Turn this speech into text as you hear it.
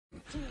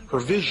Her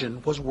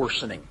vision was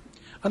worsening.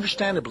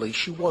 Understandably,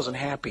 she wasn't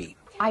happy.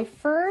 I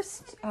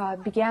first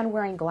began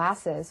wearing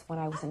glasses when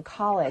I was in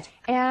college,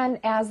 and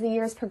as the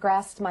years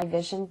progressed, my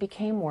vision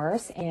became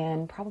worse.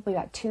 In probably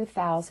about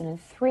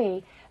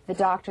 2003, the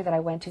doctor that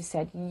I went to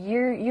said,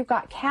 you've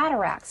got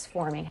cataracts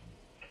forming.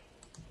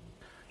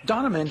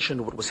 Donna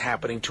mentioned what was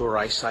happening to her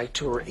eyesight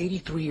to her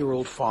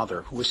 83-year-old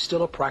father, who was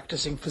still a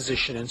practicing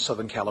physician in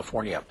Southern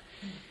California.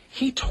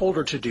 He told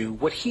her to do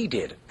what he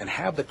did and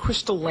have the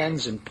crystal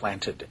lens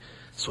implanted.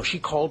 So she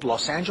called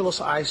Los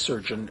Angeles eye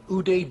surgeon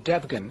Uday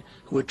Devgan,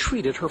 who had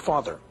treated her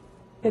father.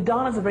 Yeah,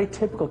 Donna's a very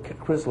typical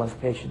crystal lens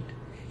patient.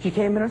 She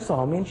came in and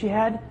saw me, and she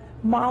had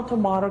mild to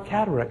moderate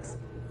cataracts.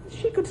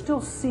 She could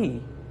still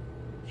see.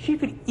 She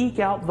could eke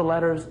out the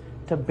letters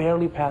to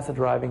barely pass a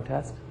driving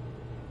test.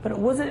 But it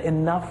wasn't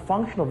enough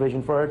functional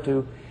vision for her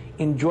to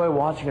enjoy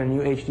watching her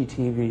new HD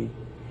TV,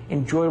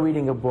 enjoy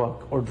reading a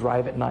book, or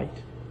drive at night.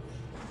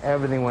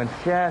 Everything went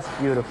just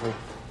beautifully.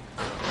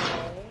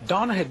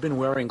 Donna had been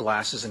wearing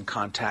glasses and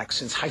contacts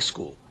since high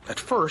school. At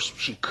first,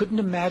 she couldn't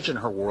imagine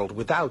her world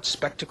without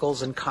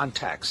spectacles and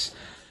contacts.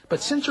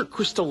 But since her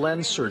crystal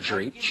lens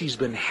surgery, she's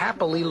been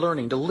happily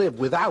learning to live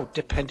without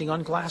depending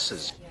on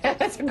glasses.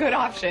 That's a good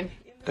option.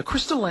 The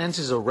crystal lens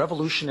is a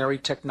revolutionary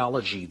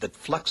technology that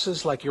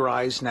flexes like your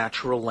eye's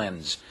natural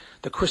lens.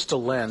 The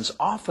crystal lens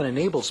often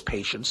enables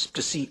patients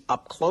to see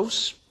up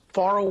close,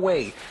 far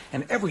away,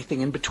 and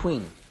everything in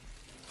between.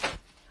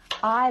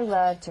 I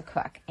love to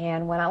cook,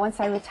 and once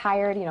I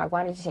retired, I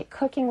wanted to take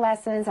cooking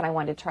lessons, and I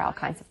wanted to try all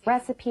kinds of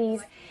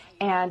recipes,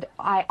 and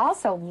I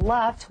also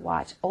love to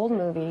watch old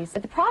movies.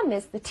 But the problem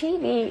is the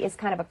TV is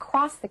kind of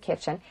across the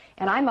kitchen,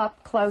 and I'm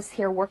up close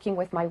here working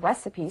with my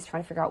recipes,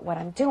 trying to figure out what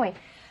I'm doing.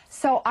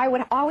 So I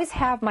would always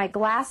have my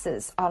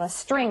glasses on a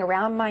string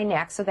around my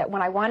neck so that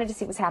when I wanted to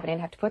see what was happening,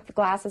 I'd have to put the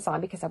glasses on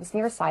because I was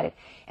nearsighted,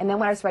 and then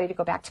when I was ready to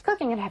go back to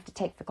cooking, I'd have to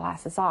take the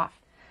glasses off.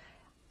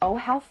 Oh,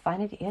 how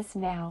fun it is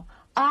now.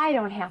 I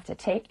don't have to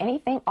take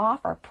anything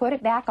off or put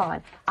it back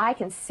on. I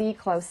can see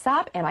close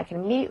up, and I can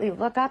immediately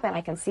look up, and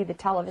I can see the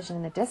television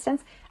in the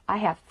distance. I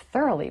have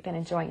thoroughly been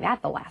enjoying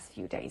that the last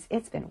few days.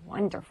 It's been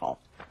wonderful.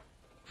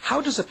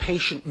 How does a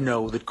patient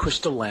know that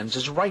crystal lens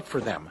is right for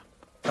them?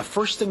 The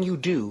first thing you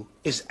do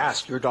is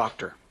ask your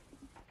doctor.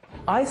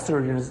 Eye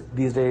surgeons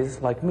these days,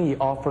 like me,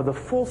 offer the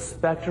full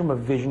spectrum of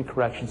vision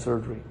correction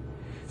surgery.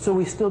 So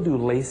we still do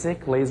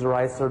LASIK, laser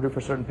eye surgery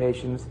for certain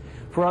patients.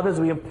 For others,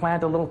 we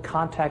implant a little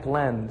contact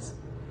lens.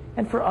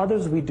 And for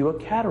others, we do a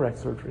cataract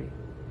surgery.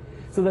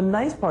 So the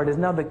nice part is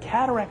now the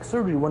cataract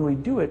surgery, when we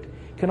do it,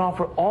 can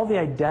offer all the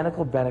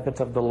identical benefits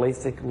of the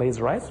LASIK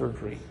laser eye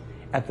surgery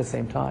at the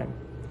same time.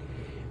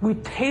 We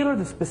tailor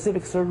the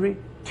specific surgery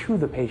to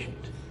the patient.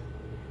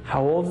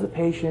 How old is the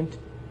patient?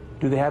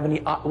 Do they have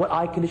what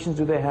eye conditions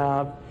do they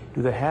have?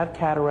 Do they have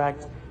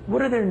cataracts?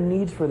 What are their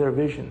needs for their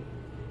vision?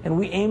 And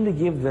we aim to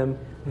give them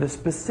the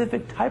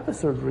specific type of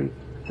surgery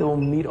that will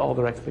meet all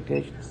their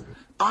expectations.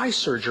 Eye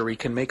surgery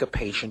can make a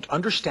patient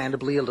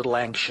understandably a little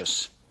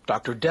anxious.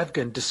 Dr.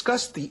 Devgan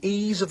discussed the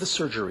ease of the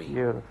surgery.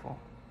 Beautiful.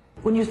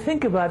 When you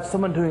think about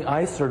someone doing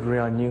eye surgery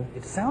on you,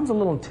 it sounds a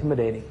little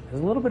intimidating.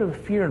 There's a little bit of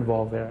fear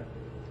involved there,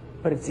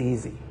 but it's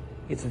easy.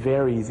 It's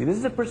very easy. This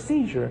is a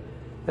procedure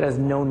that has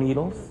no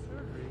needles,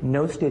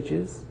 no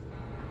stitches.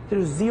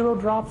 There's 0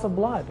 drops of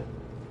blood,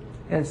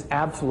 and it's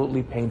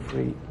absolutely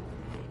pain-free.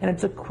 And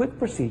it's a quick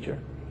procedure.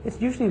 It's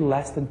usually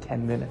less than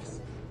 10 minutes.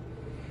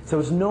 So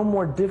it's no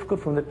more difficult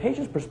from the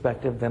patient's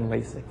perspective than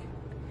LASIK.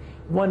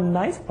 One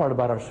nice part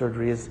about our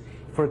surgery is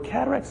for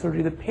cataract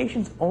surgery, the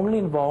patient's only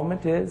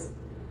involvement is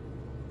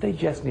they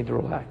just need to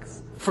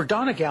relax. For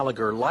Donna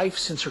Gallagher, life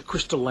since her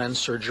crystal lens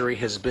surgery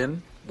has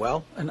been,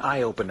 well, an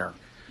eye-opener.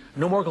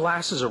 No more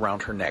glasses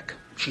around her neck.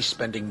 She's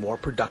spending more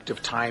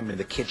productive time in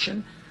the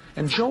kitchen,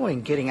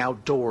 enjoying getting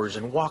outdoors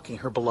and walking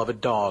her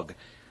beloved dog.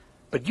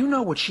 But you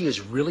know what she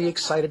is really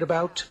excited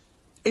about?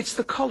 It's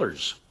the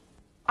colors.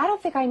 I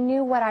don't think I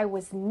knew what I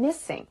was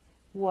missing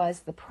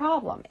was the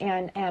problem.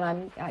 And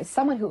I'm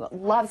someone who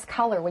loves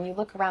color. When you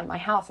look around my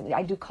house,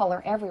 I do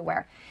color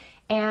everywhere.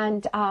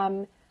 And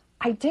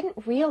I didn't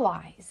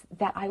realize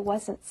that I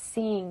wasn't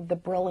seeing the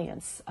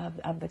brilliance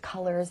of the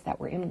colors that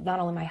were in not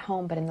only my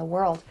home but in the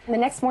world. And the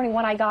next morning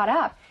when I got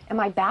up and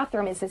my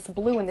bathroom is this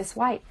blue and this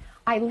white,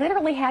 I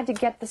literally had to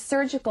get the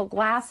surgical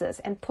glasses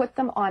and put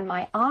them on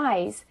my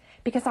eyes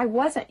because I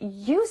wasn't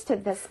used to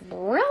this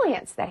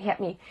brilliance that hit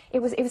me.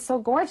 It was so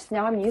gorgeous.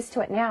 Now I'm used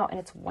to it now, and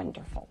it's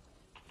wonderful.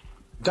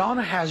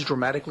 Donna has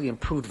dramatically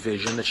improved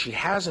vision that she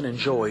hasn't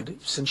enjoyed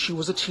since she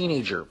was a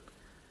teenager.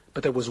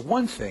 But there was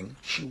one thing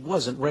she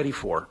wasn't ready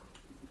for.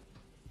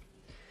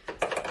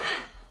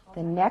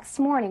 The next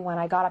morning when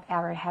I got up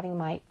after having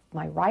my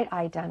right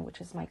eye done, which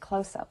is my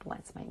close-up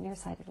lens, my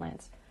nearsighted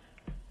lens,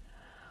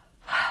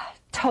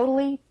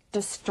 totally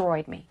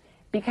destroyed me.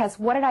 because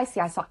what did I see?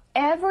 I saw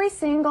every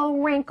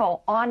single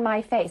wrinkle on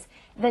my face.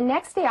 The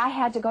next day I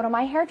had to go to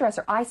my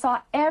hairdresser. I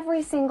saw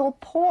every single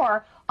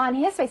pore on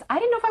his face. I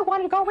didn't know if I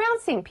wanted to go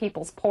around seeing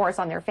people's pores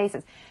on their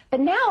faces. But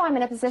now I'm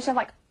in a position of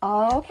like,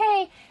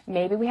 okay,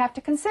 maybe we have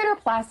to consider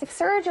plastic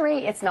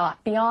surgery. It's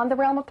not beyond the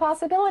realm of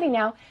possibility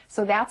now.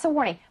 So that's a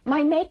warning.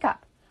 My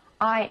makeup.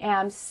 I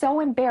am so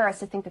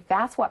embarrassed to think that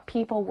that's what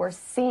people were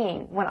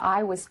seeing when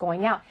I was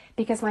going out.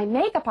 Because my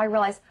makeup, I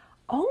realized,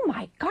 oh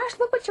my gosh,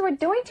 look what you were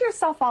doing to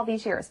yourself all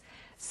these years.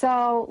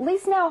 So at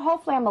least now,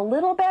 hopefully I'm a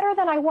little better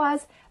than I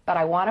was. But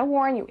I want to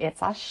warn you,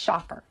 it's a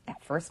shocker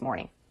that first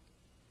morning.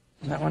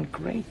 That went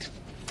great.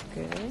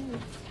 Good.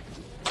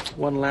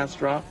 One last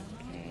drop.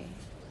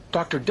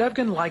 Dr.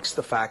 Devgan likes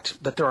the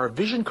fact that there are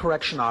vision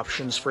correction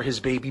options for his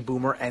baby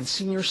boomer and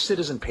senior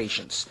citizen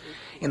patients.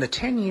 In the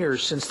 10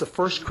 years since the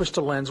first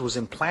crystal lens was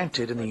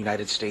implanted in the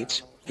United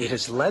States, it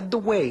has led the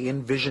way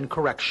in vision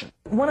correction.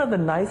 One of the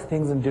nice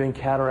things in doing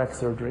cataract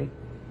surgery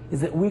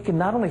is that we can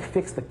not only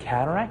fix the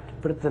cataract,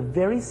 but at the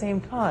very same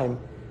time,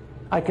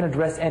 I can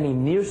address any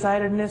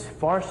nearsightedness,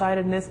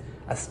 farsightedness,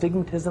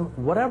 astigmatism,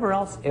 whatever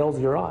else ails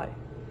your eye.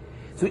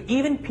 So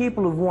even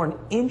people who've worn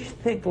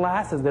inch-thick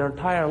glasses their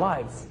entire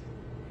lives,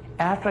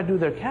 after I do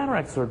their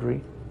cataract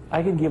surgery,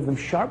 I can give them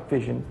sharp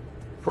vision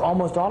for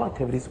almost all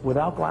activities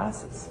without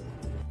glasses.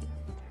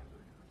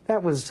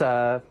 That was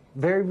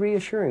very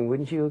reassuring,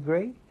 wouldn't you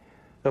agree?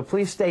 So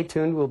please stay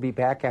tuned. We'll be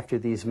back after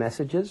these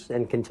messages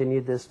and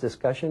continue this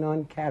discussion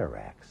on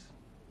cataracts.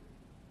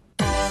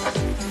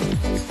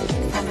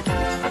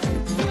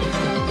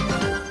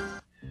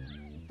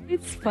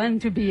 It's fun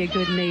to be a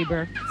good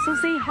neighbor. So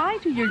say hi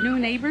to your new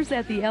neighbors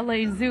at the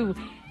LA Zoo.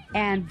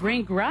 And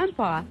bring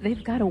Grandpa.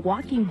 They've got a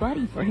walking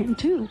buddy for him,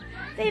 too.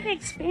 They've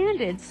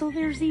expanded, so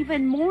there's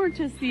even more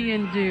to see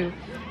and do.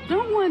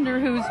 Don't wonder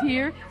who's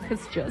here,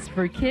 because just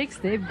for kicks,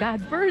 they've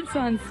got birds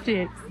on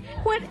sticks.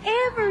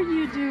 Whatever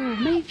you do,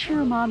 make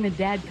sure Mom and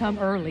Dad come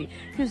early,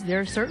 because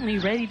they're certainly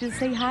ready to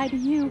say hi to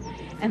you.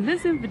 And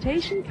this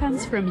invitation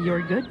comes from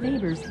your good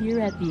neighbors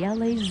here at the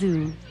LA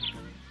Zoo.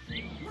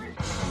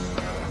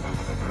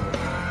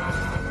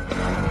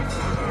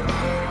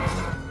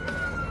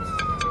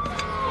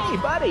 Hey,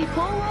 buddy,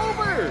 pull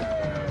over!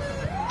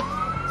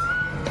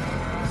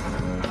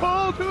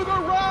 Pull to the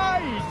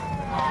right!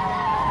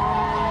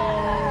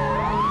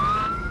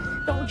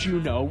 Don't you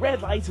know,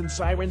 red lights and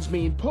sirens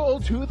mean pull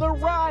to the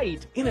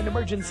right! In an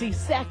emergency,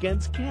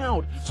 seconds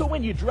count. So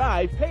when you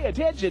drive, pay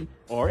attention,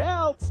 or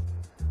else.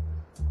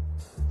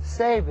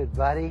 Save it,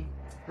 buddy.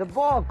 The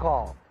ball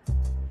call.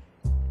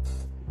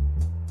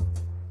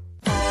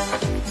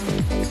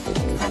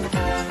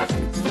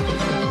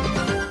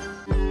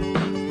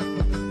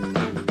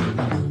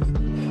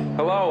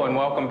 Hello and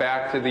welcome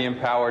back to The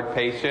Empowered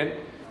Patient.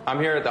 I'm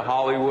here at the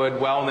Hollywood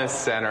Wellness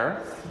Center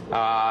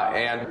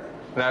and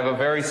I have a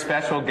very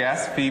special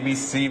guest, Phoebe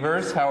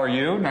Sievers. How are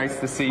you? Nice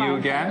to see you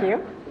again.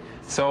 Thank you.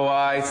 So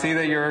I see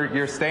that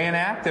you're staying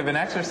active and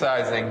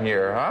exercising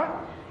here,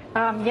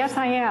 huh? Yes,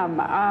 I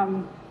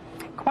am.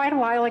 Quite a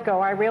while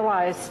ago, I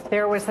realized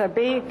there was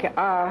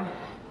a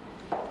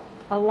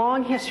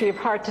long history of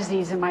heart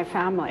disease in my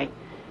family,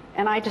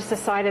 and I just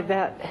decided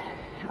that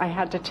I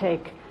had to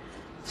take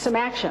some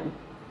action.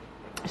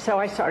 So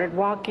I started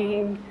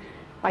walking,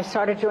 I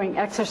started doing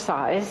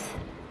exercise,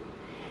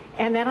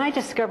 and then I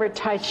discovered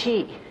Tai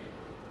Chi.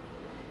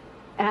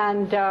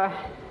 And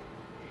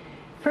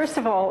first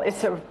of all,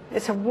 it's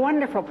a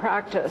wonderful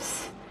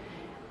practice.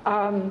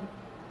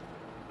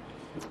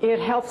 It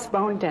helps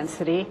bone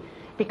density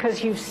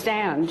because you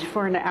stand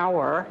for an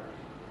hour.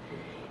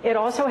 It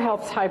also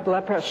helps high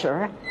blood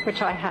pressure,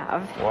 which I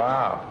have.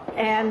 Wow.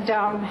 And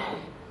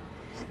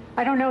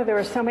I don't know, there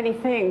are so many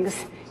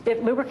things.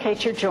 It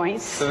lubricates your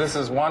joints. So this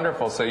is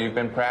wonderful. So you've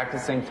been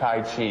practicing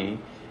Tai Chi,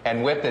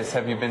 and with this,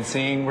 have you been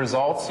seeing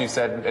results? You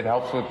said it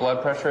helps with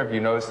blood pressure. Have you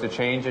noticed a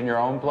change in your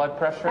own blood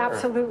pressure?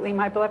 Absolutely.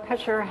 My blood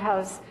pressure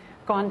has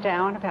gone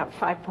down about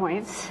 5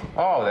 points.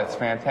 Oh, that's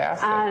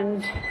fantastic.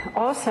 And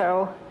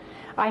also,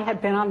 I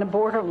had been on the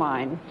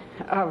borderline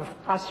of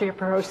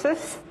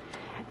osteoporosis,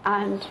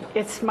 and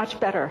it's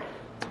much better.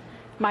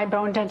 My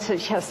bone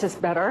density test is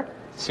better.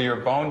 So your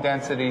bone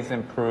density's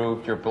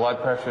improved, your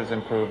blood pressure's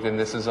improved, and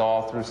this is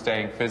all through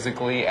staying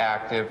physically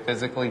active,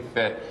 physically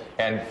fit.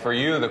 And for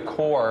you, the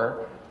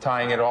core,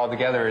 tying it all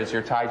together, is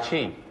your Tai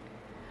Chi.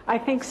 I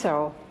think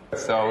so.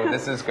 So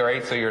this is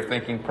great. So you're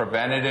thinking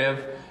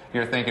preventative.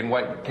 You're thinking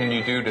what can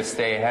you do to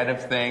stay ahead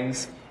of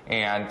things.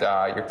 And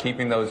you're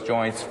keeping those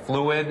joints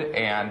fluid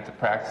and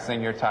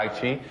practicing your Tai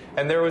Chi.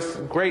 And there was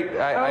great,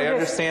 I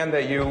understand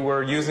that you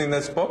were using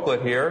this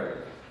booklet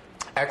here,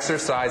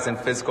 Exercise and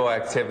Physical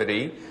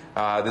Activity.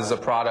 This is a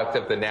product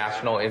of the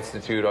National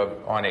Institute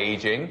on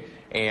Aging,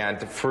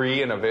 and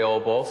free and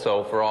available.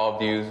 So for all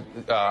of you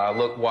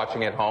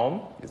watching at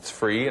home, it's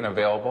free and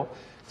available.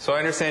 So I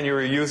understand you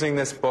were using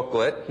this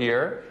booklet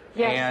here.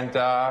 Yes. And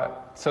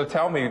so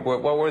tell me,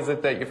 what was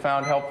it that you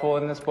found helpful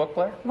in this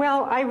booklet?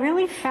 Well, I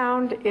really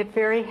found it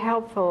very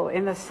helpful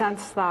in the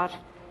sense that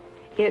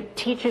it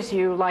teaches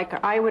you,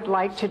 like I would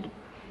like to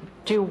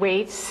do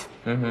weights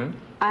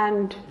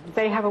And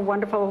they have a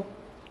wonderful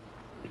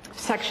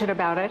section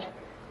about it.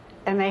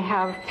 And they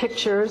have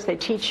pictures. They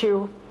teach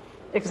you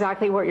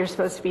exactly what you're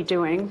supposed to be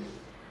doing.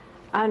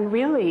 And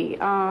really,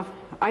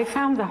 I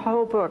found the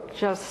whole book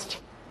just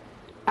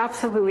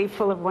absolutely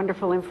full of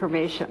wonderful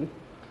information.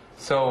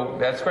 So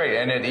that's great.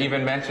 And it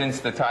even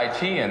mentions the Tai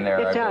Chi in there,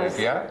 It does.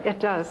 believe. Yeah? It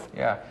does.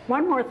 Yeah.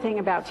 One more thing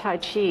about Tai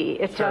Chi.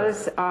 It Sure.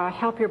 does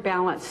help your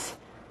balance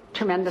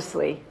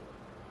tremendously.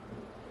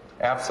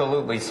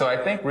 Absolutely. So I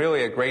think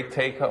really a great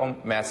take-home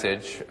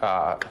message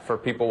for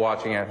people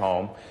watching at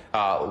home.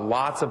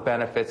 Lots of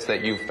benefits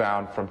that you've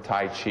found from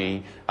Tai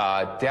Chi.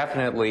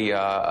 Definitely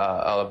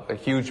a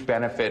huge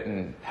benefit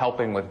in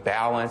helping with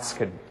balance.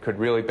 Could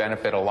really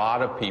benefit a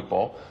lot of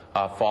people.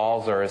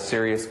 Falls are a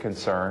serious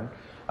concern.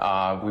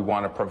 We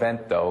want to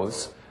prevent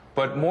those.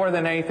 But more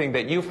than anything,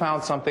 that you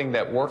found something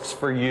that works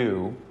for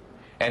you,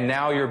 and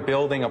now you're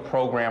building a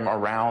program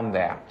around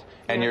that.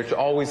 And you're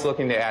always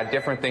looking to add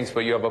different things,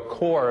 but you have a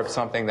core of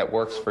something that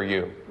works for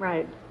you.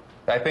 Right.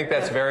 I think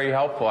that's very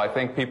helpful. I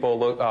think people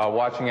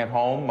watching at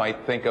home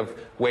might think of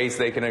ways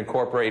they can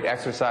incorporate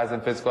exercise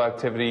and physical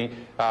activity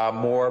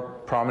more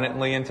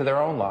prominently into their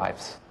own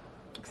lives.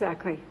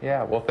 Exactly.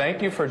 Yeah, well,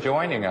 thank you for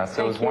joining us.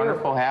 It was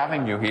wonderful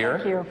having you here.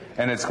 Thank you.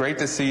 And it's great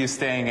to see you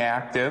staying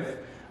active.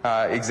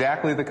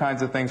 Exactly the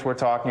kinds of things we're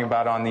talking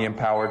about on The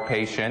Empowered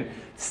Patient.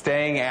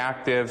 Staying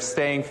active,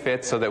 staying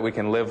fit so that we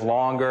can live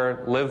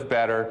longer, live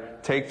better,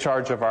 take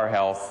charge of our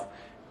health.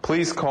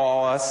 Please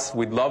call us.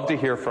 We'd love to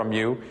hear from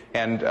you.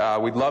 And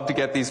we'd love to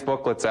get these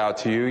booklets out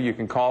to you. You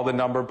can call the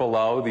number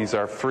below. These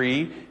are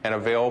free and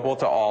available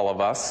to all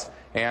of us.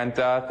 And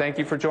thank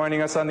you for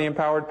joining us on The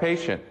Empowered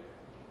Patient.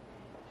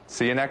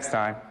 See you next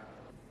time.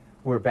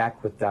 We're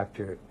back with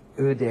Dr.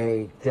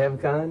 Uday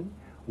Devgan,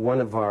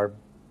 one of our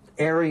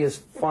area's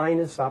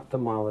finest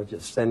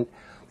ophthalmologists. And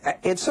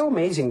it's so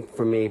amazing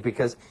for me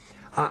because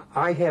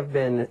I have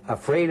been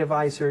afraid of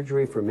eye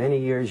surgery for many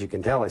years. You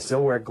can tell I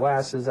still wear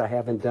glasses. I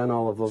haven't done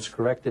all of those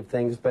corrective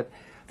things, but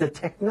the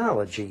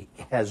technology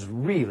has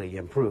really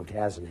improved,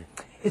 hasn't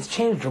it? It's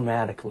changed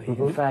dramatically.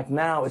 In fact,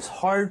 now it's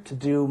hard to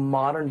do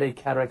modern-day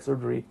cataract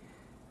surgery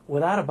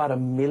without about $1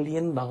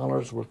 million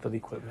worth of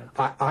equipment.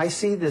 I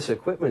see this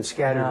equipment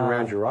scattered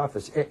around your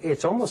office.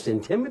 It's almost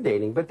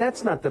intimidating, but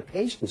that's not the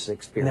patient's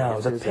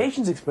experience. No, the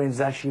patient's experience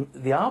is actually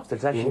the opposite.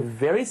 It's actually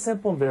very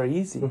simple and very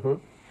easy.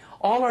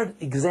 All our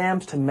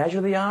exams to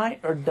measure the eye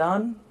are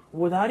done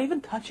without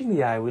even touching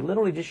the eye. We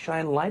literally just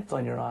shine lights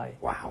on your eye.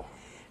 Wow.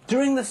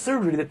 During the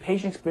surgery, the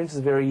patient experience is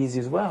very easy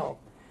as well.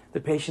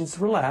 The patient's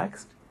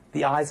relaxed,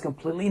 the eye's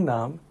completely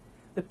numb,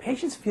 the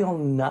patients feel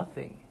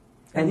nothing.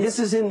 And this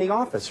is in the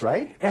office,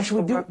 right?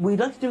 Actually, we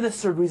like to do the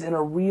surgeries in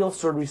a real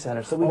surgery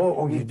center.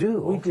 So you do?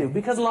 We do,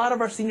 because a lot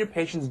of our senior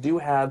patients do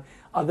have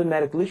other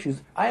medical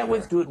issues. I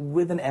always do it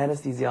with an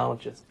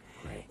anesthesiologist.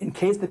 Right. In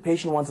case the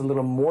patient wants a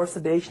little more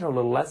sedation or a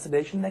little less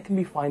sedation, that can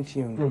be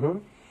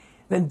fine-tuned.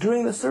 Then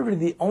during the surgery,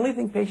 the only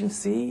thing patients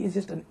see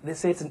is they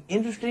say it's an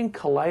interesting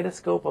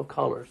kaleidoscope of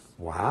colors.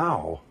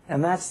 Wow.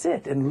 And that's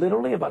it. And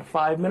literally about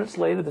 5 minutes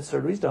later, the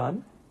surgery's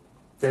done.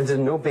 There's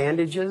no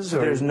bandages? Or?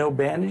 There's no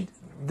bandage.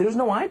 There's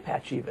no eye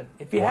patch even.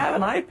 If you have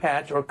an eye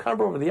patch or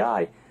cover over the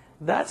eye,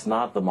 that's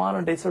not the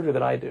modern day surgery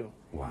that I do.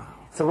 Wow.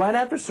 So right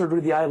after surgery,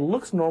 the eye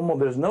looks normal.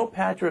 There's no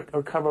patch or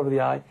cover over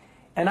the eye.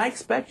 And I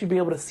expect you to be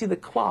able to see the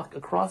clock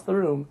across the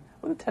room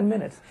within 10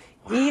 minutes,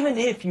 even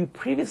if you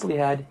previously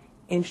had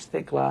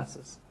inch-thick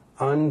glasses.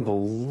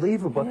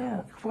 Unbelievable.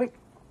 Yeah. What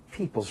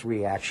people's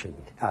reaction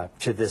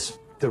to this,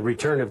 the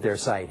return of their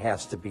sight,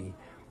 has to be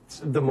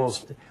the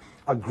most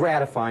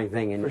gratifying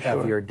thing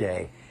of your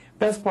day.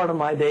 Best part of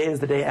my day is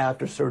the day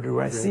after surgery,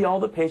 where I see all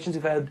the patients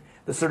who've had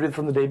the surgery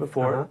from the day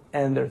before,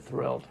 and they're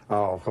thrilled.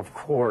 Oh, of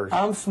course.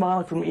 I'm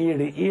smiling from ear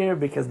to ear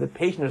because the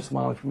patient is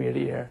smiling from ear to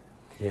ear.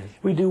 Yes.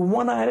 We do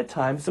one eye at a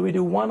time, so we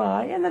do one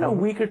eye, and then a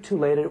week or two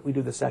later, we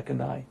do the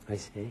second eye. I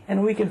see.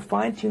 And we can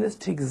fine-tune this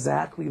to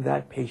exactly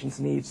that patient's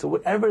needs. So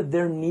whatever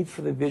their needs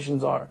for the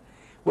visions are,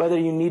 whether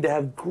you need to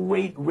have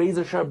great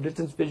razor-sharp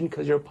distance vision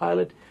because you're a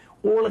pilot,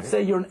 or let's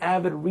say you're an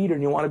avid reader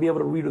and you want to be able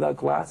to read without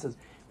glasses,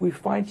 we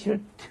fine-tune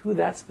it to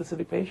that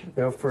specific patient.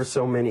 Well, for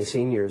so many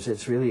seniors,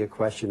 it's really a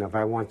question of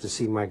I want to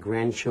see my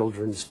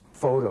grandchildren's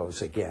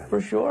photos again. For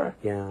sure.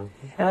 Yeah.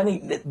 And I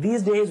think that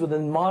these days with the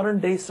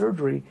modern-day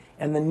surgery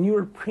and the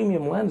newer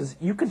premium lenses,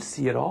 you can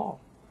see it all.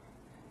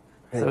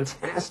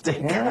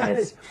 Fantastic.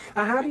 Yeah,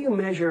 how do you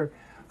measure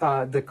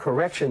the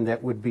correction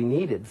that would be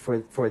needed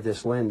for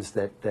this lens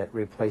that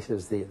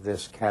replaces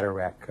this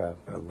cataract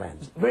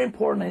lens? Very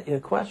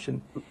important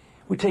question.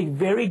 We take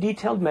very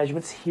detailed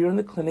measurements here in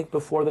the clinic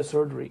before the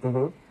surgery.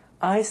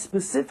 I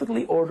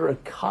specifically order a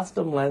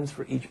custom lens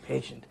for each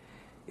patient.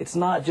 It's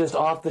not just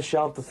off the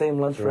shelf, the same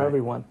lens for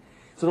everyone.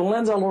 So the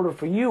lens I'll order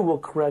for you will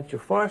correct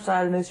your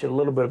farsightedness, your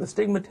little bit of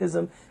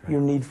astigmatism, your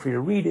need for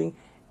your reading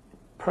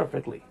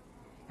perfectly.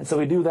 And so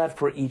we do that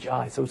for each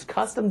eye. So it's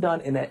custom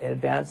done in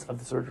advance of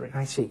the surgery.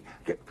 I see.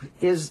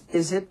 Is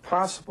it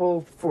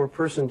possible for a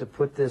person to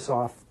put this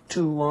off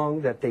too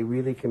long that they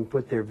really can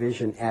put their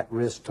vision at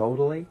risk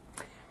totally?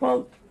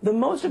 Well, the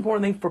most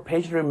important thing for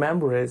patients to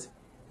remember is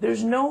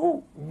There's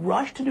no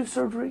rush to do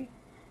surgery,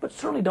 but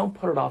certainly don't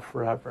put it off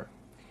forever.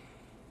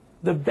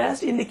 The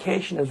best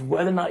indication as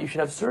whether or not you should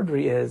have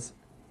surgery is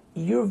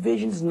your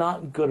vision's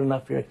not good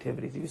enough for your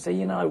activities. If you say,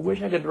 you know, I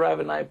wish I could drive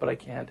at night, but I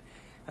can't.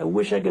 I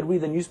wish I could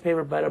read the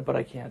newspaper better, but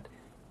I can't.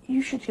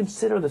 You should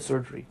consider the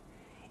surgery.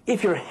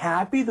 If you're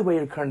happy the way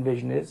your current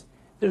vision is,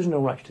 there's no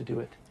rush to do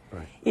it.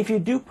 Right. If you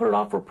do put it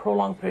off for a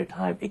prolonged period of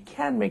time, it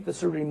can make the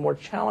surgery more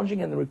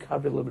challenging and the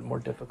recovery a little bit more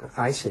difficult.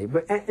 I see.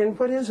 But and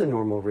what is a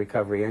normal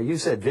recovery? You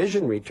said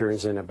vision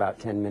returns in about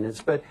 10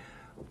 minutes, but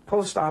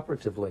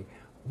post-operatively,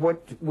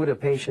 what would a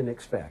patient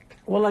expect?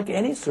 Well, like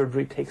any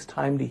surgery, it takes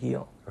time to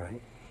heal.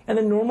 Right. And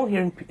the normal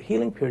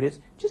healing period is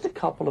just a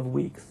couple of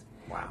weeks.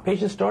 Wow.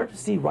 Patients start to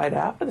see right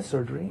after the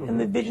surgery, and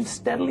the vision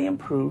steadily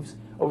improves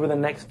over the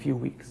next few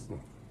weeks.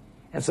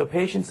 And so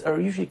patients are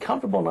usually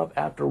comfortable enough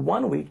after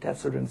 1 week to have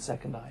surgery in the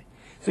second eye.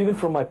 So even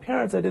for my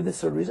parents, I did the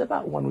surgeries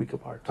about 1 week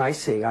apart. I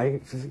see.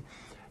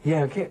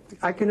 Yeah,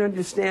 I can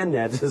understand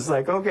that. It's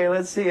like, okay,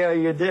 let's see how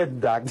you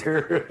did,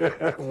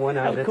 doctor. One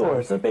eye at a time. Of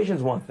course, the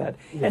patients want that.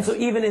 Yes. And so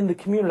even in the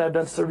community, I've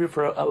done surgery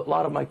for a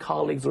lot of my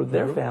colleagues or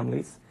their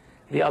families,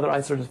 the other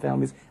eye surgeons'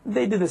 families.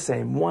 They do the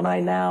same, 1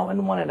 eye now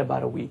and 1 eye in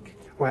about a week.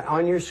 Well,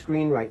 on your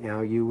screen right now,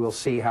 you will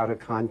see how to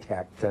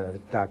contact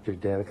Dr.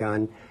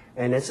 Devgan,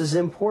 and this is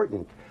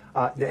important.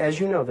 As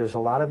you know, there's a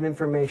lot of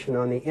information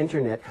on the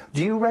internet.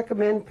 Do you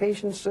recommend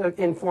patients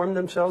inform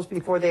themselves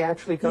before they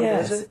actually come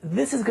visit? Yes,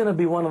 this is going to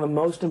be one of the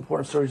most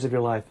important surgeries of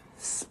your life.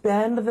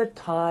 Spend the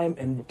time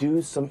and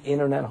do some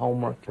internet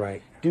homework.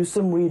 Right. Do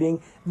some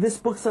reading. This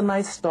book's a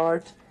nice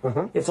start.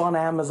 It's on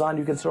Amazon.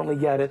 You can certainly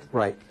get it.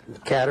 Right.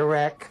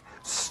 Cataract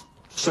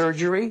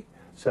surgery.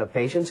 It's a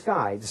patient's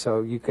guide,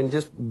 so you can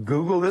just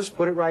Google this,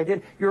 put it right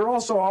in. You're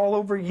also all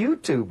over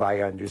YouTube,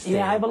 I understand.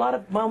 Yeah, I have a lot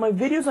of, well, my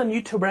videos on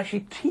YouTube are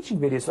actually teaching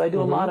videos, so I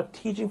do a lot of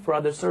teaching for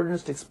other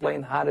surgeons to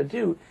explain how to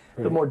do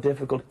the more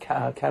difficult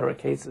cataract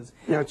cases.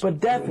 Now,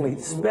 but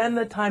definitely, spend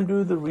the time,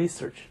 do the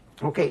research.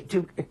 Okay,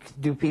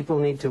 do people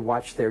need to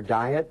watch their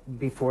diet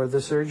before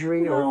the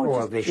surgery, No, or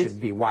just- they should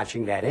be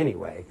watching that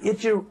anyway?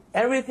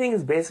 Everything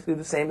is basically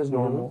the same as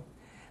normal.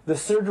 The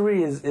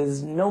surgery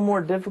is no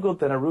more difficult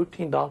than a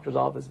routine doctor's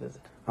office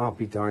visit. I'll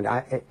be darned.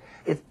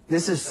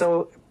 It's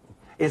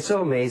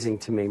so amazing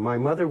to me. My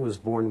mother was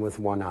born with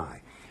 1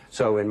 eye.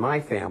 So in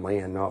my family,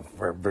 and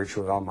for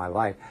virtually all my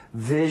life,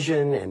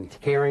 vision and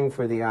caring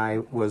for the eye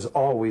was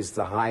always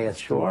the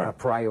highest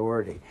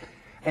priority.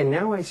 And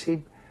now I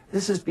see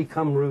this has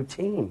become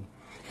routine.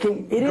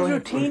 It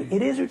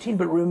is routine,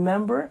 but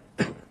remember,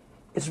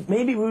 it's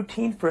maybe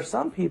routine for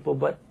some people,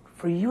 but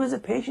for you as a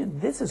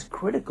patient, this is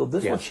critical.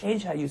 This will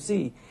change how you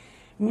see.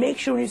 Make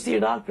sure when you see your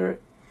doctor,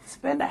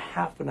 spend a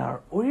half an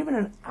hour or even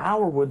an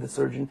hour with the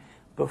surgeon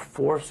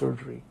before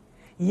surgery.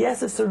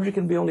 Yes, a surgery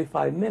can be only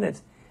 5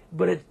 minutes,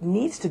 but it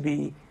needs to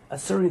be a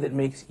surgery that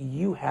makes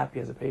you happy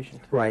as a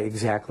patient. Right,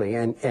 exactly.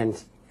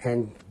 And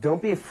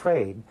don't be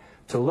afraid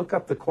to look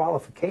up the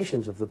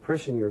qualifications of the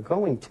person you're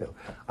going to.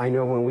 I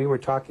know when we were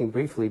talking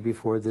briefly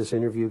before this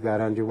interview got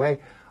underway,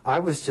 I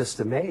was just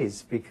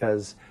amazed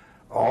because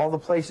all the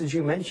places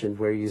you mentioned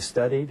where you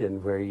studied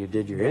and where you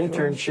did your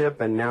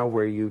internship and now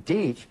where you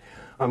teach,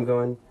 I'm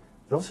going,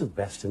 those are the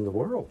best in the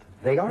world.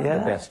 They are the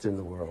best in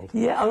the world.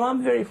 Yeah, well,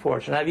 I'm very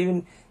fortunate. I've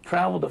even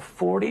traveled to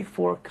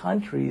 44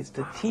 countries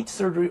to teach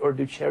surgery or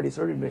do charity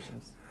surgery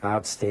missions.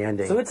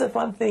 Outstanding. So it's a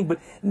fun thing, but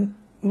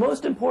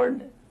most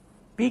important,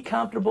 be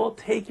comfortable,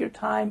 take your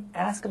time,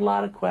 ask a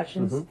lot of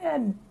questions,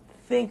 and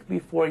think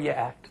before you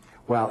act.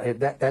 Well,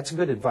 that's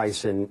good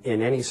advice in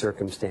any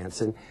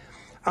circumstance. And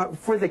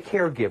for the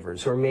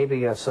caregivers, or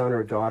maybe a son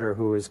or daughter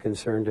who is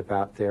concerned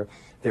about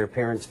their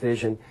parents'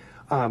 vision,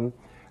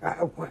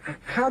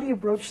 how do you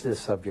broach this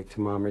subject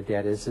to mom or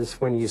dad? Is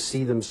this when you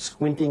see them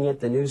squinting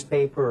at the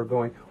newspaper or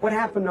going, what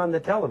happened on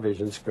the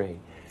television screen?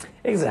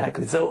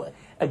 Exactly. So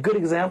a good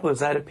example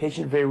is I had a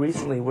patient very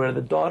recently where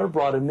the daughter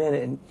brought him in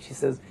and she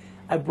says,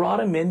 I brought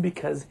him in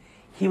because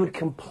he would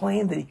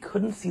complain that he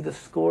couldn't see the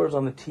scores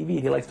on the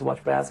TV. He likes to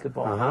watch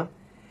basketball.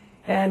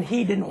 And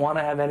he didn't want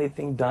to have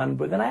anything done.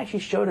 But then I actually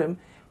showed him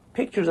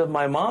pictures of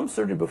my mom's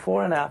surgery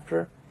before and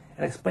after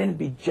and explained it'd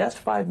be just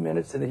 5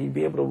 minutes and that he'd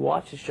be able to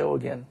watch the show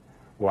again.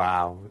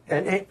 Wow.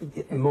 And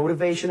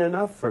motivation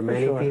enough for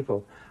many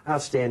people.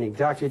 Outstanding.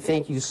 Doctor,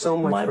 thank you so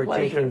much for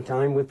taking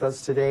time with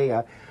us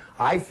today.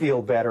 I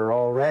feel better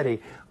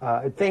already.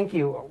 Thank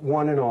you,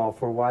 one and all,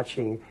 for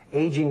watching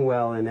Aging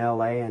Well in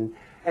L.A.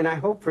 And I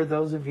hope for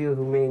those of you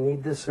who may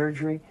need this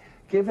surgery,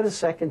 give it a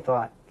second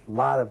thought. A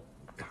lot of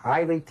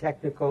highly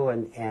technical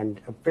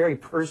and very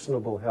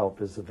personable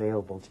help is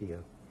available to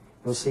you.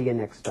 We'll see you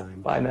next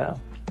time. Bye now.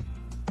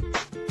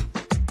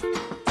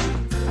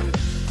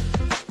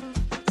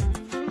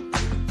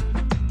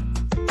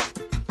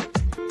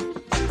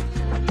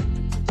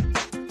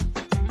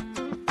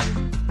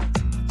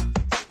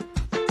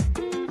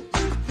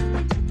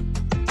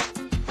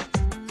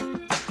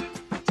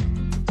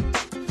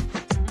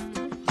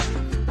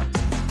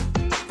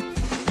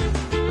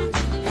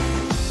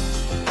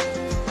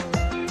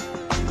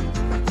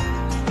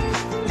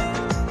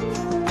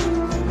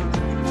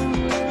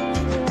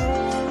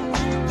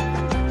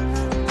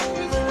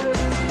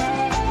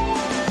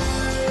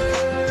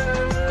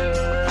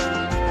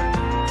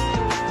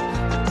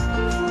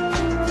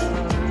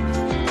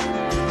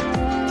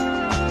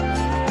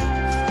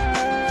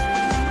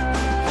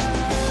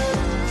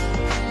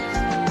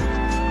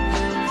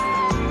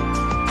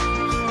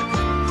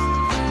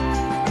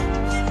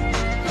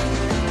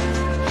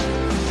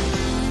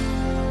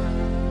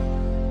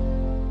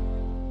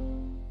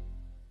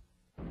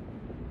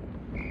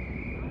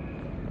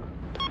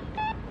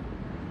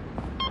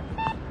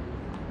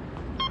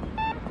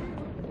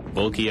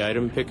 Bulky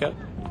item pickup?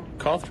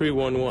 Call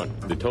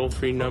 311, the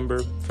toll-free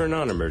number for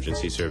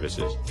non-emergency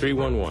services.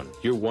 311,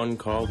 your one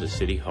call to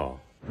City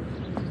Hall.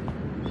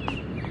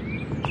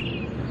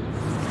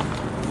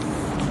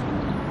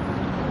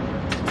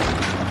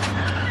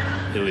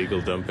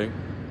 Illegal dumping?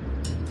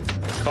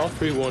 Call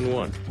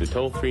 311, the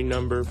toll-free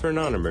number for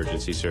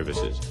non-emergency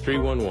services.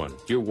 311,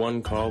 your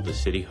one call to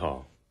City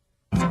Hall.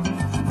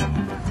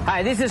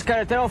 Hi, this is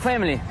Carretero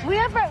Family. We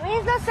are from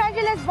East Los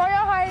Angeles, Boyle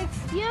Heights.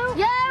 You're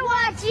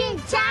watching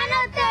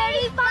Channel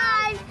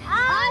 35,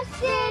 our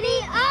city,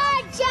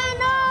 our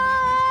channel.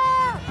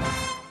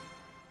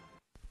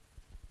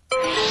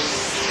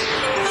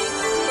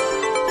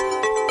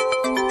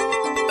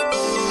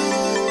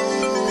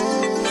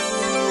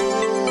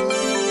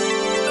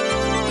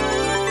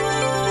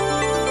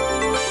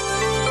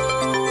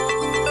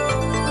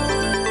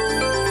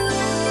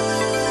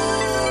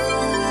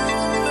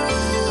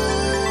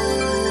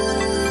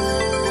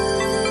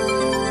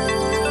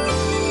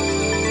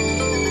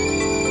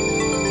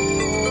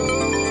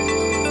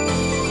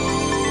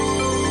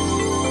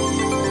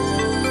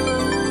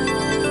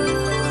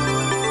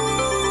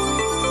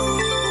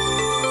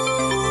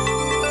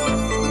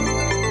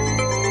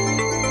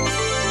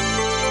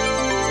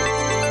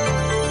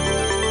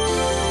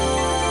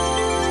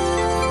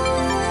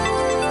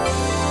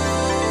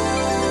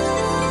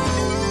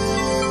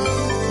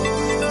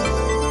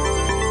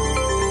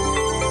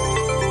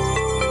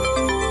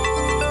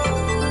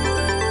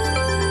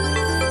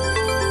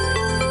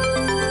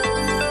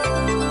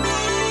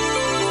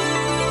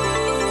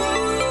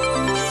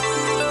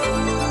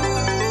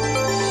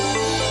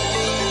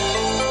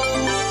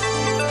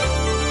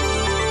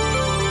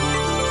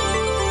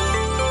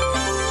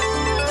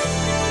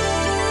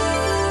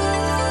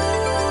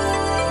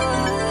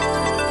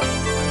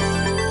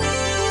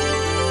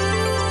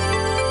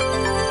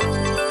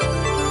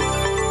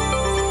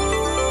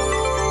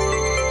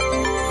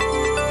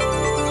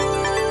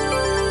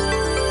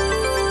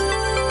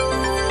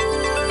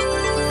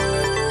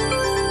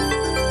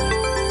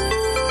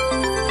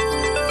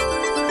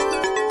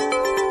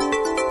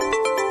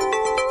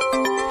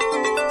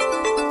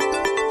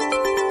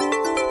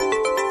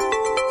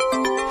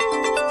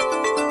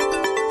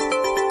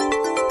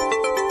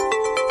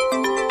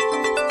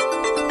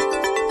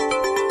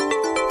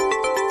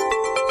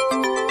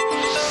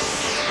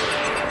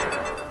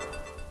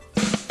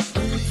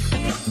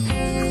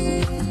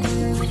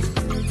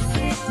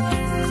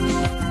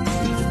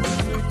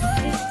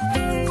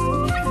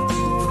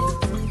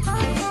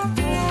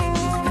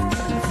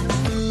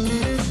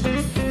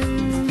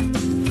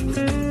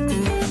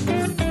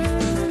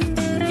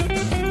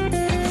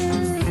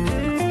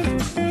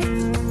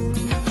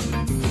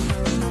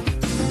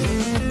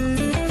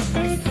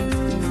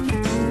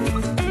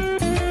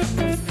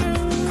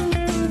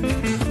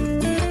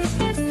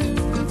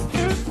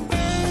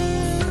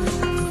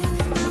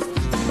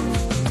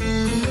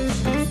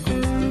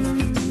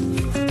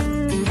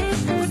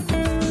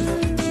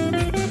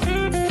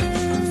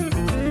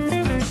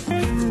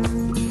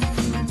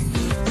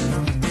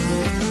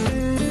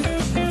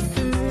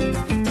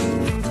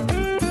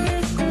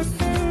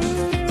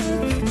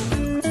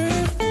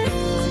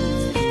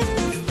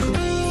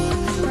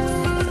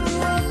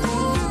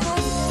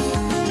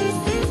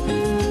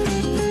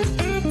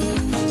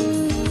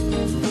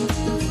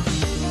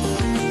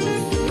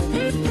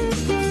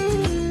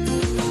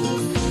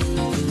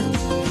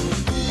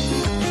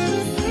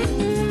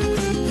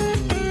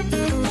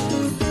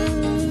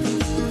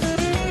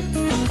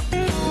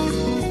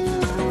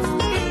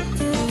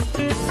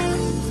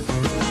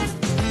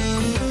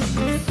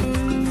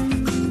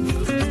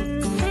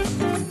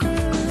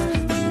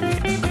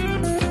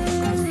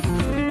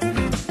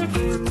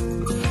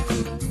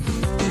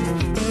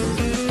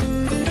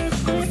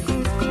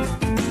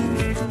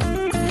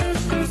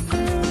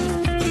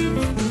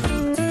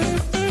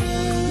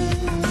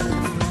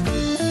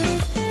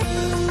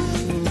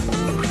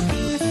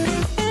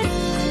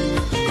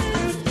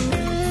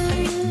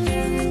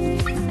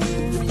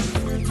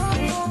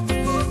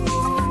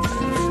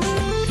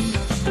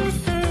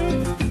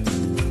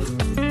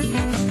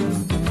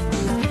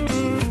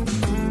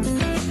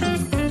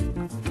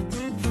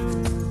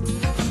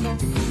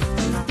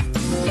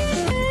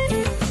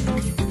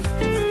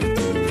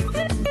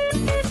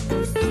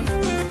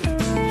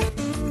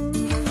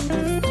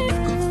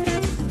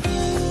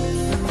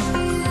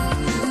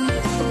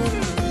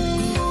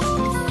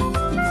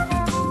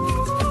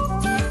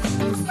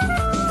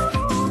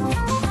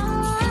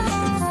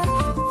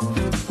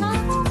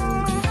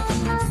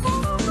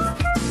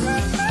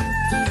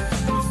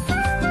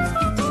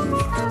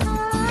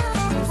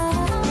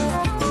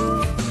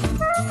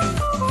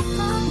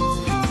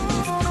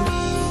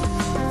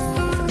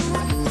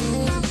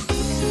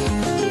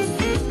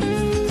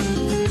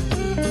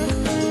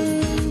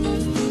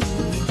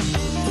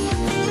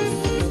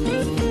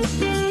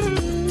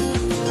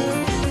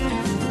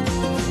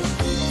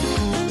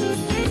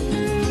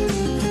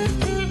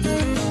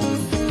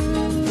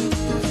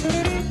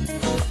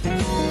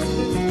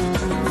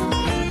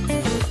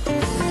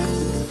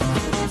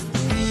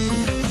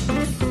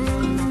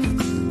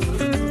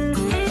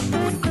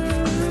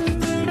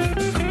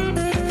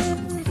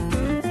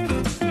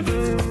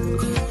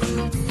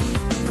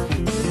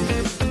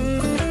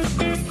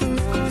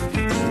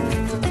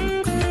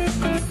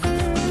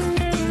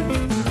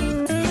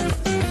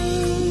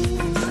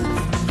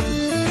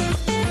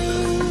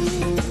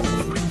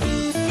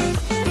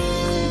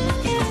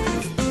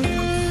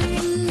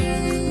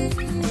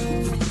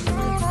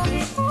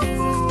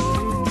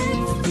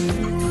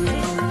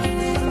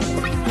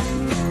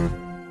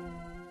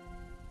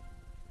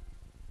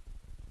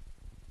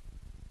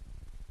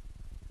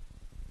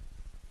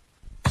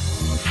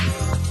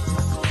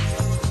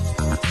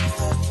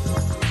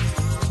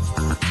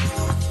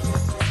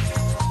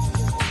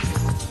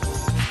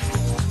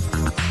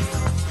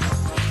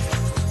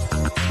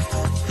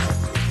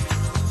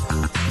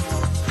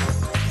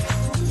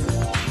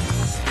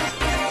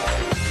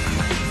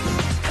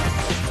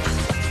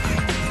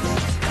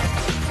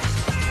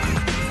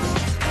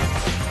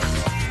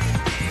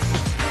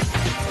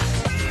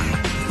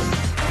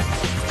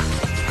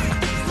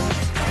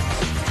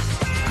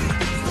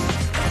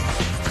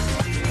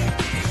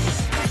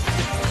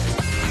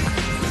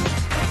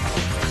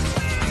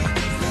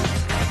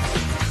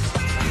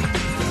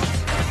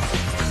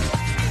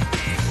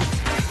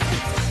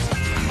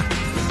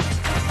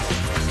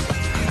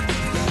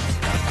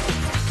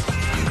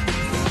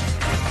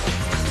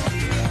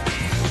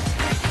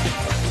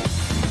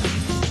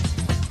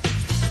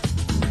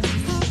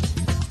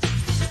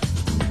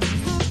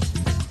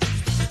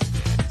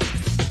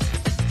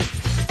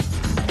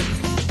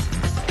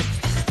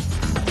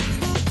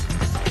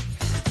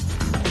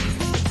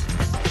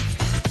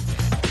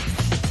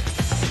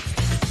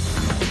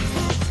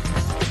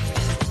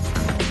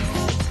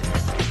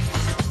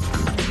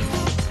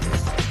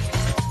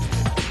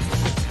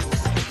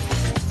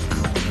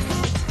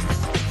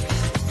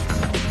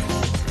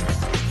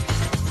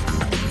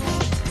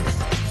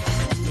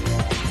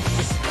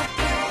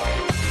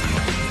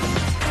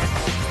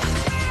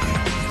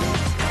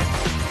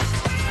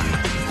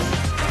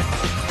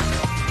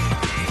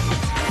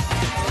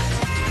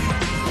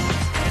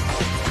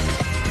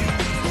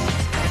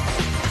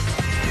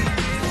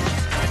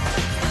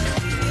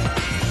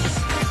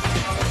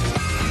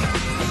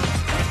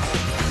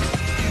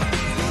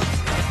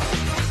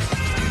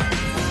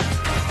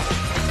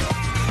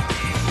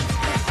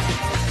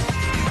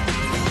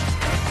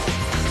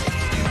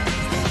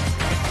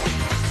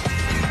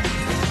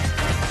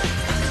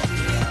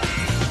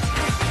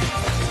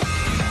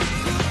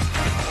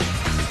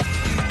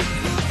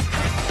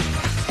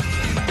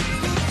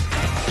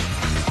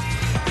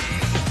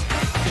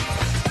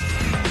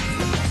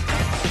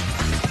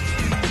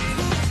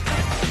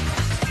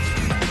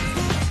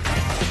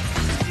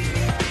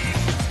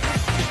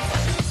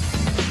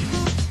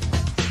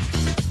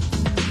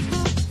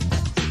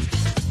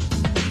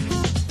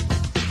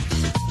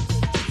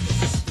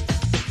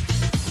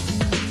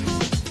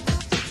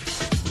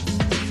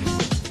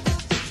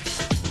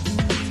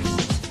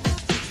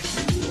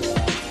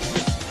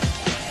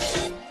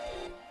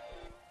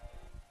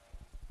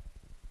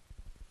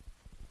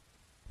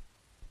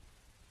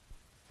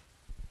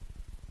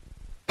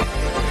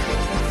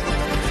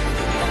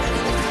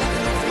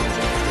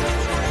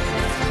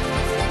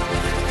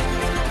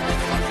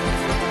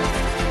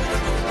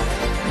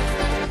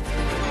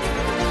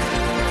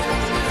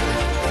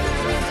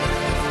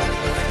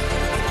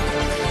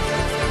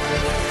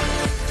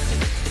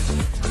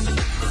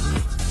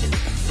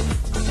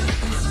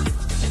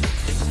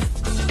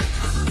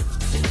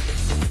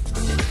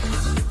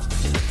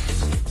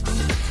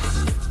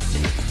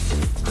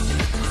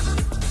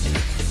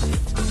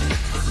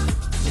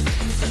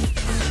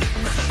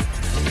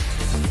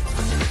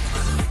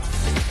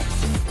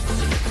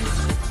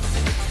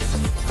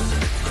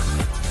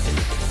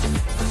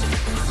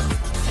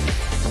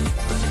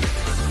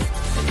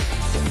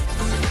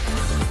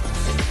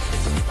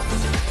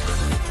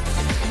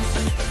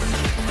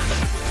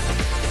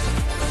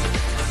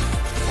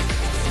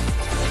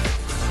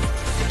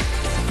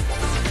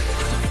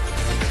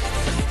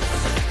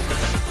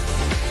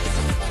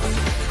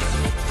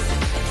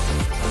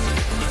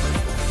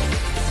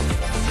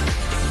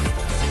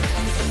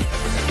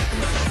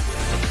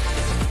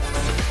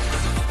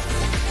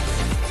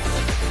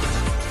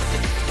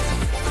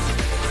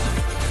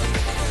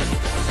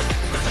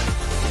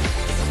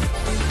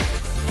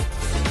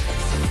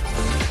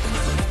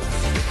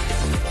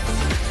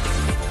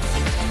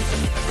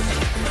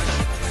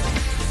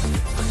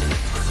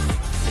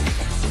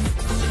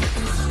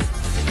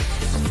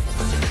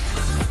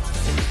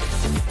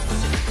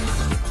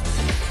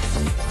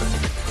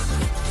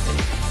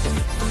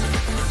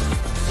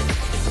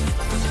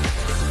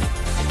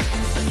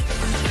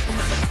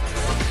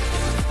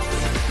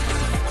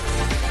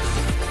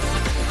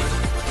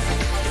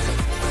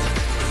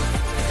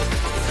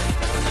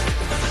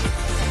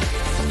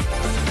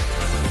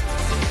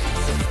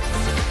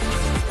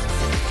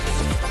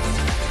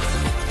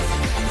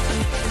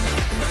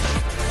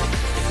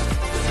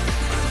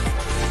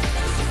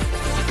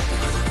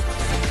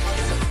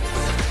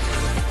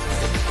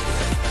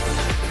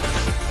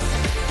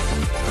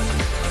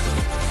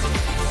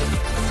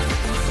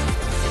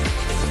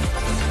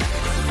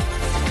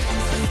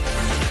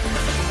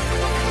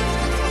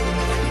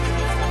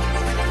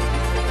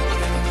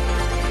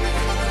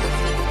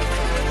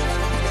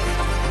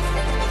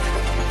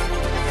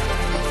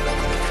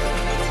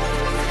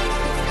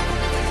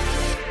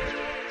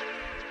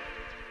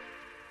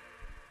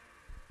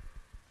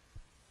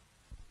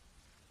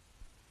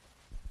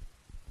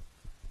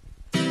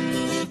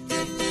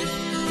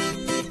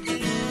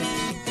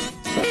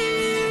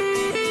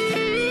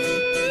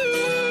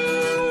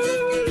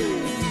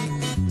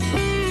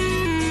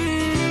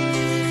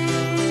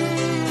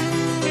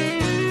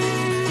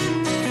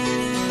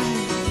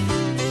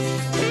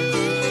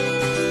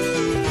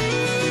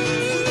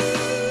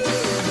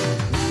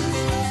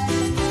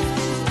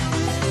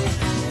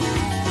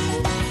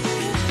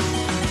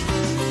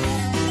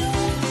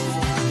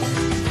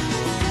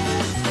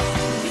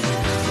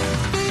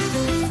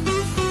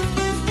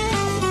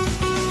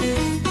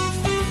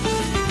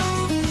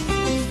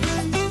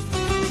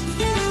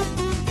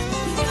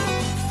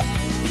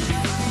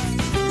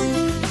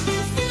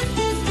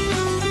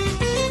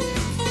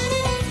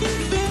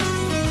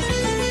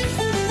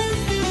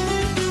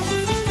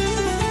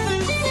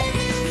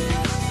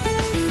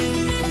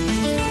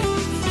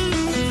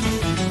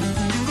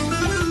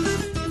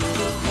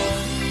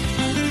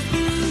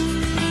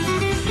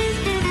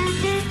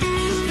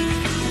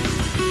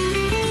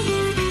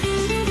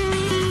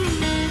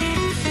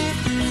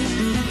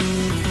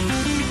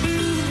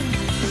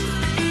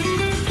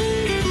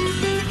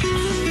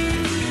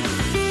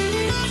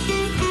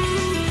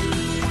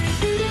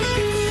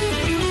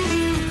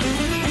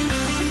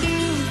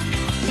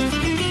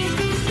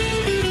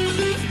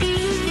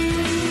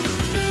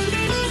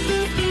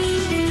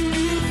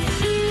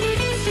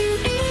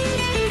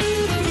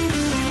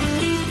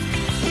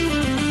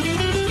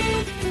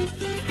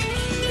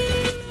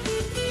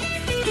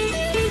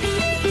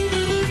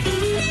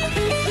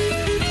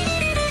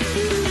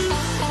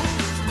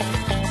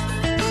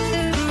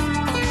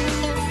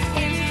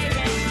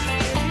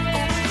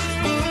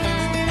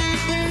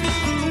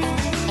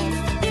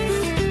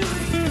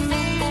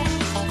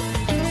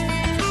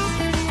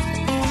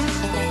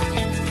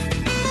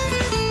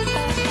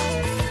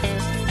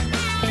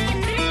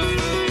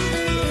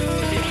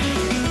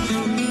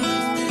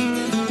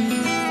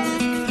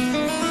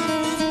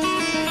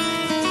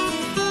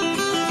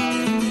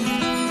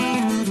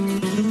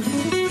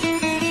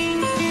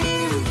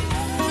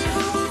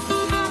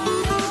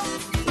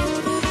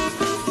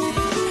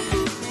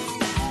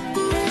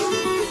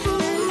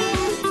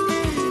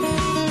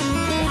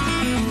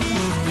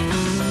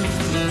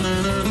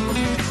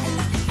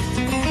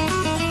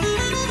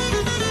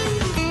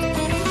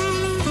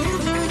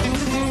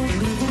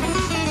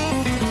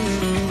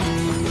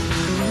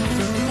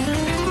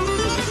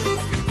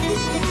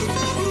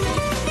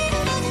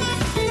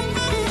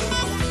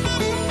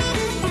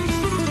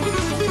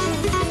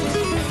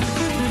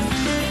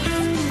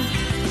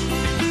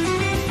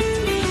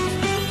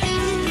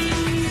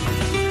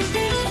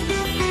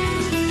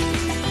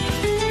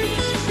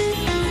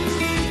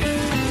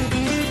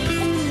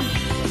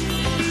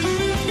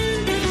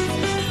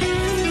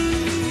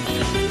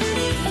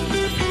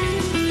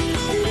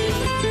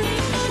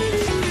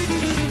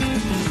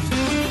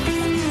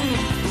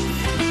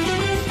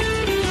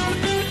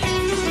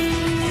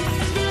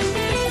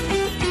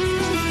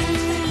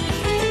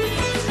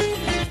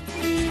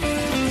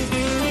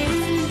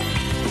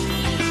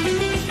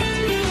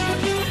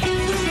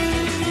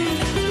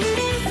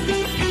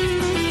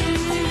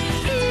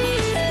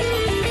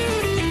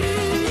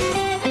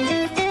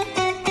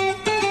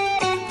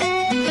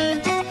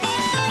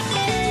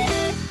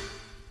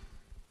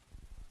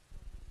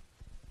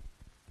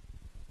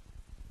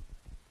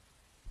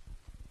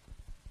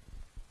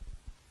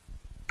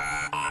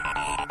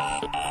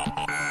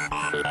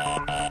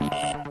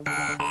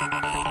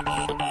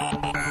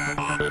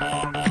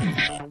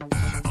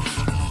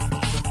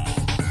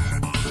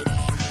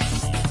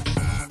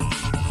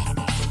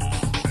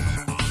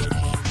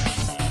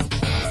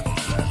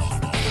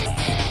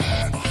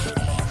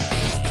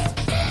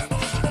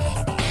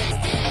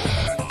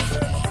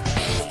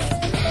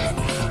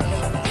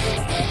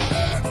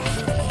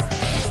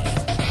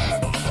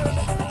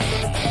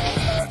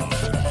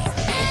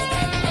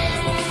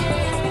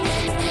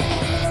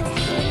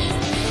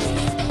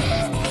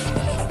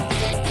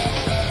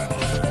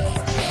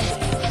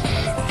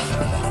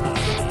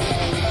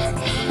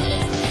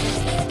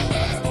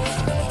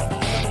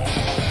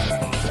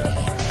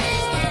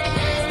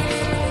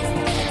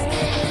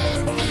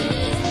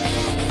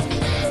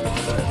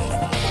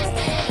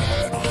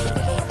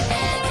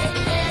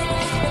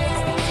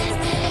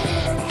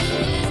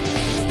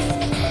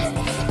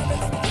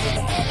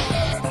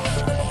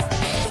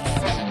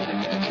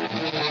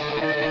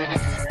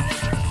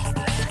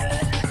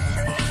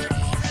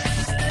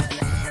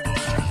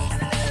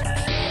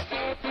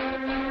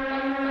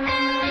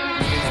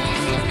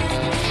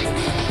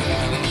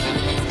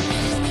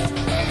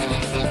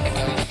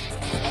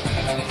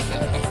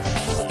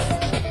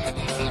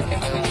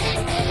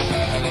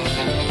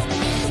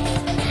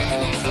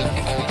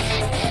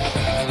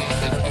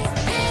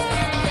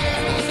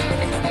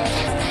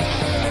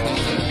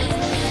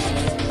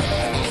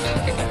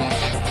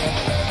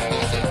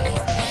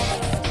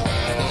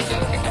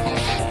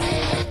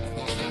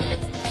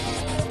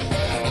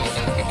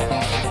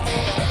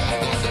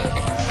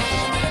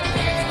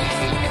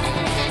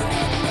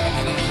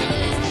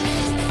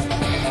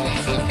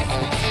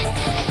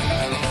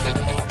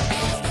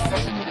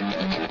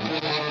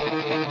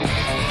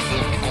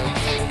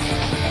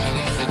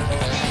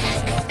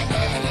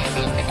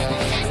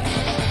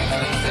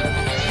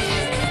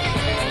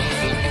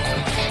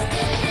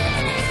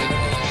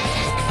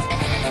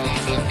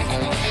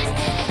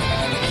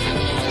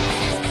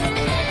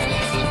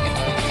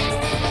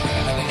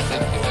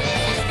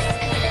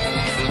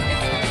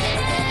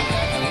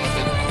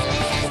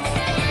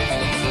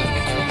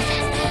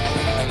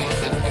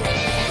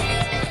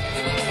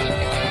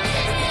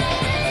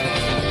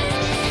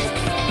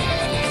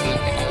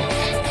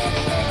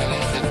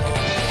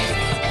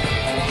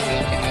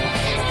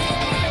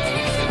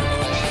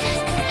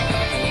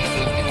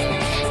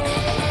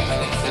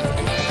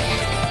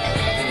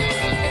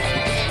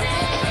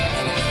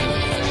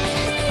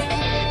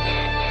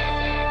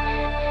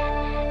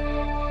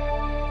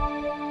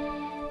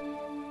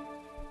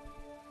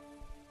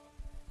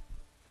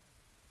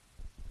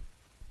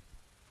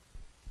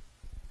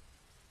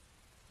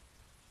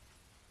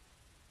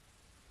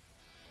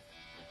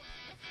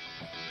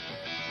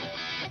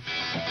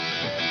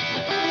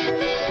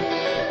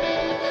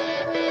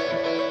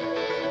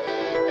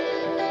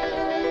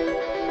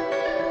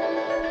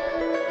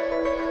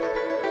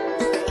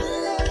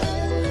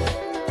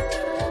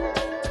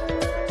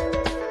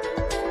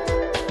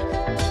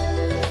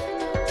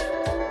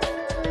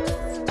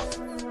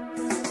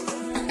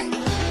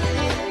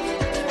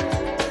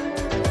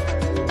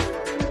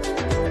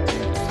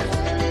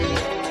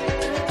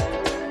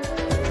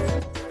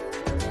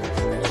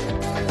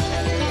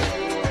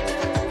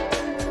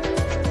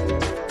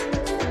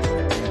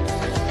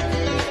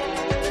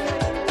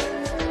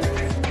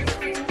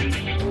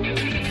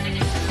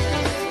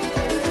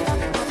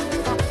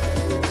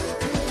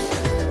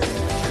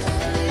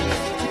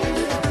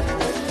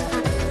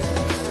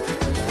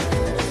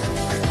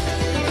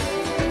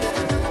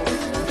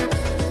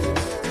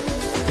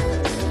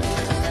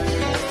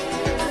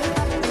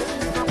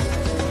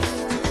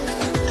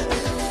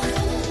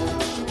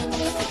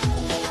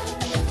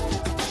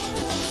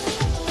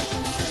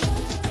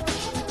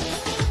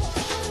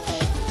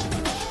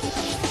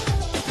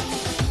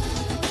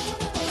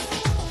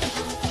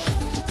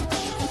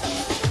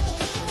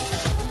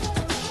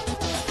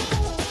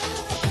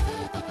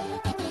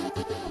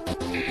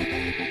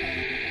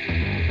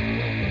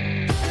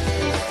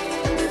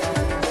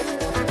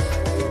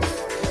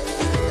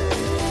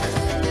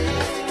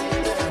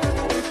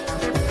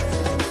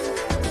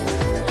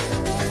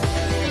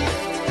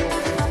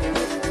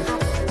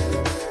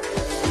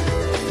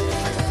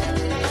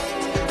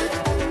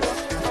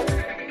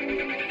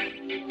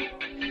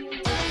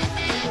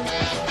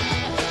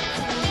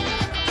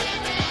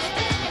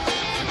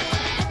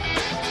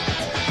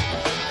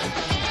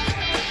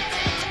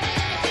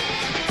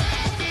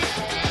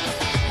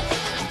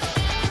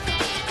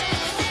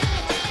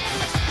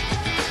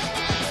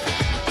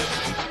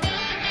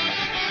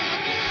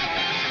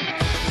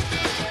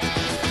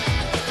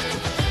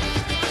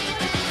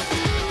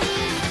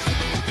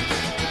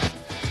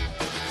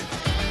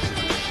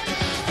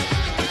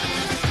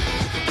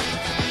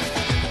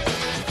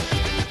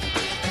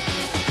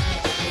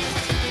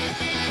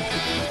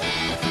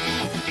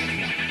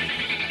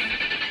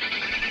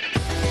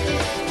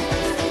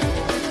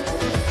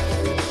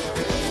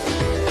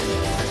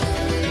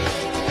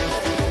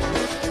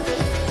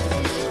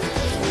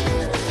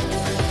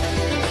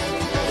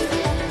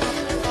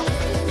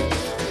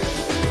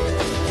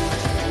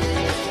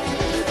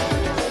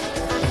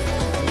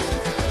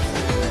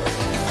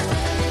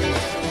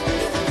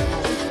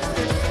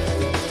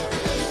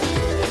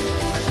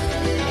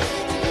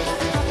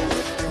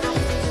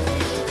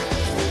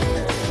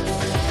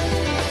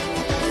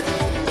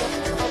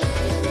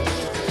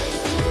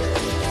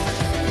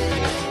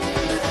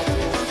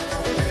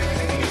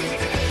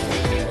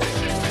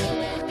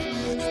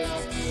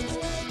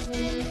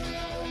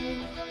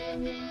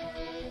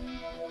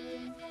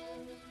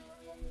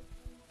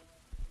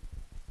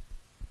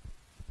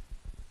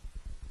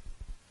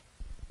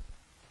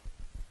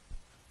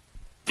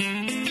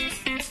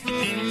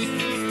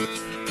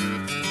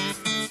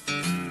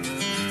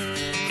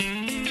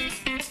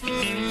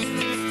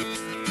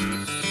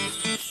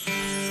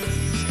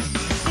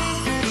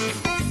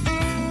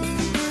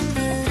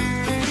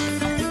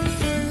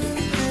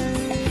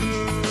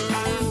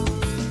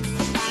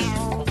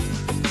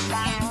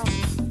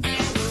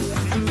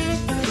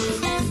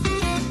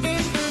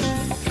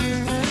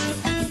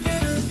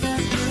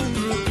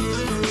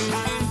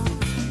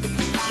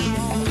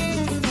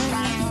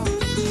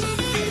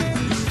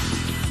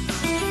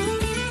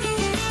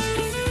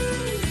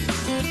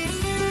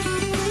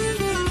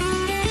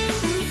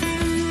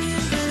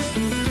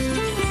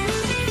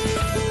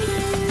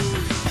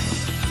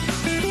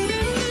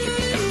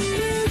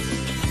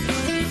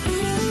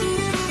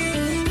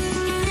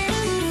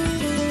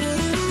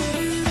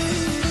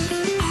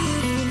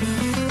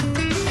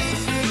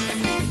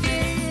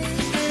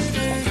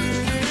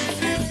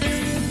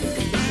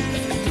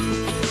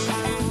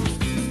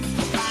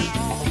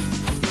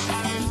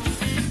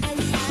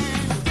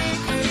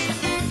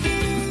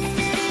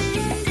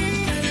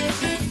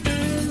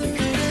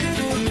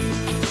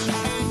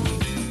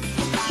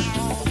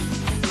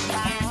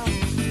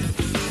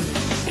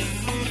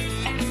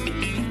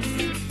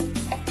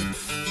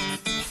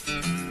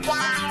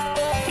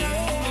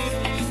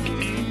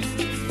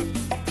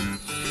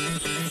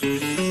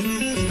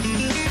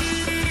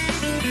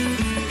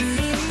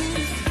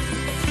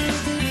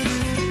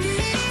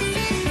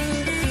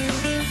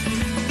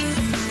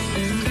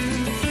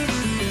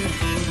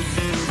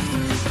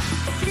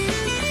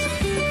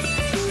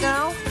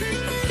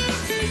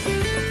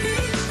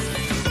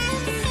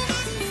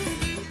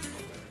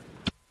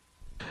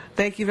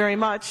 Thank you very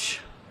much.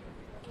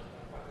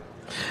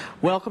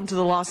 Welcome to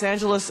the Los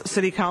Angeles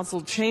City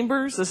Council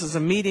chambers. This is a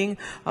meeting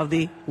of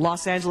the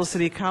Los Angeles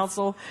City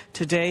Council.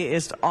 Today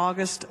is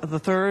August the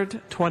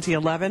 3rd,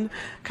 2011.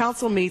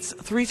 Council meets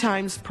 3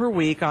 times per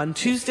week on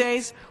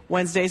Tuesdays,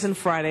 Wednesdays, and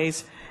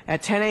Fridays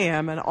at 10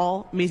 a.m. and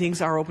all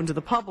meetings are open to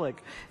the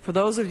public. For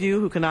those of you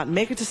who cannot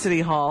make it to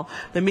City Hall,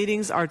 the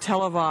meetings are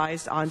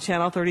televised on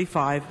Channel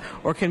 35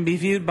 or can be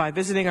viewed by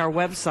visiting our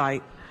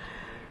website.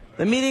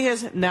 The meeting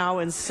is now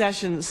in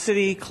session.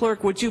 City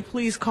Clerk, would you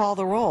please call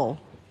the roll?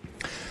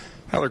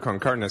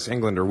 Alarcon, Cardenas,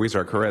 Englander,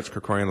 Weezer, Koretz,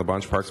 Krikorian,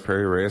 Labange, Parks,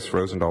 Perry, Reyes,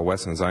 Rosendahl,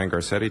 West, and Zion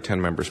Garcetti.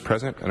 10 members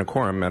present and a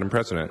quorum, Madam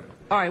President.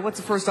 All right, what's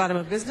the first item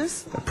of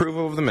business?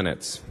 Approval of the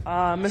minutes.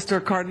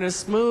 Mr.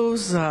 Cardenas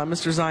moves.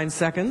 Mr. Zion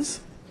seconds.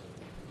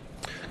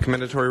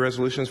 Commendatory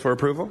resolutions for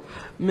approval.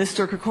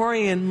 Mr.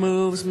 Krikorian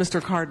moves.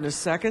 Mr. Cardenas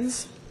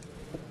seconds.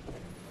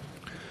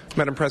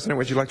 Madam President,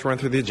 would you like to run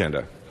through the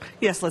agenda?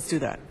 Yes, let's do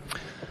that.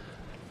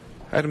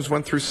 Items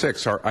 1 through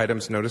 6 are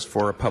items noticed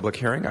for a public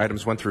hearing.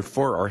 Items 1 through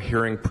 4 are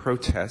hearing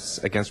protests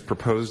against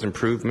proposed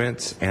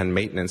improvements and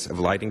maintenance of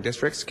lighting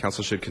districts.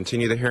 Council should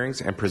continue the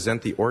hearings and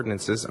present the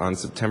ordinances on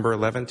September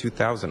 11,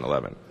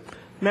 2011.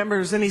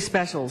 Members, any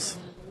specials?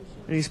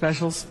 Any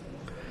specials?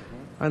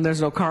 And there's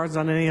no cards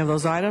on any of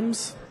those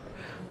items.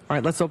 All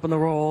right, let's open the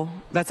roll.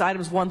 That's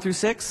items 1 through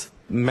 6.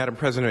 Madam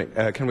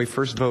President, can we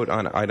first vote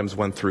on items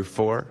 1 through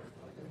 4?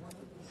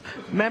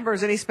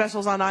 Members, any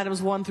specials on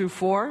items 1 through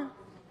 4?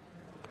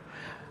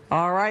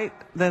 All right,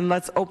 then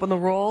let's open the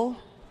roll,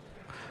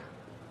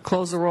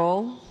 close the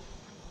roll,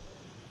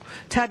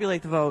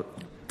 tabulate the vote.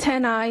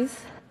 10 ayes.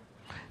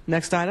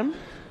 Next item.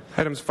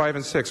 Items 5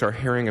 and 6 are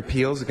hearing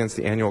appeals against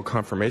the annual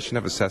confirmation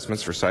of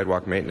assessments for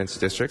sidewalk maintenance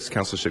districts.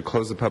 Council should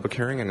close the public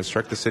hearing and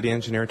instruct the city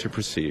engineer to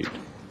proceed.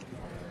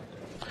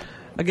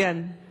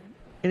 Again,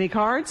 any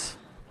cards?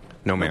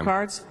 No, ma'am. No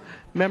cards?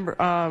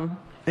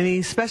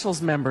 Any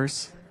specials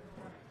members?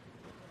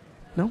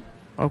 No?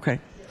 Okay.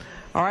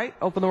 All right,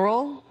 open the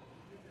roll.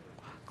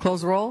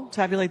 Close the roll.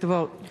 Tabulate the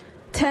vote.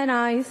 10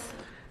 ayes.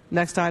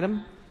 Next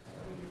item.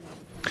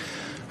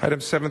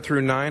 Items 7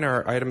 through 9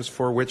 are items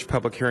for which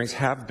public hearings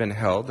have been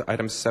held.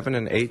 Items 7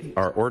 and 8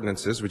 are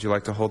ordinances. Would you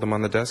like to hold them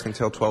on the desk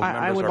until 12 members are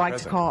present? I would like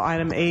to call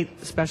item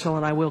 8 special,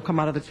 and I will come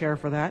out of the chair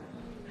for that.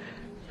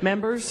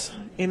 Members,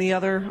 any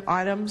other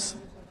items?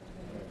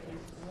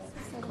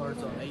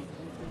 Cards on 8.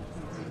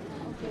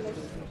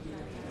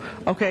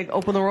 Okay,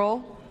 open the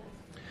roll.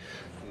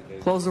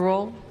 Close the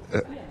roll.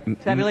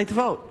 Tabulate the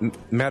vote.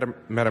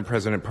 Madam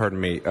President, pardon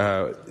me.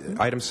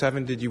 Item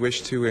 7, did you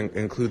wish to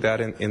include that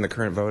in the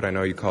current vote? I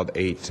know you called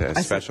 8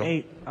 special.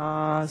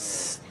 I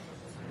said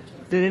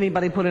 8. Did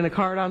anybody put in a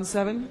card on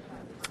 7?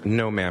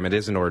 No, ma'am. It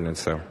is an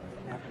ordinance, though.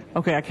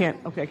 Okay, I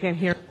can't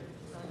hear.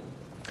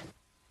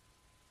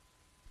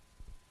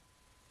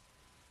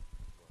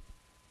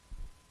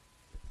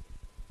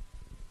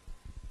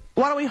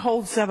 Why don't we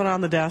hold 7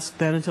 on the desk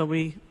then until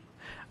we...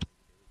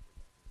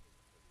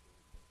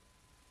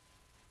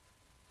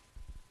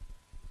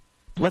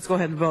 Let's go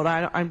ahead and vote.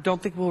 I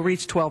don't think we'll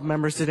reach 12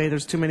 members today.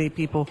 There's too many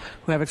people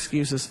who have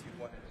excuses.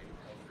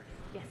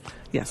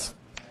 Yes.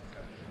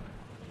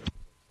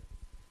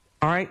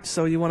 All right,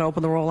 so you want to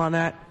open the roll on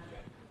that?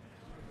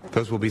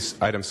 Those will be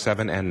items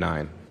 7 and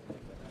 9.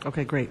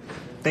 Okay, great.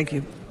 Thank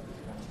you.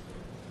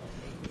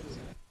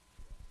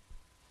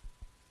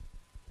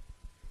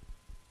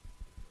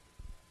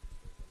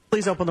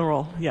 Please open the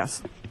roll.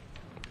 Yes.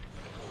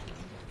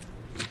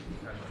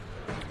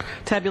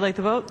 Tabulate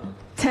the vote.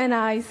 10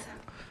 ayes.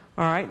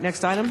 All right,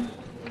 next item.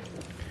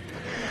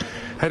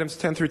 Items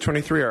 10 through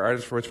 23 are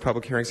items for which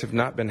public hearings have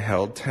not been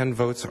held. 10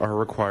 votes are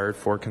required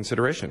for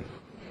consideration.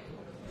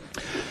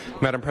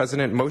 Madam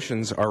President,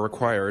 motions are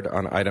required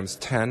on items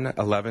 10,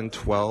 11,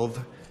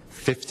 12,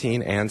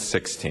 15, and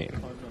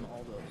 16.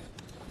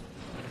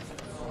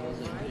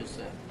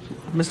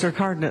 Mr.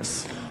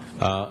 Cardenas.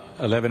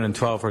 11 and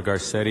 12 for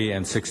Garcetti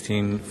and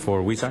 16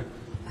 for Weezer.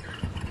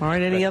 All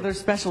right, any other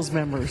specials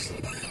members?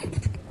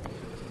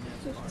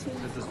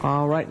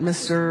 All right,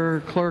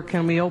 Mr. Clerk,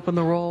 can we open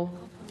the roll?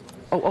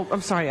 Oh, I'm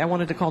sorry. I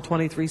wanted to call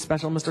 23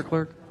 special, Mr.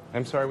 Clerk.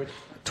 I'm sorry, which?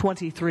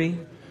 23.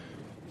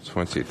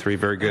 23,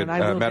 very good.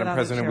 Madam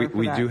President,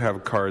 we do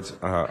have cards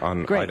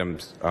on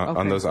items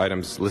on those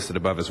items listed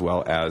above as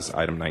well as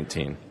item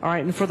 19. All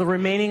right, and for the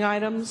remaining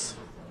items,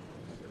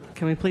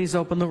 can we please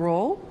open the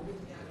roll,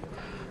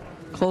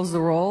 close the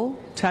roll,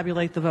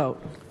 tabulate the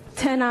vote?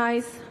 10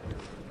 ayes.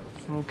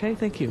 Okay,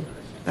 thank you.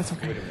 That's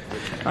okay.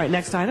 All right,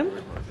 next item.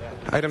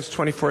 Items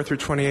 24 through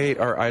 28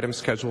 are items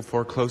scheduled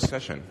for closed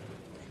session.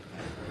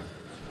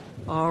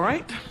 All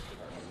right.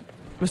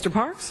 Mr.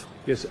 Parks?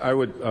 Yes, I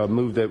would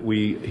move that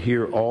we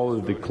hear all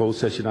of the closed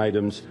session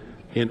items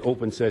in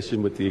open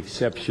session with the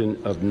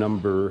exception of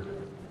number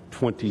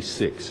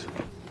 26.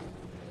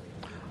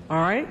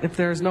 All right. If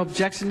there's no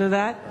objection to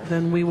that,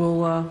 then we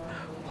will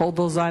hold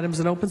those items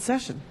in open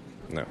session.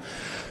 No.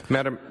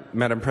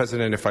 Madam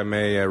President, if I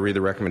may read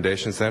the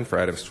recommendations then for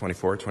items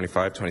 24,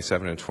 25,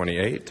 27, and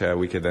 28,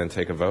 we could then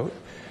take a vote.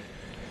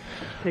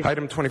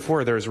 Item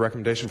 24, there is a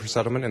recommendation for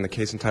settlement in the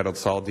case entitled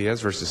Saul Diaz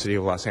versus City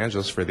of Los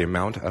Angeles for the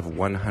amount of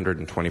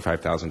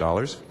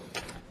 $125,000.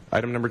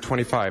 Item number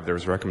 25, there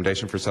is a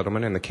recommendation for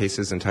settlement in the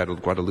cases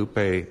entitled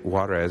Guadalupe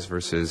Juarez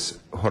versus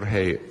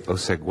Jorge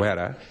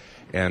Oseguera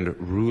and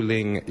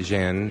Ruling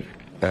Zhen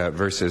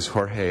versus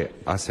Jorge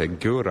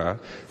Asegura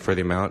for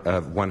the amount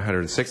of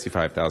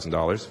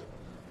 $165,000.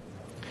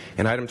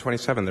 In item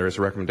 27, there is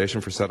a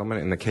recommendation for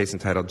settlement in the case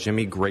entitled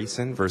Jimmy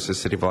Grayson versus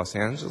City of Los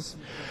Angeles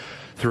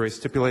through a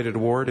stipulated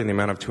award in the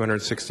amount of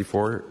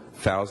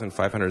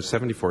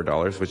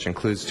 $264,574, which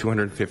includes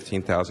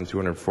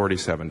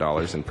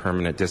 $215,247 in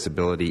permanent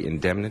disability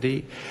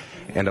indemnity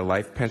and a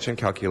life pension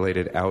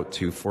calculated out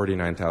to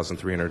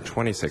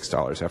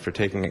 $49,326. After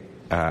taking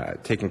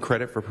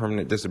credit for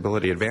permanent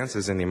disability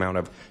advances in the amount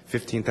of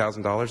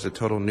 $15,000, the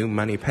total new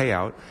money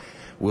payout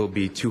will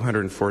be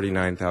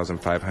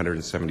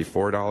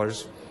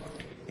 $249,574.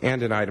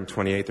 And in item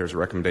 28, there's a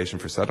recommendation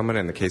for settlement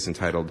in the case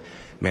entitled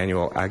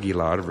Manuel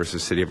Aguilar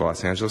versus City of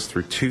Los Angeles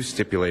through two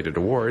stipulated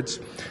awards,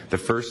 the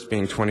first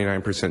being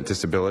 29%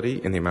 disability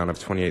in the amount of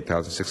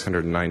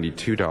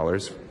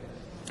 $28,692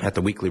 at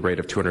the weekly rate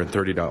of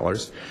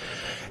 $230,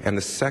 and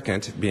the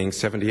second being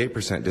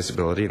 78%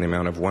 disability in the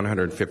amount of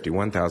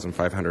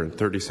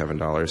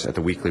 $151,537 at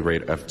the weekly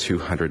rate of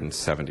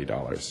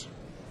 $270.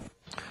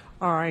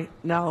 All right.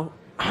 Now,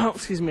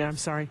 excuse me, I'm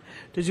sorry.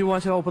 Did you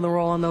want to open the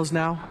roll on those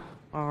now?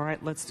 All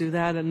right, let's do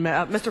that. And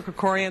Mr.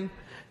 Krikorian,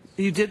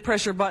 you did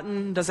press your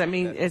button. Does that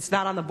mean it's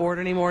not on the board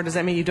anymore? Does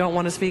that mean you don't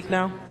want to speak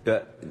now?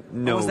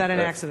 No. Or was that an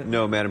accident?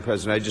 No, Madam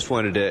President. I just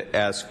wanted to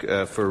ask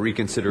for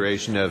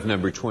reconsideration of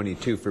number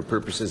 22 for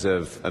purposes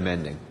of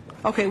amending.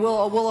 Okay, we'll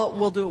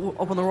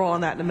open the roll on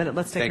that in a minute.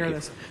 Let's take care of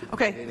this.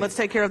 Okay, let's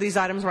take care of these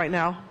items right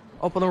now.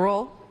 Open the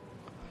roll.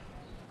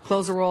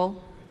 Close the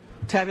roll.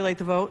 Tabulate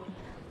the vote.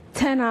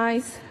 10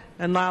 ayes.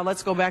 And now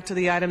let's go back to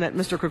the item that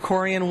Mr.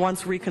 Krikorian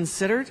wants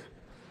reconsidered.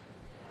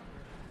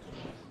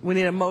 We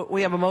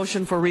have a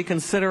motion for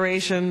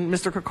reconsideration.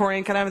 Mr.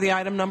 Krikorian, can I have the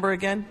item number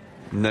again?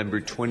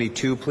 Number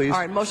 22, please. All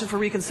right, motion for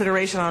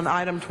reconsideration on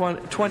item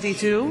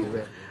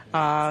 22.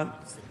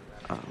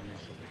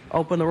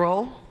 Open the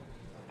roll.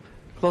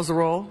 Close the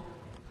roll.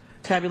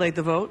 Tabulate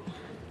the vote.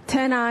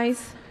 10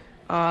 ayes.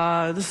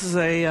 This is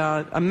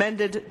a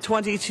amended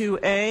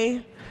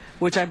 22A,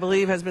 which I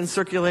believe has been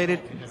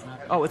circulated.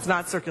 Oh, it's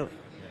not circulated.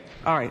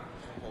 All right.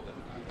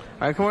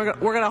 All right,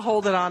 we're going to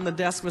hold it on the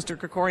desk, Mr.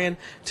 Krikorian,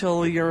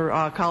 till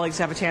your colleagues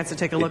have a chance to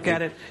take a look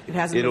at it. It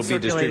hasn't been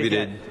circulated It'll be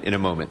distributed yet. in a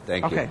moment.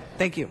 Thank you. Okay,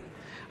 thank you.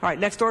 All right,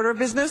 next order of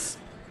business.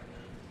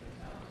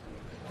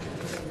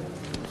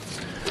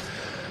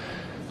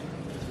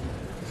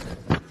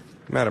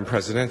 Madam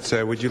President,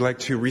 would you like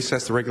to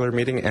recess the regular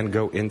meeting and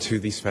go into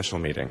the special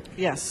meeting?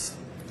 Yes.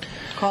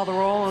 Call the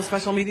roll on the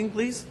special meeting,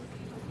 please.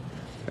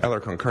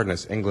 Alarcon,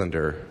 Cardenas,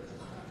 Englander,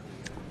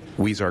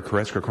 Weezer,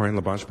 Koretz, Krikorian,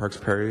 LaBanche, Parks,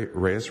 Perry,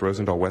 Reyes,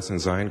 Rosendahl, Wesson,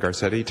 Zion,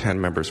 Garcetti, 10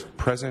 members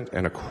present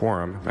and a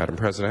quorum, Madam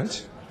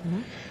President.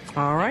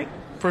 All right.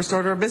 First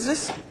order of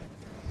business.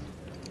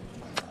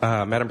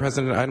 Madam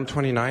President, item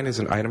 29 is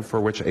an item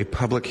for which a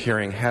public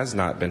hearing has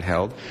not been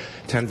held.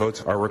 10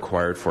 votes are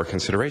required for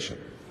consideration.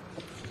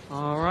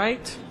 All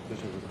right.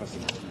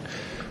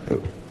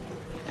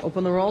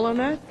 Open the roll on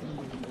that.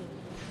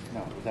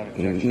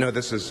 No,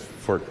 this is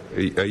for,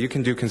 you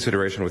can do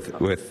consideration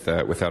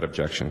without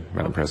objection,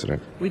 Madam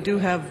President. We do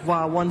have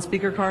one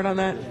speaker card on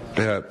that.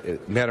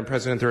 Madam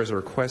President, there is a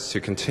request to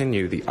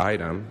continue the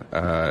item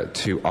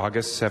to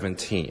August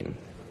 17.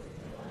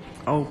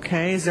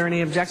 Okay, is there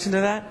any objection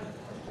to that?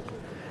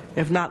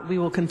 If not, we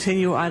will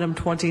continue item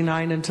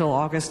 29 until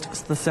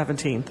August the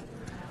 17th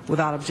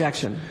without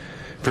objection.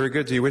 Very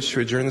good. Do you wish to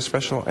adjourn the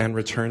special and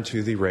return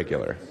to the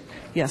regular?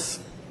 Yes.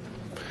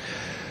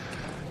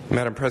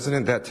 Madam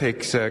President, that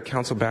takes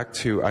Council back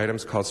to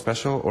items called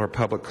special or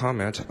public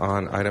comment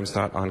on items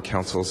not on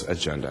Council's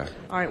agenda.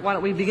 All right, why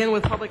don't we begin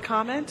with public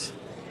comment?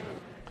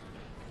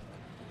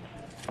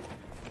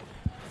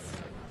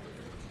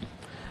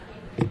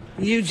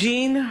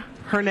 Eugene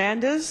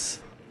Hernandez.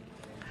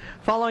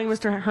 Following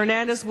Mr.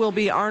 Hernandez will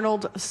be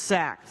Arnold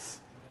Sachs.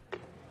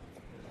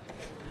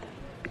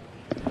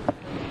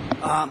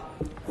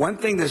 One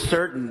thing that's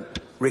certain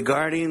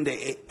regarding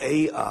the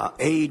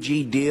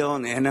AEG deal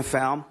in the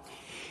NFL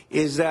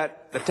is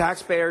that the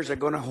taxpayers are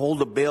going to hold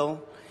the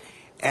bill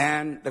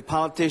and the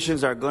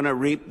politicians are going to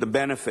reap the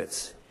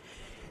benefits.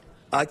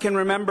 I can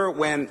remember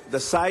when the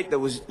site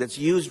that's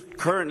used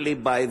currently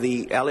by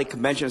the LA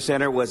Convention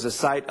Center was a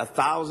site of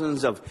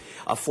thousands of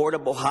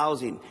affordable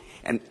housing,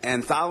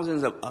 and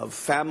thousands of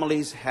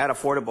families had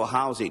affordable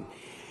housing.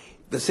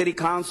 The City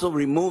Council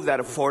removed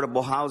that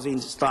affordable housing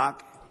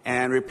stock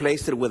and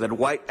replaced it with a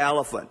white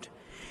elephant.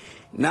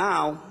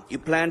 Now you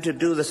plan to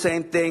do the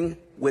same thing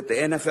with the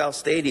NFL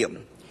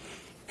stadium.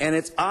 And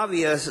it's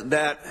obvious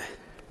that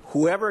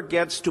whoever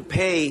gets to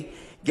pay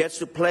gets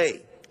to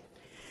play.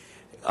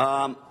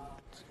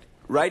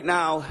 Right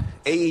now,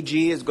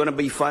 AEG is going to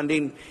be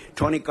funding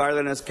Tony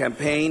Cardenas'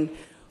 campaign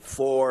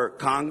for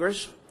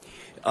Congress.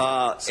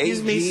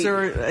 Excuse me,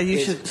 sir. You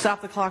should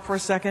stop the clock for a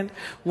second.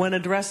 When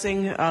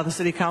addressing the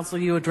City Council,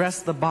 you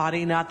address the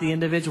body, not the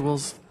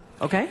individuals.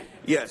 Okay?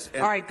 Yes.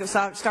 All right,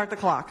 start the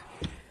clock.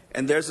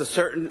 And there's a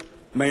certain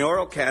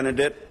mayoral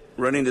candidate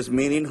running this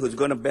meeting who's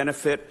going to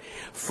benefit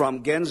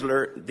from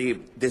Gensler, the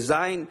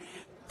design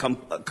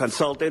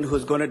consultant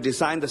who's going to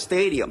design the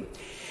stadium.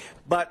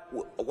 But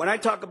when I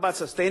talk about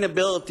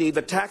sustainability,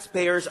 the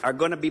taxpayers are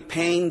going to be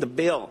paying the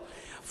bill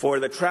for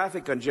the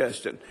traffic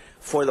congestion,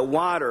 for the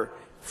water,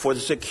 for the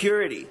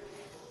security,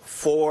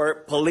 for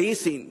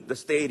policing the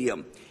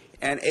stadium.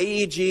 And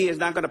AEG is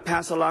not going to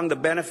pass along the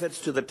benefits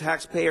to the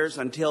taxpayers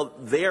until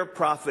their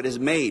profit is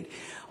made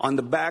on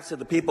the backs of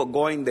the people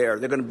going there.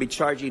 They're going to be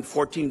charging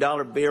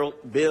 $14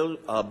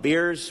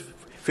 beers,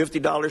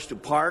 $50 to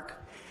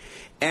park.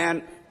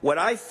 And what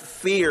I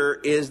fear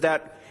is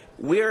that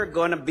we're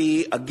going to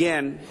be,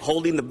 again,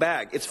 holding the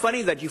bag. It's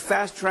funny that you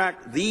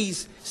fast-track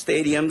these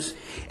stadiums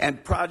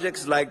and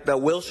projects like the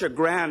Wilshire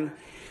Grand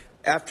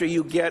after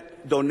you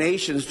get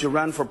donations to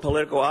run for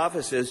political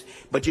offices,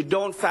 but you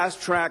don't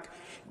fast-track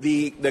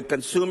the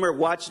consumer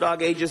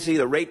watchdog agency,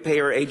 the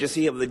ratepayer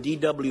agency of the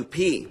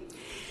DWP.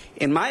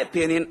 In my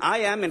opinion, I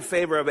am in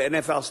favor of an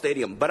NFL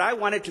stadium, but I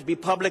want it to be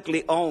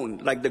publicly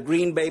owned, like the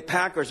Green Bay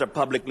Packers are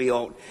publicly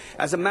owned.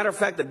 As a matter of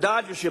fact, the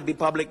Dodgers should be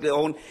publicly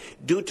owned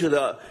due to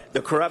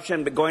the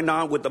corruption going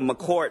on with the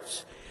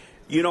McCourts.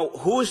 You know,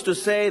 who's to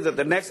say that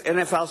the next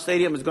NFL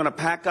stadium is going to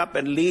pack up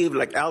and leave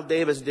like Al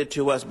Davis did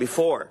to us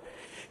before?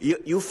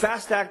 You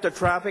fast-track the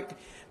traffic,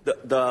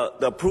 the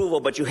approval,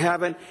 but you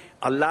haven't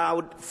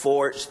allowed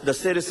for the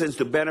citizens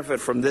to benefit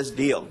from this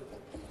deal.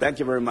 Thank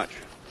you very much.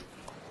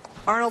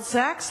 Arnold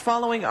Sachs.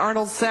 Following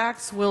Arnold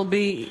Sachs will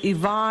be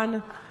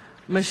Yvonne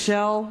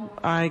Michelle.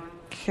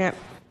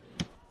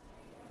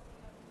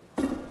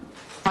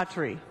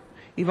 Autry.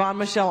 Yvonne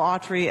Michelle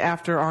Autry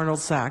after Arnold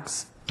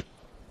Sachs.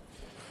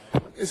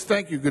 Yes,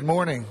 thank you. Good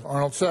morning.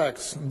 Arnold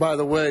Sachs. And by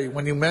the way,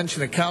 when you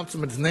mention a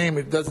councilman's name,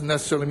 it doesn't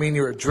necessarily mean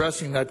you're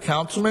addressing that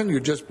councilman. You're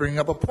just bringing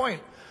up a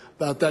point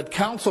about that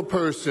council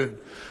person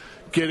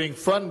getting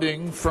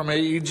funding from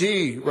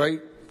AEG, right?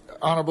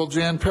 Honorable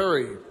Jan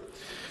Perry.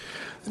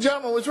 The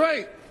gentleman was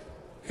right.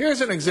 Here's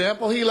an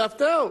example he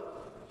left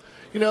out.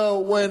 You know,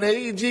 when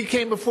AEG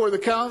came before the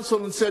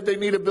council and said they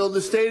need to build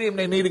a stadium,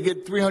 they need to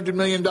get $300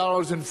 million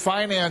in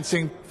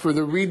financing for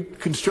the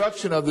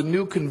reconstruction of the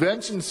new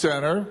convention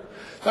center,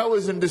 that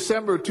was in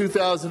December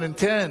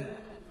 2010.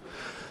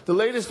 The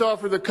latest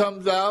offer that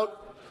comes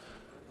out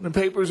in the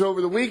papers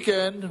over the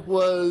weekend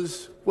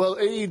was, well,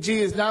 AEG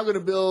is now going to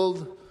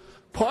build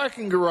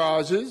parking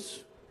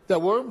garages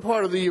that weren't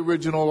part of the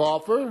original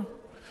offer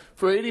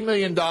for $80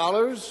 million,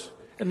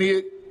 and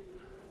the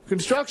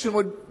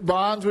construction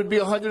bonds would be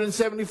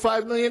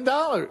 $175 million.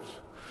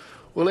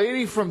 Well,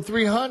 80 from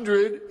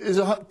 300 is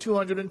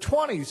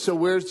 220, so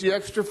where's the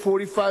extra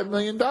 $45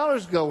 million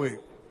going?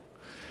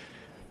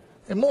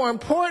 And more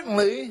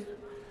importantly,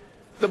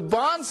 the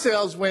bond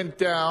sales went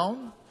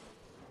down,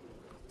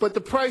 but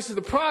the price of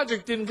the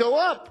project didn't go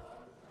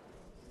up.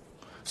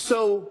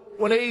 So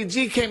when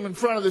AEG came in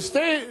front of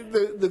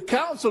the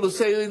council to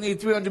say they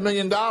need $300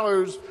 million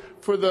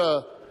for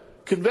the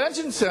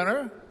convention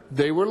center,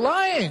 they were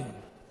lying,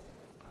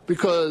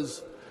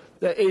 because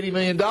that $80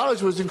 million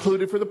was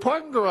included for the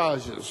parking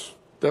garages.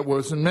 That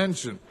wasn't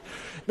mentioned.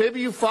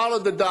 Maybe you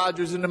followed the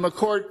Dodgers in the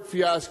McCourt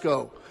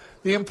fiasco.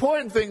 The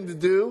important thing to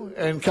do,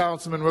 and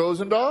Councilman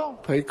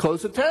Rosendahl, pay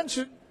close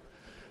attention,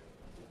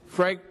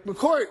 Frank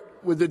McCourt,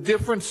 with the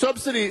different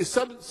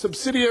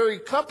subsidiary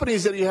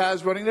companies that he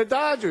has running the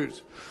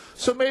Dodgers.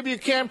 So maybe you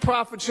can't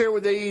profit share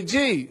with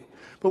AEG.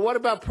 But what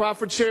about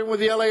profit sharing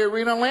with the LA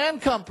Arena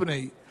Land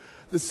Company,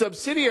 the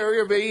subsidiary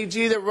of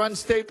AEG that runs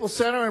Staples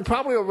Center and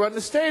probably will run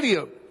the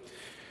stadium?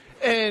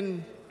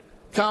 And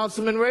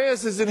Councilman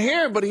Reyes isn't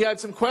here, but he had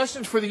some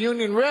questions for the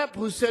union rep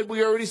who said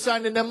we already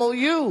signed an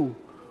MOU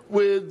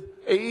with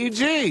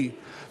AEG.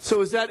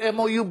 So is that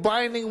MOU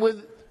binding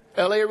with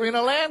LA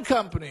Arena Land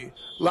Company?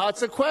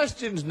 Lots of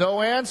questions,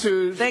 no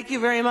answers. Thank you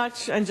very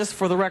much. And just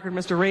for the record,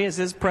 Mr. Reyes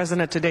is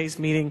present at today's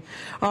meeting.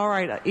 All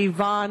right,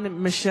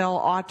 Yvonne Michelle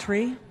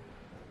Autry.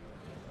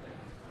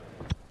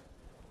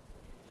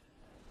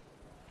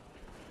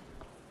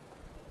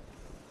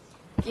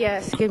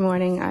 Yes, good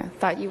morning. I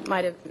thought you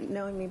might have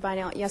known me by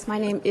now. Yes, my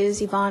name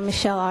is Yvonne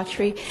Michelle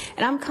Autry,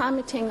 and I'm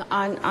commenting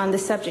on the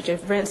subject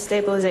of rent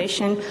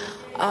stabilization.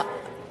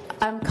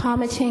 I'm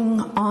commenting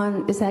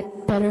on, is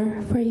that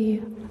better for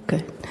you?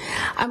 Good.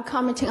 I'm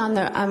commenting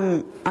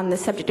on the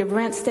subject of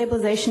rent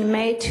stabilization. In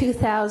May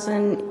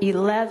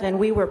 2011,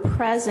 we were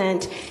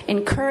present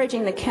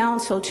encouraging the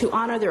council to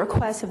honor the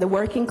requests of the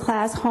working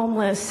class,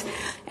 homeless,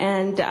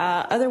 and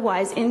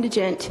otherwise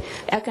indigent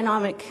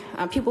economic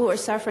people who are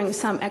suffering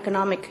some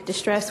economic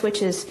distress,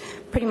 which is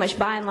pretty much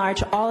by and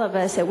large all of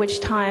us, at which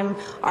time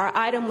our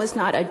item was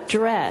not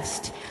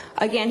addressed.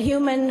 Again,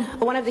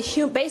 one of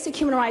the basic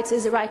human rights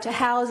is the right to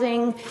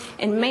housing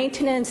and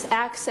maintenance,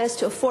 access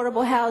to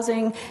affordable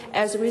housing.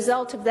 As a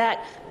result of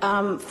that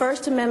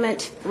First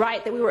Amendment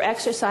right that we were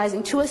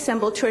exercising to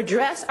assemble, to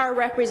address our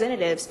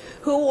representatives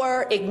who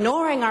were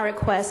ignoring our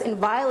requests in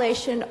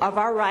violation of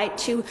our right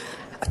to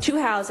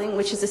housing,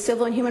 which is a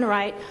civil and human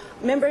right,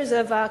 members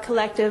of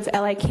Collective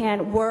LA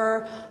Can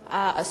were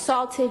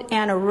assaulted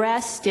and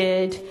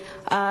arrested,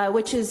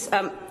 which is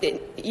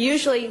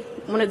usually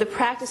one of the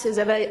practices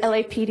of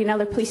LAPD and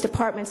other police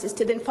departments is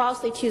to then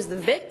falsely accuse the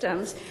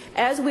victims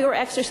as we were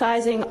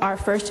exercising our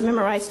First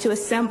Amendment rights to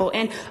assemble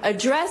and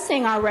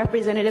addressing our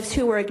representatives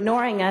who were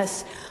ignoring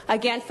us.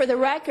 Again, for the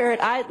record,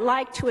 I'd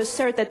like to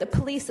assert that the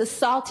police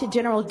assaulted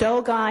General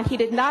Dogon. He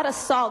did not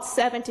assault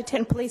 7 to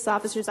 10 police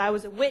officers. I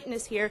was a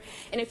witness here.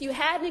 And if you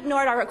hadn't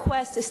ignored our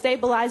request to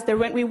stabilize the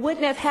rent, we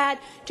wouldn't have had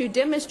to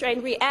demonstrate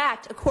and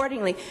react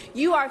accordingly.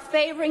 You are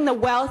favoring the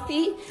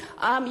wealthy.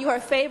 You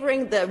are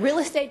favoring the real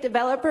estate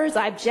developers.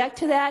 I object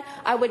to that.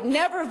 I would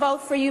never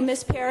vote for you,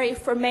 Ms. Perry,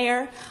 for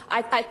mayor.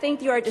 I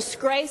think you are a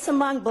disgrace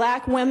among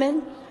black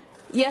women.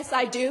 Yes,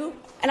 I do.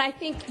 And I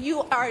think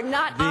you are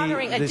not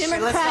honoring a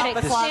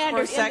democratic standard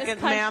in this country.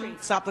 Ma'am,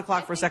 stop the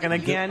clock for a second.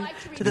 Again,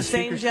 to the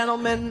same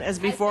gentleman as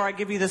before, I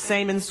give you the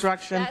same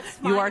instruction.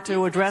 You are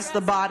to address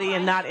the body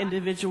and not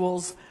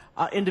individual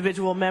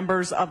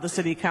members of the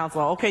city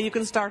council. Okay, you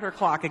can start her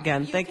clock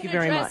again. Thank you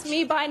very much. Address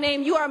me by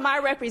name. You are my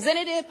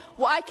representative.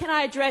 Why can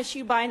I address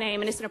you by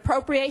name? And it's an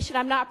appropriation.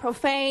 I'm not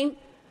profane.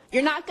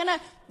 You're not going to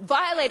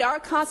violate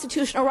our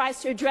constitutional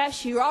rights to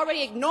address you. You're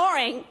already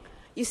ignoring,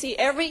 you see,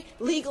 every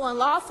legal and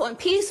lawful and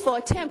peaceful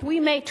attempt we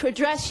make to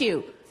address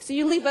you. So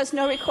you leave us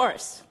no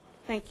recourse.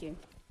 Thank you.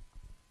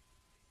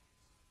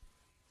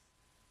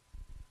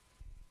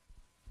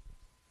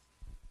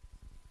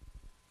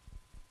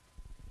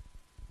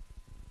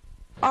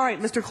 All right,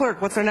 Mr.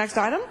 Clerk, what's our next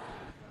item?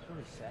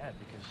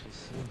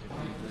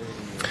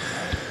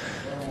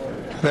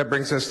 That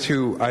brings us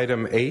to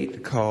item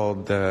 8,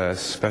 called the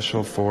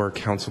Special for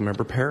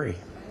Councilmember Perry.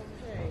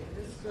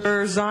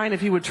 Mr. Zine,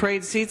 if you would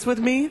trade seats with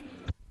me.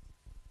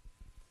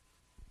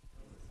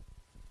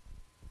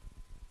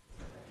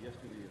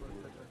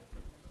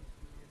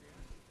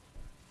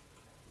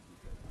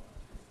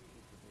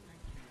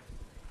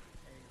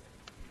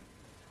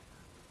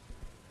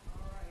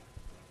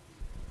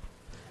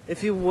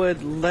 If you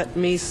would let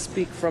me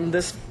speak from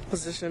this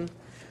position,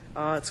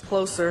 it's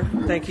closer.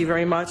 Thank you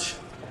very much.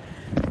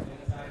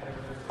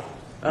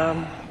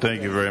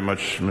 Thank you very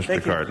much,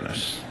 Mr.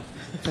 Cardenas.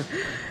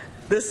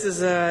 This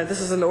is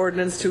an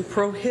ordinance to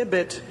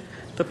prohibit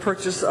the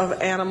purchase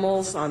of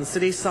animals on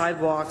city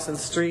sidewalks and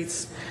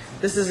streets.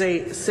 This is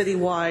a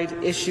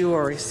citywide issue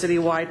or a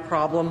citywide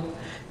problem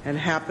and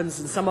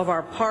happens in some of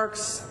our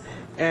parks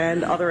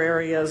and other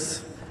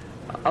areas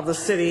of the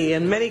city.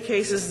 In many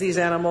cases, these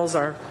animals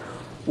are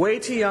way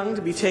too young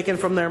to be taken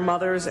from their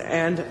mothers,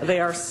 and they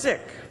are sick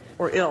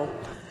or ill.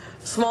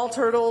 Small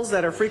turtles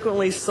that are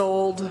frequently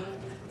sold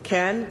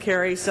can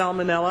carry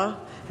salmonella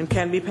and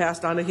can be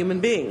passed on to human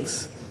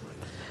beings.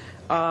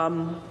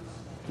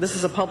 This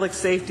is a public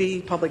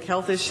safety, public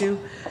health issue.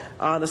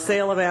 The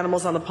sale of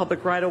animals on the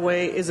public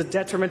right-of-way is a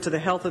detriment to the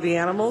health of the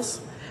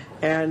animals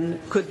and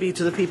could be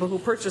to the people who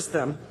purchase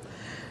them.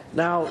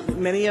 Now,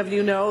 many of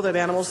you know that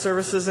Animal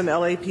Services and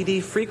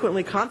LAPD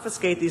frequently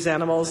confiscate these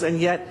animals,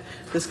 and yet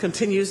this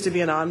continues to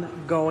be an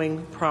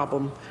ongoing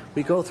problem.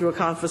 We go through a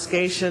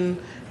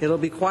confiscation, it'll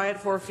be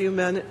quiet for a few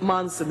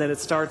months, and then it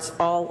starts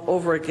all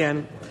over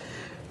again.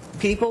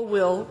 People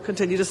will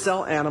continue to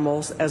sell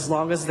animals as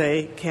long as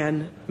they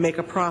can make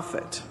a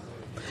profit.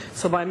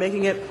 So by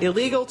making it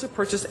illegal to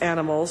purchase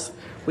animals,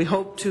 we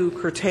hope to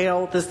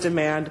curtail this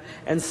demand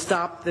and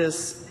stop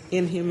this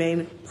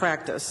inhumane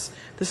practice.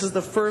 This is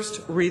the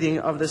first reading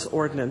of this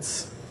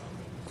ordinance.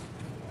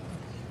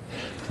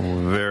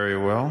 Very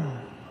well.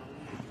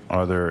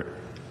 Are there,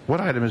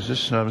 what item is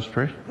this, Ms.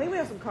 Perry? I think we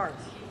have some cards.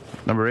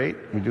 Number 8,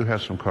 we do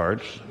have some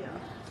cards.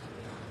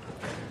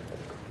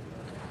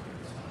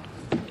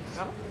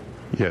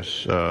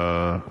 Yes,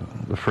 the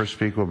first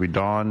speaker will be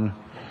Dawn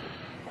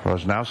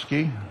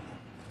Rosnowski.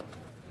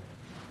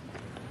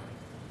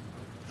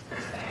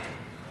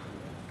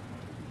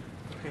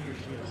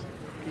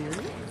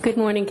 Good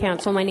morning,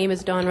 Council. My name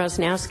is Dawn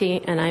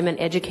Rosnowski, and I'm an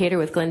educator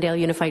with Glendale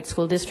Unified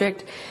School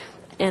District.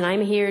 And I'm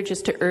here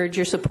just to urge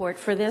your support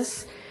for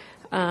this.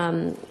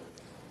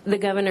 The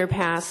governor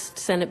passed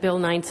Senate Bill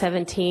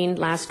 917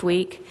 last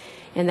week,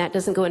 and that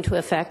doesn't go into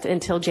effect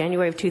until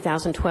January of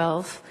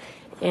 2012.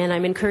 And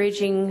I'm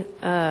encouraging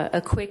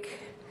a quick,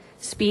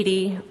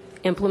 speedy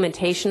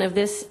implementation of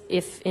this,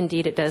 if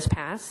indeed it does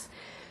pass.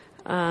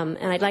 And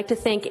I'd like to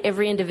thank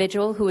every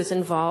individual who is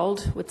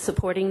involved with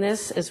supporting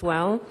this as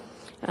well.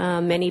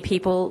 Many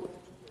people,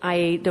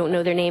 I don't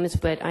know their names,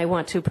 but I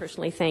want to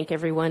personally thank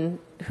everyone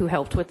who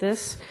helped with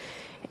this.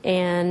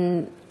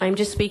 And I'm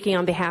just speaking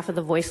on behalf of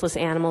the voiceless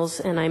animals,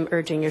 and I'm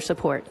urging your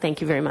support. Thank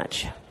you very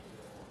much.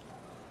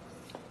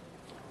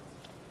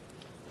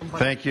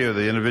 Thank you.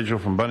 The individual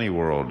from Bunny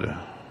World.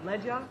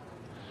 Ledja?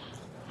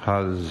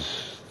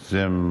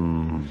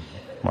 Hazim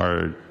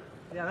Mar.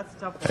 Yeah, that's a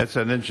tough one. It's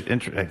an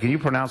can you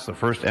pronounce the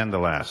first and the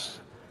last?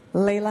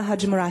 Leila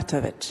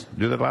Hajmuratovic.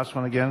 Do the last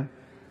one again.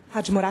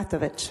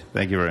 Hajmuratovic.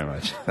 Thank you very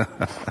much.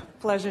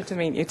 Pleasure to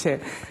meet you too.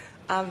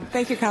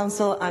 Thank you,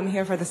 Council. I'm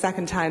here for the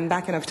second time.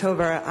 Back in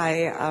October,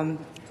 I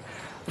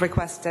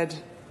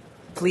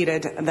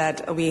pleaded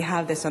that we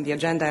have this on the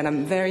agenda, and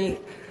I'm very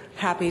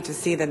happy to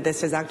see that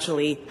this is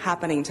actually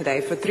happening today.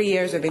 For 3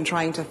 years, we've been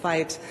trying to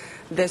fight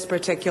this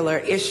particular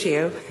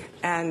issue,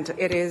 and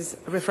it is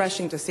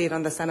refreshing to see it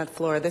on the Senate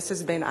floor. This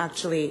has been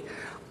actually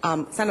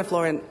Senate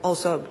floor, and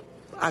also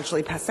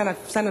actually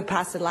Senate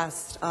passed it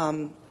last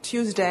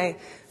Tuesday,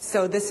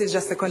 so this is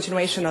just a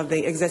continuation of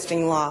the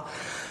existing law.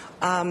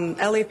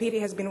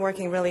 LAPD has been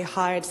working really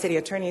hard, City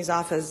Attorney's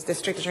Office,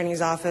 District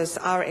Attorney's Office,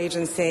 our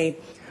agency.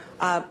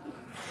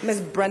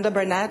 Ms. Brenda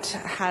Burnett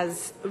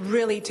has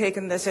really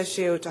taken this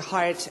issue to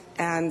heart,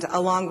 and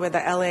along with the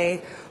LA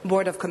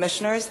Board of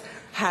Commissioners,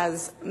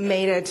 has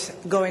made it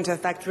go into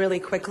effect really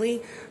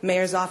quickly.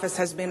 Mayor's office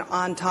has been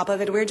on top of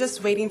it. We're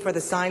just waiting for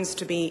the signs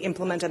to be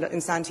implemented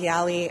in Santee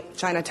Alley,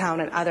 Chinatown,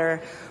 and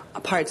other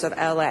parts of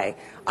LA.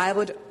 I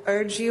would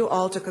urge you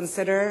all to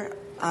consider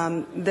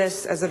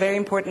this as a very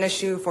important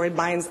issue, for it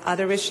binds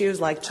other issues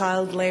like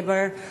child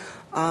labor.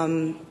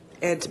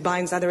 It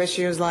binds other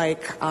issues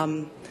like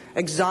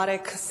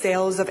exotic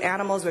sales of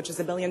animals, which is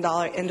a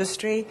billion-dollar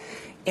industry.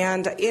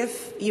 And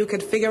if you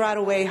could figure out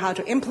a way how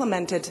to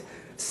implement it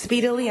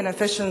speedily and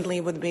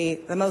efficiently would be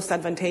the most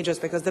advantageous,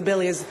 because the bill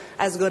is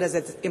as good as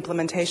its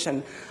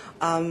implementation.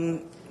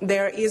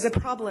 There is a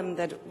problem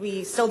that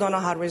we still don't know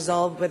how to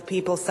resolve with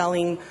people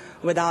selling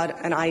without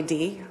an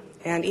ID.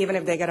 And even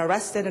if they get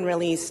arrested and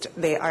released,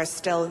 they are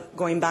still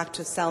going back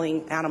to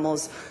selling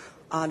animals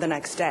the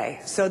next day.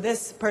 So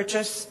this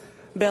purchase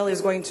bill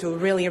is going to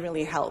really,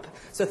 really help.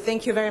 So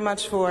thank you very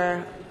much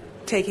for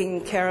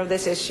taking care of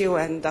this issue,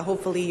 and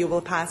hopefully you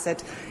will pass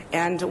it,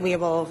 and we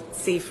will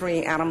see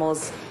free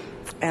animals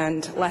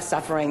and less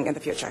suffering in the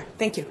future.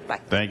 Thank you. Bye.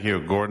 Thank you.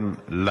 Gordon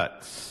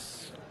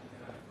Lutz.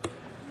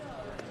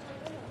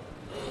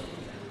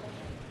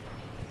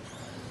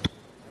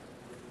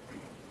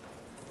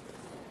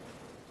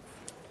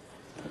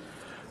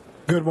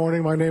 Good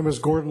morning. My name is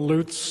Gordon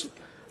Lutz.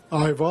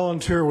 I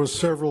volunteer with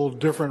several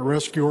different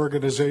rescue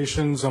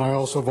organizations, and I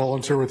also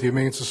volunteer with the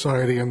Humane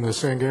Society and the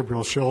San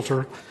Gabriel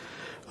Shelter.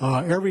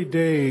 Every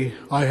day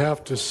I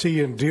have to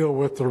see and deal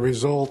with the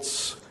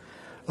results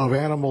of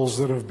animals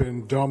that have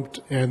been dumped,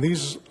 and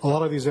a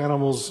lot of these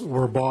animals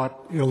were bought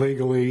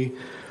illegally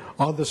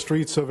on the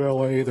streets of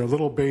LA. They're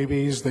little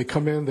babies. They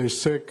come in, they're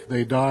sick,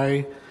 they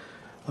die.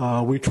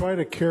 We try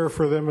to care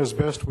for them as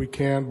best we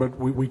can, but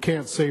we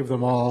can't save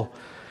them all.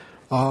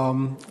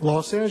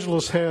 Los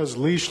Angeles has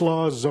leash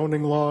laws,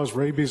 zoning laws,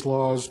 rabies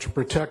laws to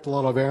protect a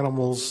lot of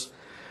animals.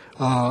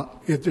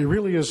 It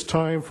really is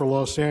time for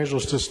Los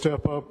Angeles to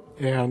step up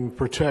and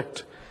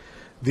protect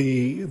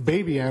the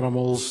baby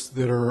animals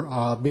that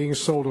are being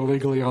sold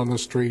illegally on the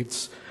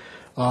streets.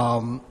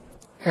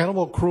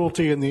 Animal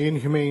cruelty and the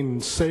inhumane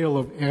sale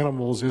of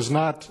animals is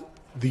not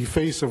the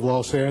face of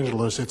Los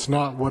Angeles. It's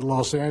not what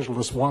Los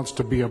Angeles wants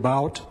to be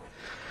about.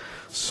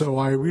 So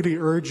I really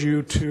urge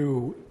you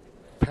to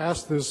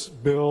pass this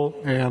bill,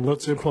 and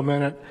let's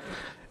implement it,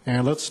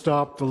 and let's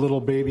stop the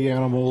little baby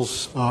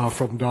animals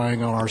from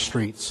dying on our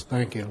streets.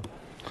 Thank you.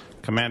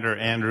 Commander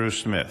Andrew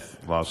Smith,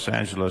 Los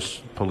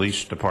Angeles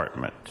Police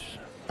Department,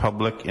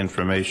 Public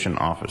Information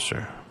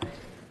Officer,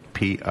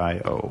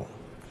 PIO.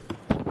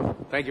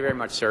 Thank you very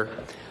much, sir.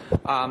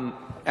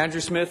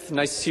 Andrew Smith,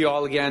 nice to see you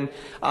all again.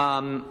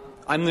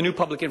 I'm the new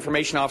Public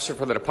Information Officer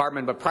for the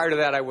department, but prior to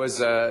that I was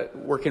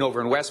working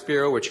over in West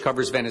Bureau, which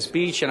covers Venice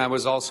Beach, and I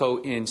was also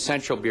in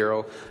Central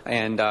Bureau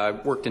and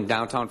worked in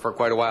downtown for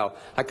quite a while.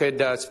 I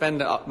could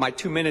spend my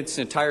 2 minutes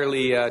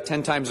entirely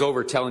 10 times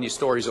over telling you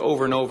stories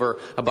over and over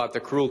about the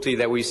cruelty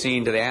that we've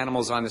seen to the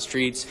animals on the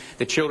streets,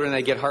 the children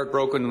that get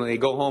heartbroken when they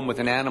go home with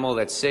an animal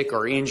that's sick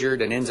or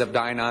injured and ends up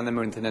dying on them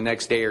within the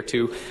next day or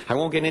two. I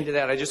won't get into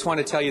that. I just want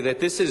to tell you that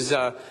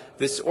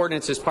this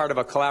ordinance is part of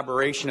a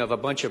collaboration of a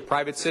bunch of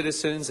private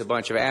citizens, a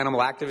bunch of animal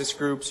activist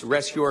groups,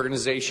 rescue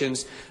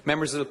organizations,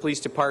 members of the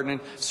police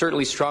department,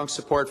 certainly strong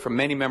support from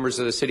many members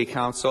of the City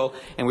Council,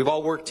 and we've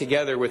all worked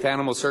together with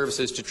Animal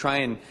Services to try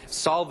and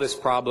solve this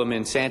problem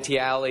in Santee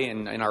Alley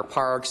and in our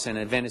parks and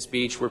at Venice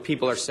Beach, where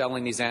people are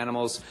selling these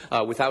animals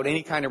without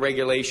any kind of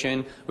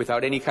regulation,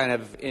 without any kind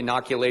of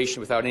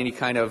inoculation, without any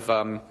kind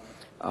of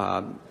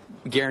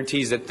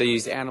guarantees that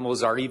these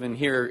animals are even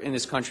here in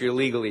this country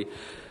illegally.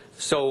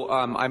 So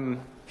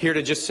I'm here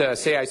to just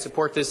say I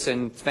support this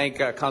and thank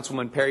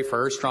Councilwoman Perry for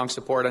her strong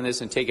support on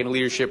this and taking a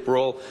leadership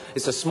role.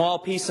 It's a small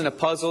piece in a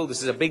puzzle.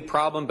 This is a big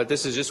problem, but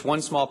this is just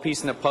one small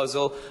piece in the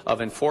puzzle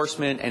of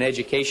enforcement and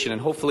education. And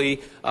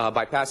hopefully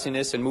by passing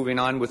this and moving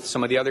on with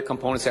some of the other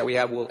components that we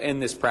have, we'll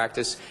end this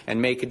practice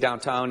and make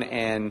downtown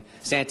and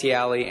Santee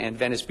Alley and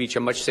Venice Beach a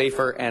much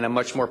safer and a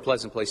much more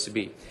pleasant place to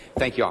be.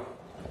 Thank you all.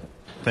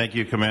 Thank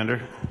you,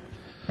 Commander.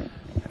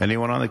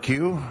 Anyone on the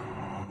queue?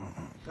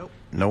 Nope.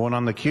 No one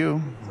on the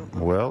queue?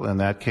 Well, in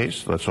that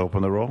case, let's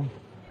open the roll.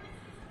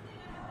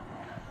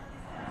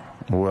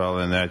 Well,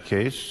 in that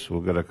case,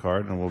 we'll get a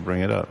card and we'll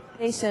bring it up.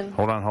 Nation.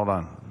 Hold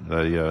on.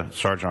 The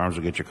Sergeant Arms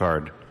will get your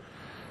card.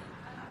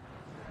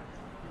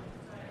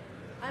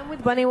 I'm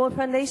with Bunny Wolf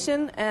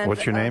Foundation. And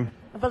What's your name?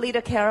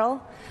 Valita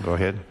Carroll. Go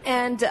ahead.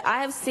 And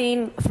I have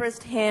seen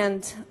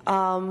firsthand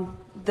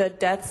the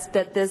deaths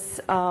that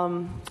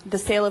the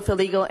sale of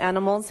illegal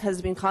animals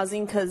has been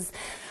causing, because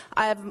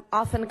I have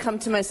often come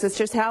to my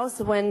sister's house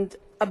when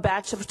a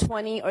batch of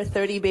 20 or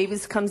 30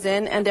 babies comes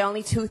in and they're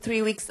only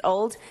 2-3 weeks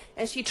old,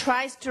 and she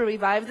tries to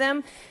revive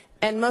them,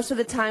 and most of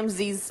the times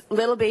these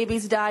little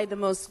babies die the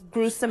most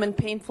gruesome and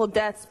painful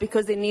deaths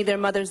because they need their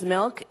mother's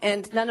milk,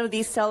 and none of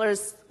these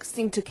sellers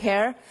seem to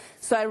care.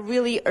 So I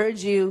really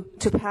urge you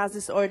to pass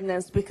this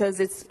ordinance because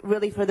it's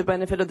really for the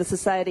benefit of the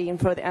society and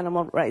for the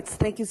animal rights.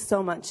 Thank you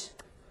so much.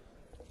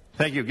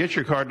 Thank you. Get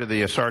your card to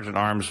the Sergeant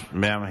Arms,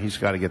 ma'am. He's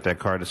got to get that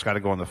card. It's got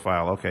to go in the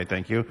file. Okay,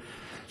 thank you.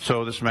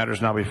 So this matter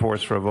is now before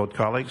us for a vote,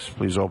 colleagues.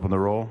 Please open the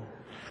roll,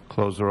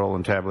 close the roll,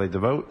 and tabulate the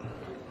vote.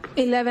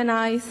 11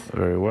 ayes.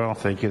 Very well.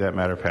 Thank you. That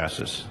matter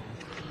passes.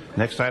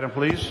 Next item,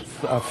 please.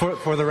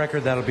 For the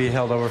record, that'll be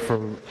held over for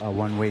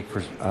 1 week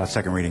for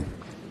second reading.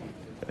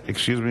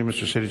 Excuse me,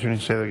 Mr. City Attorney,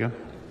 say that again.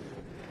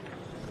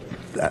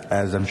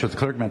 As I'm sure the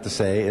clerk meant to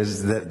say,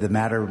 is that the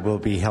matter will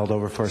be held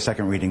over for a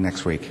second reading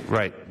next week.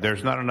 Right.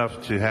 There's not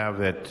enough to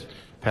have it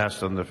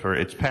passed on the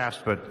first. It's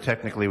passed, but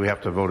technically we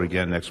have to vote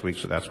again next week,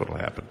 so that's what will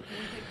happen.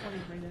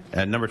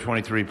 And number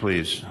 23,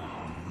 please.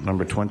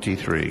 Number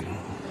 23.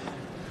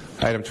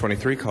 Item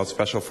 23 called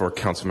special for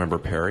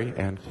Councilmember Perry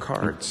and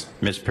cards.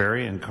 Ms.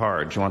 Perry and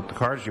cards. You want the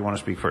cards or you want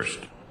to speak first?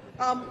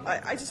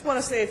 I just want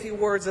to say a few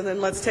words and then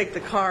let's take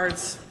the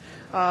cards.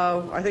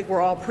 I think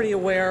we're all pretty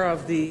aware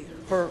of the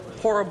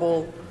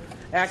horrible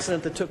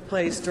accident that took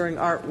place during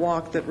Art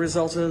Walk that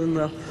resulted in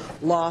the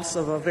loss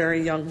of a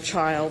very young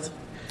child.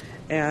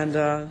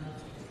 And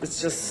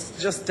it's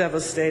just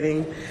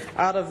devastating.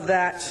 Out of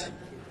that,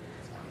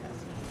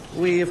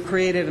 we have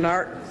created an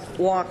Art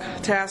Walk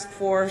task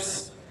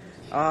force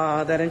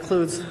that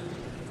includes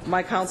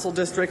my council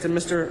district and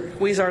Mr.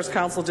 Huizar's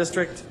council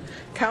district,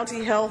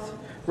 county health,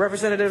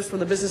 representatives from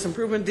the business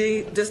improvement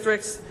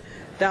districts,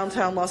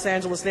 downtown Los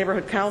Angeles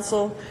Neighborhood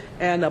Council,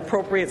 and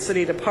appropriate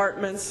city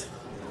departments.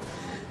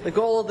 The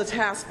goal of the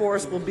task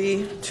force will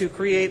be to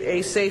create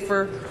a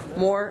safer,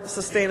 more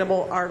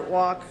sustainable Art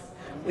Walk.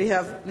 We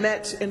have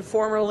met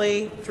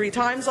informally 3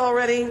 times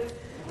already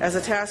as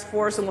a task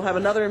force, and we'll have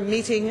another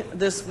meeting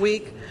this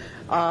week.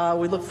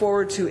 We look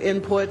forward to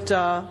input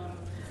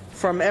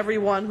from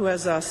everyone who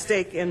has a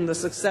stake in the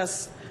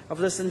success of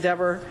this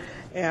endeavor.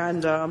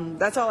 And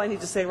that's all I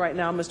need to say right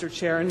now, Mr.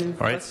 Chair, and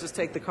let's just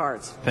take the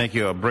cards. Thank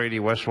you. Brady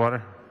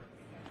Westwater,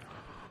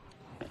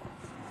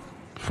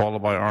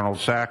 followed by Arnold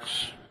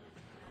Sachs,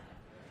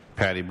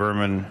 Patty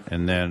Berman,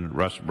 and then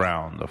Russ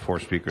Brown, the 4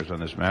 speakers on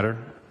this matter.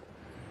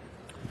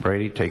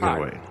 Brady, take it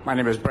away. My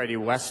name is Brady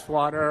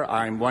Westwater.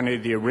 I'm one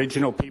of the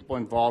original people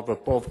involved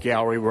with both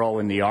Gallery Row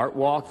and the Art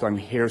Walk. I'm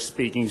here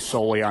speaking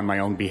solely on my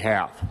own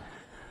behalf.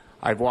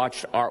 I've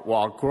watched Art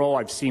Walk grow.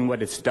 I've seen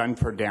what it's done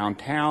for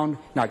downtown,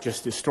 not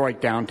just historic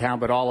downtown,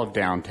 but all of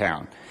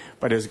downtown.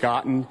 But it's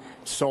gotten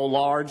so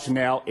large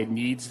now it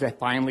needs to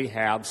finally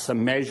have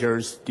some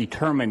measures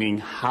determining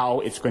how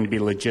it's going to be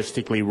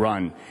logistically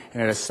run.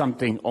 And it is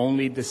something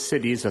only the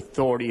city's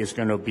authority is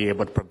going to be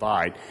able to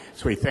provide.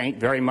 So we thank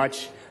very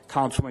much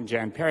Councilman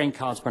Jan Perry and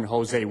Councilman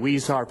Jose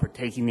Huizar for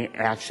taking the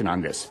action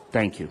on this.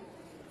 Thank you.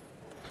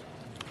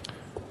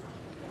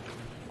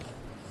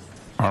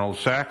 Arnold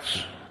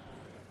Sachs,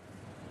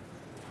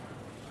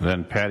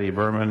 then Patty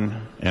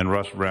Berman and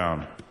Russ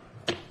Brown.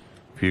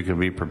 If you can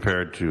be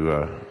prepared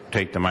to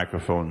take the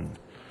microphone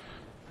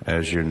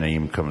as your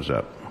name comes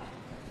up.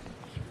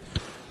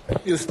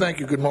 Yes, thank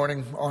you. Good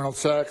morning, Arnold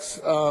Sachs.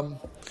 I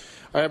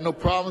have no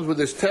problems with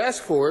this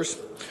task force,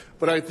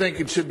 but I think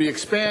it should be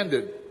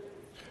expanded,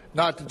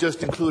 not to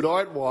just include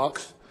art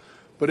walks,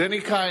 but any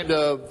kind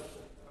of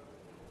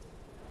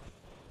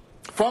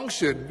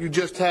function. You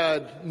just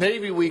had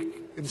Navy Week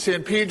in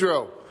San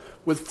Pedro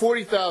with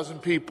 40,000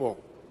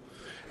 people.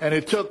 And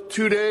it took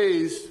 2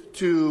 days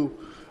to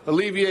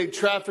alleviate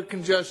traffic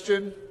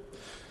congestion.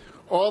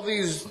 All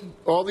these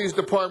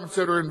departments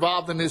that are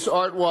involved in this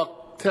Art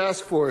Walk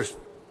task force,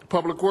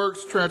 Public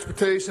Works,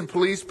 Transportation,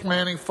 Police,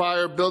 Planning,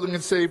 Fire, Building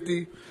and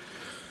Safety,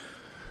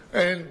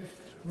 and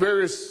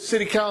various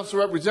city council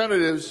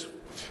representatives,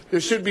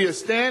 there should be a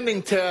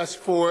standing task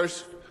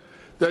force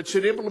that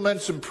should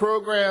implement some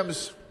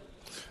programs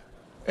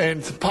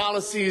and some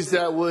policies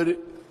that would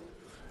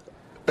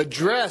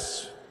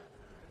address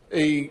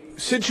a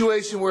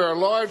situation where a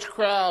large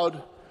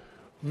crowd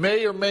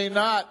may or may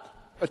not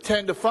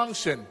attend a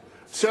function.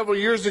 Several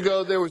years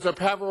ago, there was a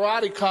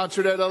Pavarotti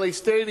concert at LA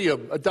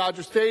Stadium, at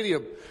Dodger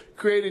Stadium,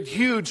 created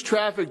huge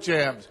traffic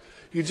jams.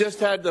 You just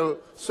had the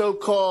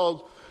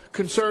so-called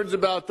concerns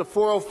about the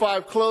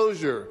 405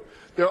 closure.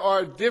 There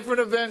are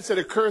different events that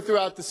occur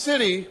throughout the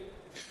city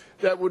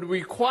that would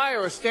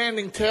require a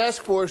standing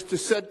task force to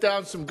set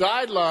down some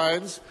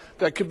guidelines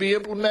that could be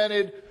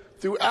implemented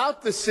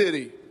throughout the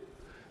city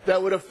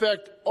that would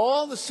affect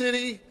all the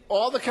city,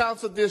 all the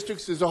council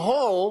districts as a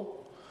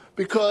whole,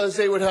 because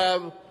they would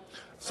have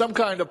some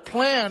kind of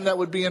plan that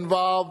would be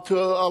involved to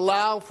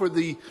allow for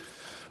the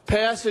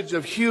passage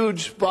of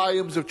huge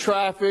volumes of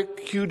traffic,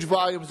 huge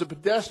volumes of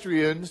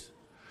pedestrians,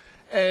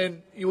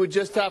 and you would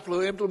just have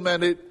to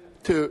implement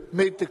it to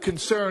meet the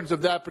concerns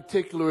of that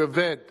particular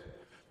event.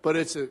 But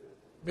it's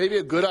maybe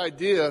a good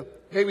idea.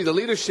 Maybe the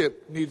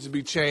leadership needs to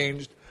be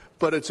changed,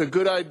 but it's a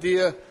good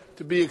idea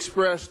to be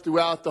expressed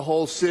throughout the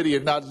whole city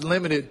and not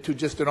limited to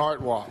just an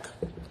art walk.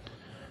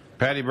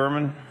 Patty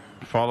Berman,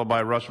 followed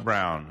by Russ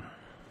Brown.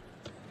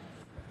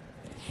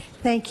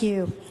 Thank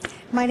you.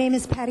 My name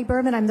is Patty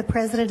Berman. I'm the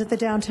president of the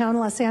Downtown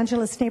Los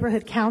Angeles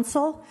Neighborhood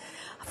Council.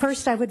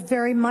 First, I would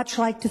very much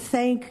like to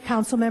thank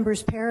Council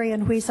Members Perry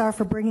and Huizar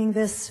for bringing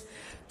this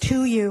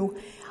to you.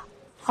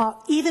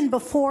 Even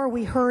before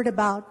we heard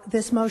about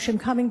this motion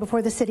coming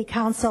before the City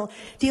Council,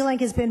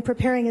 D-Link has been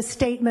preparing a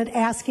statement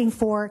asking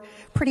for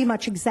pretty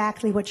much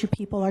exactly what you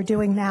people are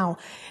doing now.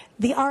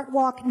 The Art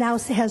Walk now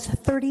has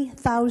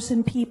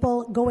 30,000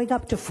 people, going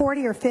up to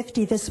 40 or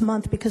 50 this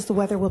month because the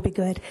weather will be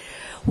good.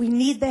 We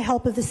need the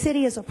help of the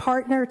city as a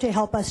partner to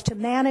help us to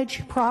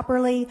manage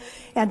properly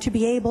and to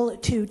be able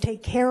to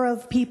take care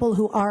of people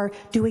who are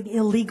doing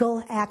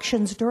illegal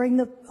actions during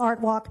the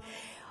Art Walk.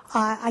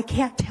 I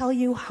can't tell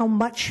you how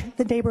much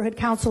the Neighborhood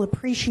Council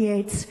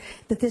appreciates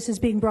that this is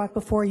being brought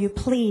before you.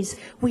 Please,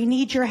 we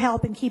need your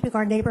help in keeping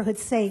our neighborhood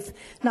safe,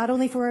 not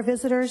only for our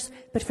visitors,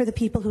 but for the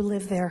people who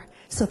live there.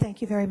 So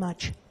thank you very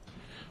much.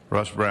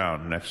 Russ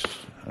Brown, next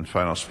and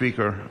final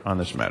speaker on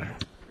this matter.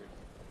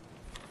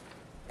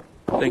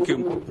 Thank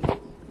you.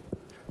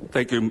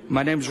 Thank you.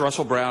 My name is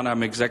Russell Brown.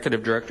 I'm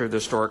Executive Director of the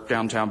Historic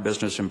Downtown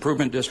Business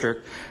Improvement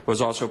District.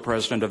 Was also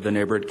President of the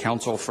Neighborhood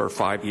Council for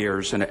 5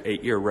 years and an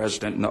 8-year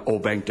resident in the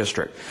Old Bank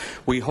District.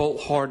 We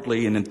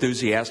wholeheartedly and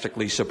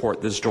enthusiastically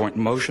support this joint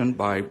motion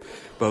by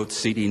both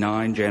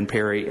CD9, Jan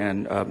Perry,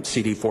 and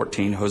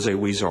CD14, Jose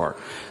Huizar.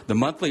 The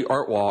monthly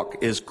Art Walk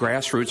is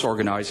grassroots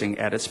organizing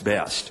at its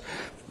best.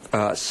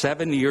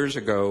 7 years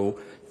ago,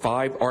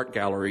 5 art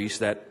galleries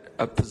that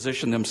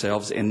position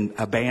themselves in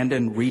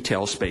abandoned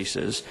retail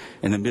spaces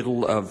in the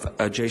middle of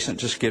adjacent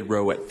to Skid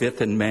Row at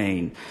 5th and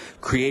Main,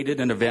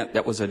 created an event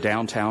that was a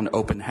downtown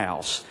open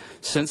house.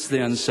 Since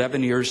then,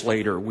 7 years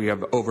later, we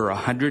have over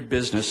 100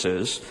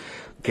 businesses,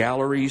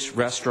 galleries,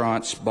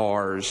 restaurants,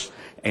 bars,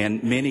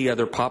 and many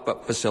other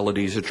pop-up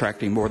facilities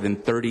attracting more than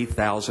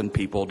 30,000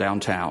 people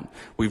downtown.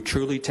 We've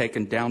truly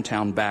taken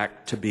downtown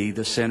back to be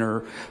the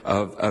center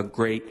of a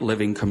great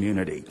living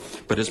community.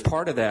 But as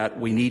part of that,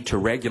 we need to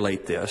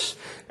regulate this.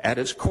 At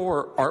its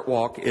core, Art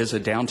Walk is a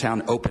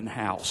downtown open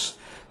house.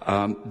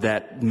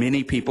 That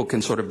many people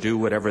can sort of do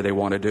whatever they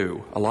want to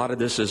do. A lot of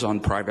this is on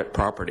private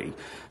property.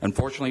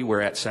 Unfortunately,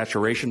 we're at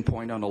saturation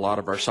point on a lot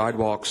of our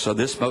sidewalks, so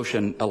this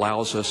motion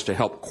allows us to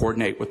help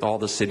coordinate with all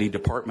the city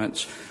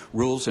departments,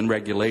 rules and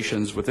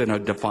regulations within a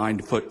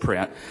defined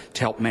footprint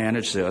to help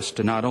manage this,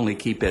 to not only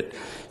keep it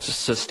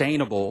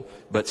sustainable,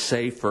 but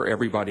safe for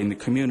everybody in the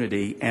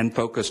community and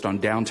focused on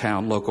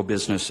downtown local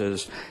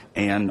businesses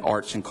and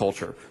arts and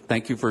culture.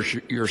 Thank you for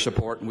your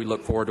support, and we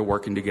look forward to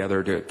working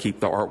together to keep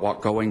the Art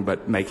Walk going,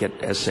 but make it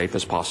as safe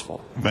as possible.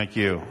 Thank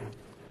you.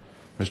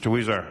 Mr.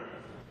 Huizar.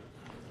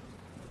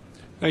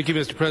 Thank you,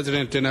 Mr.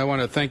 President, and I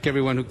want to thank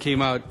everyone who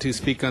came out to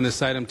speak on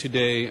this item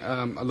today.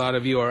 A lot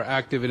of you are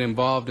active and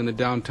involved in the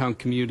downtown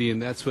community,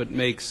 and that's what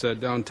makes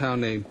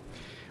downtown a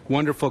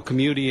wonderful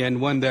community,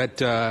 and one that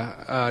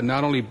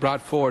not only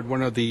brought forward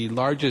one of the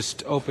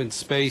largest open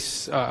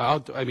space,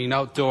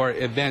 outdoor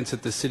events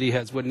that the city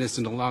has witnessed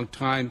in a long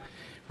time.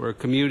 We're a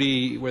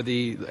community where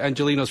the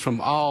Angelenos from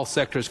all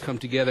sectors come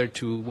together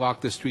to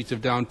walk the streets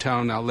of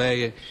downtown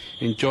LA,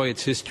 enjoy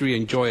its history,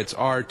 enjoy its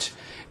art,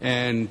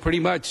 and pretty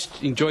much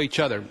enjoy each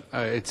other.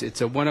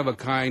 It's a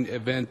one-of-a-kind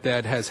event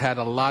that has had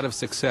a lot of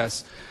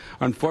success.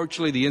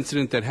 Unfortunately, the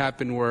incident that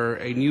happened where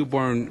a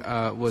newborn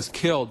was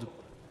killed,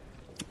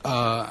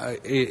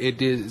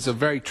 it is a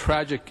very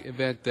tragic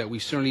event that we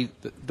certainly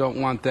don't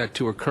want that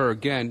to occur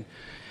again.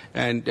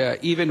 And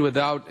even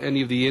without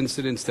any of the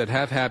incidents that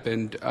have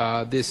happened,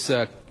 this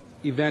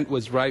event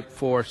was ripe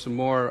for some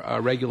more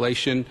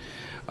regulation.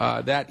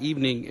 That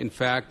evening, in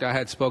fact, I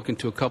had spoken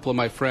to a couple of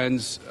my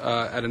friends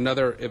at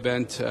another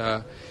event,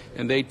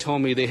 and they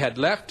told me they had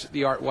left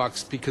the art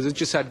walks because it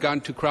just had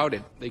gotten too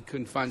crowded. They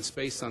couldn't find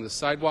space on the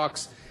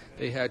sidewalks.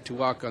 They had to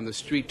walk on the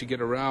street to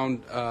get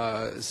around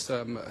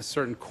some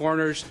certain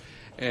corners.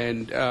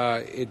 And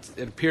it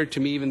appeared to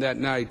me even that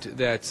night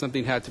that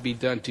something had to be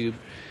done to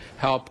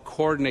help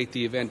coordinate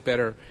the event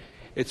better.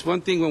 It's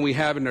one thing when we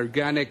have an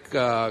organic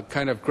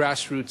kind of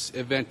grassroots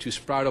event to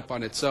sprout up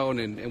on its own,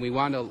 and we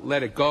want to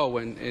let it go,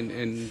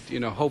 and you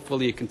know,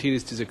 hopefully it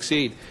continues to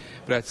succeed.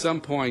 But at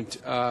some point,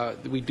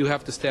 we do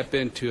have to step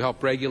in to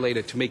help regulate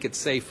it, to make it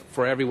safe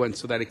for everyone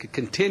so that it could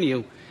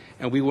continue,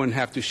 and we wouldn't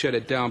have to shut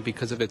it down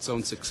because of its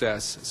own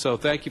success. So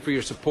thank you for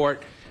your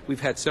support. We've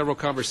had several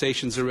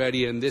conversations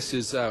already, and this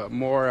is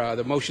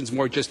the motion's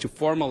more just to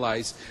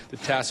formalize the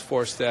task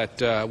force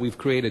that we've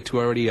created to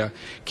already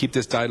keep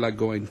this dialogue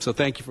going. So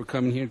thank you for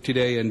coming here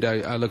today, and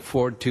I look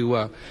forward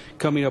to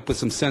coming up with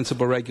some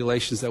sensible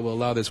regulations that will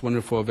allow this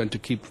wonderful event to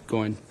keep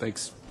going.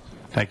 Thanks.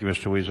 Thank you,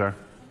 Mr. Huizar.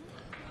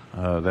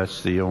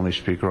 That's the only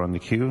speaker on the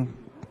queue.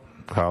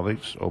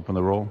 Colleagues, open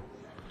the roll,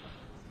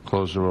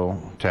 close the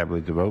roll,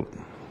 tabulate the vote.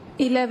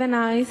 11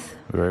 ayes.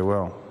 Very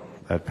well.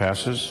 That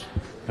passes.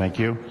 Thank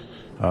you.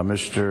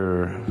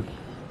 Mr.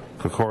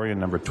 Krikorian,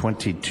 number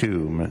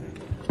 22.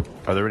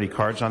 Are there any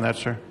cards on that,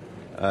 sir?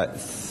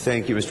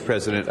 Thank you, Mr.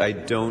 President. I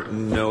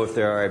don't know if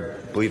there are.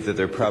 I believe that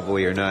there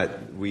probably are not.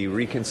 We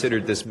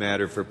reconsidered this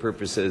matter for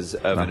purposes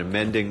of an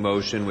amending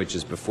motion, which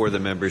is before the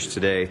members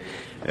today.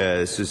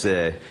 This is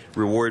a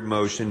reward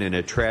motion in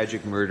a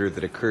tragic murder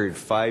that occurred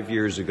 5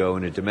 years ago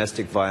in a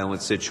domestic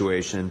violence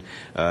situation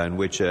in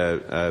which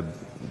a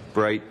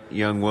bright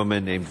young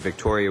woman named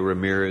Victoria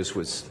Ramirez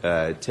was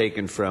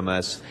taken from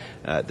us.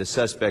 The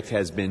suspect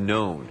has been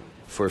known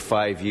for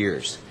 5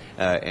 years.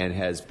 And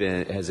has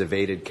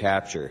evaded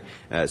capture.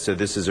 So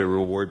this is a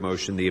reward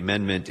motion. The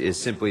amendment is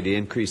simply to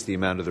increase the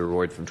amount of the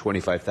reward from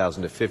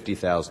 $25,000 to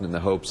 $50,000 in the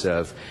hopes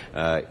of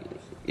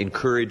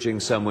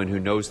encouraging someone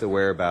who knows the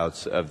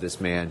whereabouts of this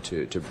man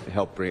to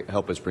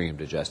help us bring him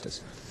to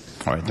justice.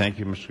 All right. Thank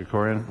you, Mr.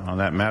 Krikorian. On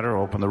that matter,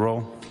 open the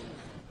roll,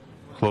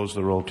 close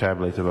the roll,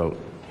 tabulate the vote.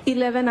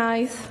 11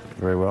 ayes.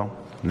 Very well.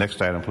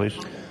 Next item, please.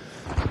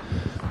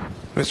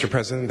 Mr.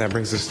 President, that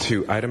brings us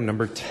to item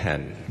number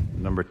 10.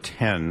 Number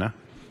 10.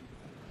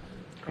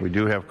 We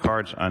do have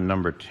cards on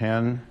number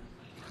 10.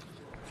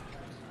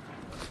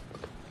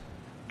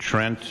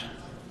 Trent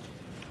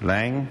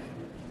Lang.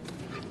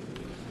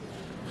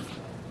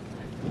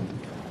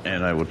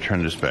 And I will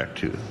turn this back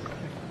to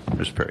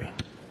Ms. Perry.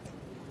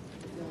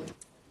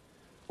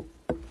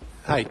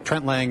 Hi,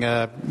 Trent Lang,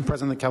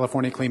 President of the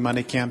California Clean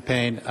Money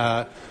Campaign.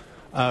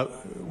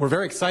 We're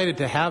very excited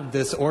to have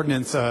this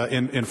ordinance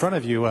in front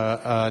of you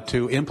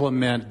to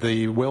implement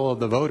the will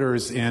of the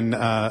voters in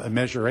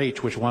Measure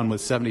H, which won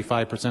with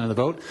 75% of the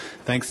vote.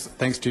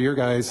 Thanks to your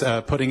guys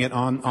putting it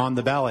on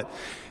the ballot.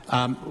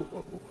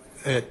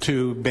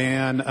 To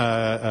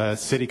ban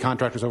city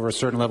contractors over a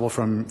certain level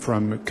from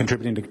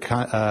contributing to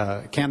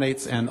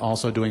candidates and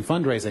also doing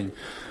fundraising.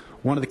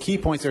 One of the key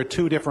points, there are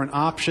two different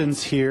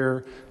options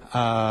here.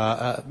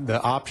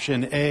 The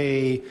option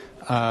A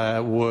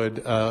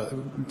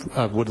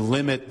would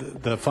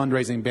limit the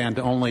fundraising ban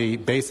to only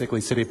basically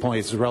city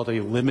employees. It's a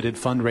relatively limited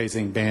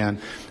fundraising ban.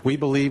 We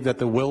believe that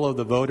the will of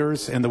the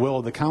voters and the will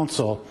of the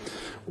council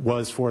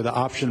was for the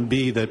option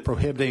B, that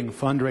prohibiting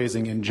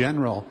fundraising in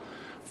general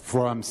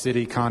from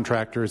city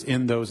contractors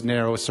in those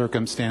narrow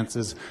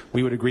circumstances.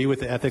 We would agree with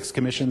the Ethics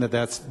Commission that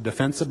that's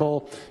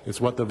defensible.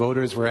 It's what the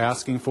voters were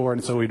asking for,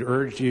 and so we'd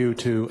urge you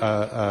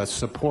to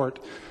support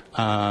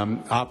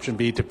option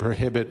B, to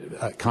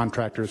prohibit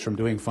contractors from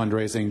doing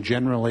fundraising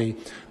generally.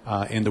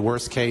 In the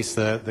worst case,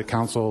 the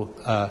council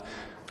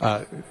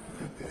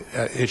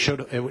it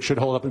should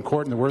hold up in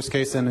court. In the worst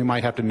case, then they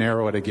might have to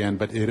narrow it again.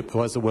 But it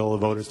was the will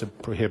of the voters to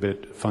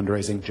prohibit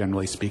fundraising,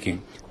 generally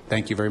speaking.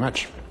 Thank you very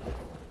much.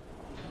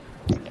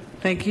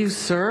 Thank you,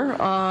 sir.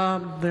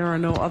 There are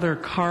no other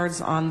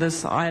cards on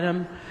this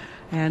item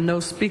and no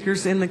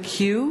speakers in the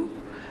queue.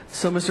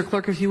 So, Mr.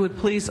 Clerk, if you would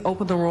please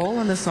open the roll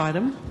on this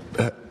item.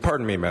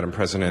 Pardon me, Madam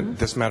President.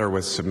 This matter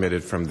was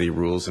submitted from the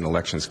Rules and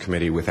Elections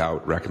Committee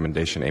without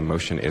recommendation. A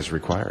motion is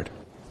required.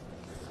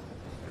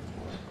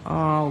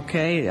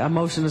 Okay, a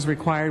motion is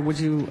required. Would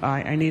you,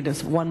 I need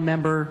one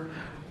member.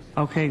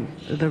 Okay,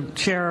 the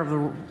chair of the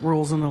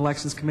Rules and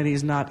Elections Committee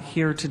is not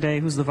here today.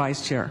 Who's the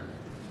vice chair?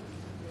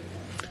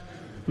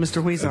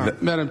 Mr.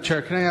 Huizar. Madam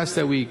Chair, can I ask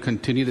that we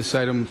continue this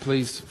item,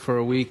 please, for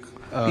a week?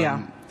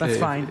 Yeah, that's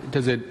fine.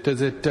 There's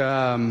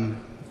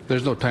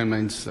no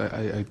timelines,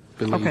 I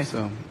believe, okay.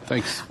 So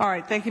thanks. All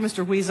right, thank you,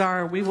 Mr.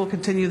 Huizar. We will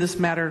continue this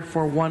matter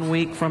for 1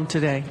 week from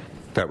today.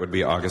 That would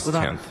be August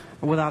 10th.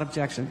 Without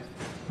objection.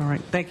 All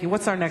right, thank you.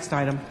 What's our next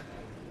item?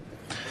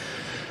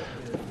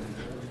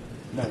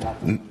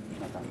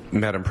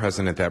 Madam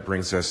President, that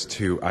brings us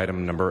to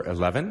item number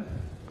 11.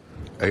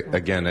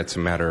 Again, it's a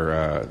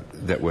matter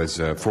that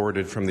was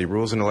forwarded from the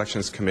Rules and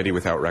Elections Committee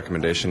without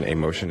recommendation. A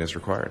motion is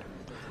required.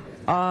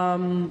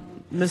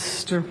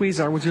 Mr.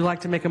 Huizar, would you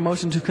like to make a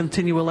motion to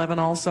continue 11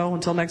 also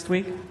until next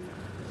week?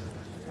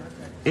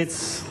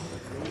 It's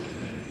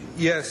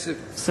yes.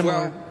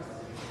 Similar. Well,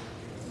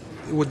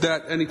 would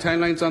that any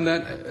timelines on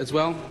that as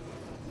well? Have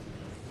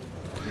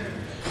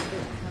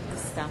the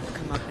staff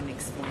come up and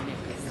explain it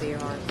because there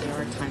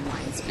are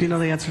timelines. Do you know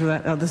the answer to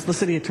that? This is the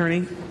city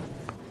attorney.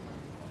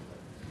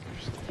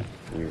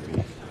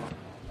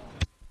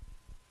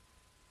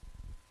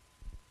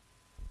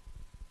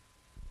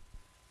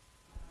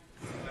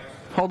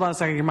 Hold on a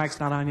second, your mic's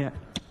not on yet.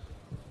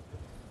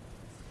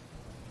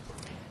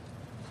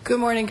 Good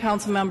morning,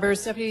 council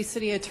members. Deputy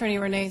City Attorney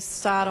Renee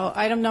Stato.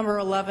 Item number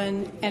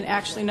 11 and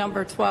actually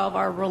number 12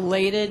 are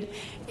related,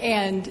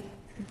 and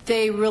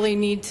they really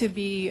need to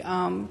be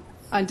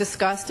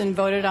discussed and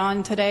voted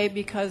on today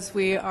because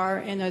we are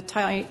in a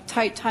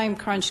tight time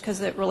crunch because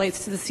it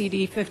relates to the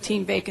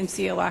CD15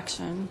 vacancy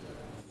election.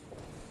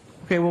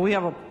 Okay,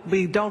 well,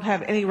 we don't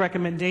have any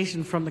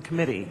recommendation from the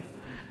committee.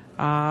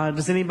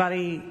 Is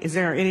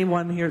there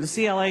anyone here, the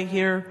CLA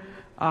here,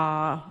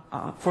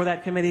 for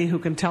that committee who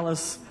can tell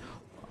us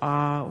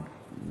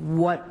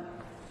what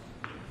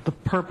the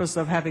purpose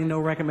of having no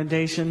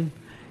recommendation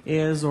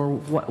is, or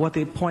what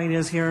the point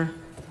is here?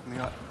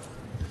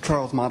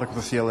 Charles Modick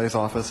with the CLA's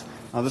office.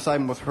 This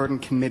item was heard in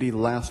committee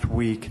last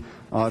week.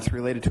 It's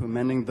related to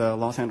amending the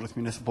Los Angeles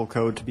Municipal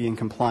Code to be in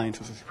compliance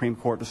with the Supreme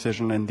Court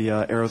decision in the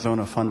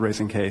Arizona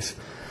fundraising case.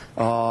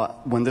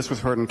 When this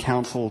was heard in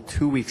council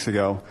 2 weeks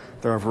ago,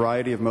 there are a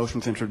variety of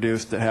motions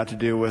introduced that had to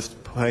do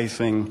with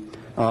placing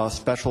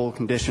special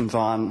conditions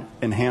on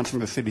enhancing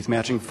the city's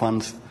matching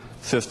funds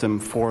system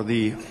for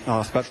the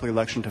special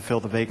election to fill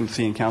the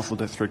vacancy in Council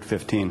District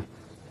 15.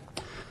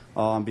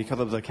 Because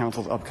of the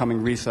council's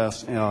upcoming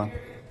recess,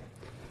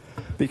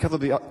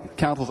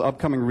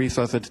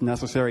 it's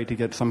necessary to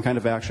get some kind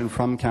of action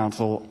from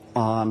council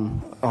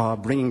on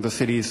bringing the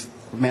city's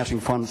matching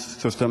funds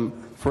system,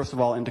 first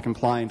of all, into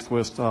compliance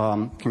with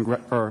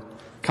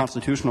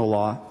constitutional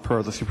law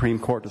per the Supreme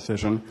Court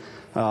decision,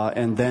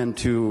 and then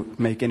to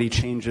make any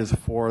changes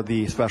for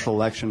the special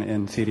election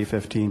in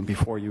CD15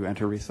 before you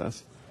enter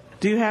recess.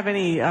 Do you have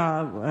any,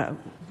 can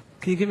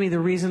you give me the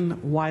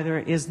reason why there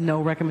is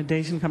no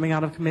recommendation coming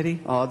out of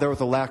committee? There was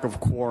a lack of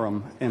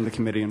quorum in the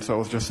committee, and so it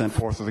was just sent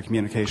forth as a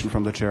communication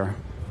from the chair.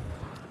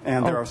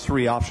 And there are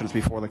 3 options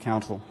before the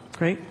council.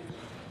 Great.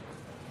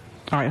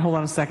 All right, hold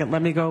on a second.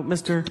 Let me go.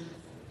 Mr.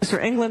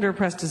 Englander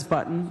pressed his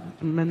button,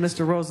 and then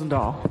Mr.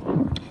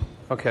 Rosendahl.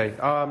 Okay.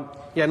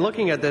 Yeah, and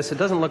looking at this, it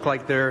doesn't look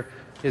like there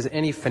is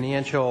any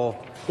financial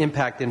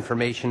impact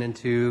information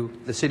into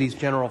the city's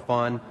general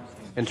fund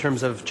in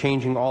terms of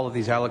changing all of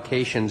these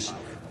allocations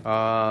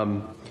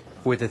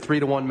with a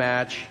 3-to-1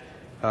 match,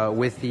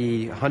 with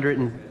the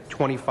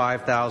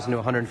 $125,000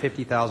 to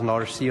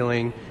 $150,000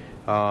 ceiling.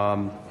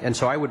 And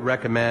so I would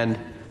recommend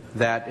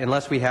that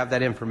unless we have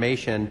that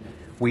information,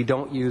 we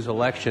don't use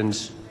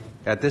elections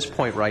at this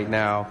point right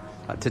now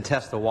to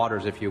test the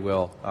waters, if you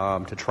will,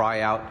 to try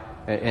out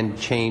and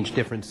change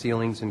different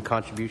ceilings and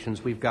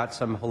contributions. We've got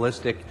some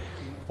holistic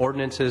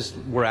ordinances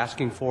we're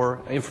asking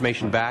for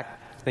information back.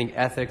 I think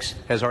ethics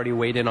has already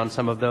weighed in on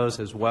some of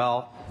those as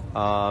well.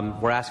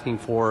 We're asking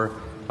for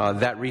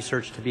that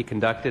research to be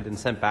conducted and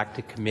sent back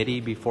to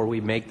committee before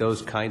we make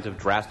those kinds of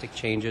drastic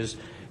changes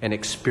and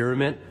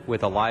experiment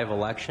with a live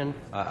election.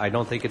 I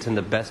don't think it's in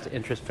the best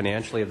interest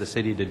financially of the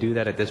city to do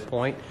that at this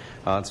point.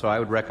 So I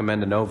would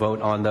recommend a no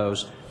vote on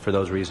those for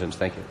those reasons.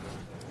 Thank you.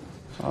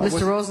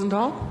 Mr.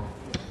 Rosendahl?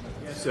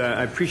 Yes,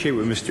 I appreciate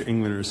what Mr.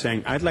 Englander is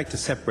saying. I'd like to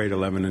separate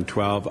 11 and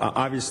 12.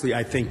 Obviously,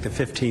 I think the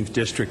 15th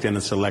district and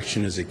its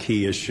election is a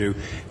key issue,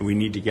 and we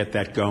need to get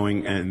that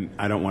going, and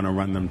I don't want to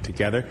run them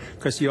together,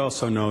 because you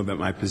also know that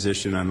my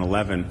position on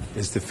 11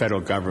 is the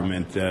federal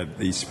government,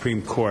 the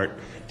Supreme Court,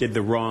 did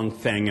the wrong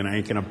thing, and I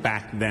ain't going to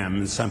back them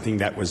in something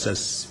that was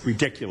as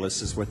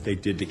ridiculous as what they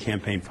did to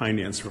campaign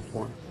finance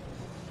reform.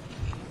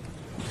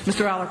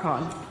 Mr.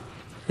 Alarcon.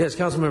 Yes,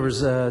 council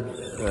members, the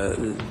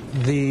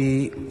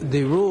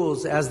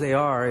rules as they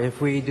are,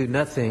 if we do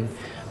nothing,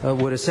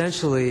 would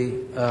essentially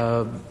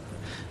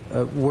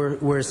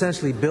were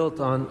essentially built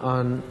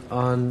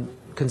on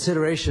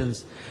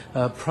considerations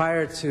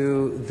prior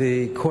to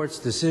the court's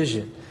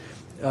decision.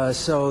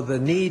 So the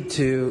need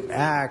to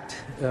act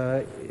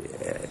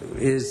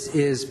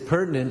is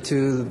pertinent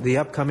to the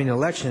upcoming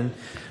election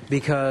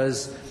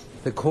because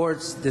the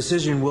court's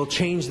decision will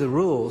change the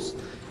rules,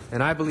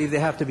 and I believe they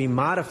have to be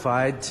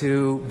modified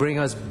to bring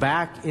us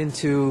back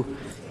into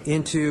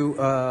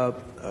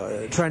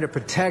trying to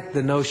protect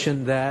the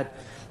notion that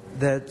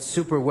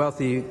super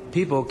wealthy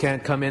people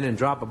can't come in and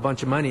drop a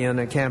bunch of money on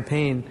a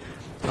campaign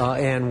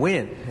and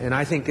win. And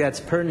I think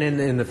that's pertinent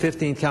in the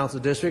 15th council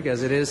district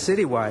as it is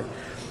citywide.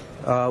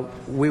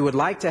 We would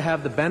like to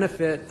have the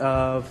benefit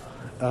of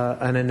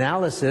an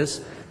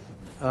analysis,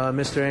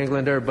 Mr.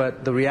 Englander,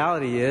 but the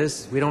reality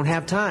is we don't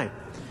have time.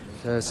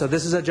 So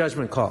this is a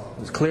judgment call,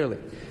 clearly.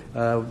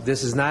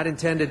 This is not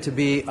intended to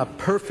be a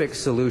perfect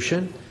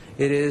solution.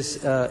 It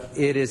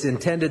is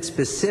intended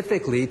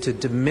specifically to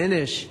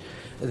diminish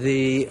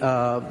the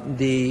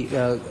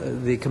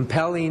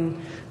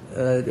compelling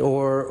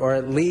or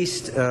at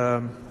least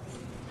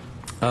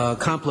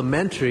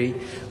complementary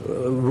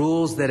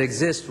rules that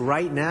exist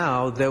right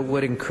now that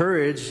would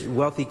encourage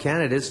wealthy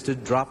candidates to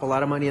drop a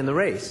lot of money in the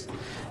race.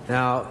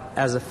 Now,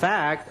 as a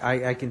fact,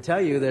 I can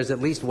tell you there's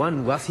at least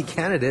one wealthy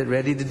candidate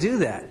ready to do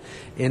that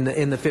in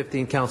the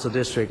 15th council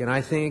district. And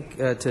I think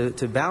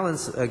to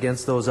balance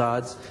against those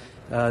odds,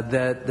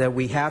 that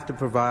we have to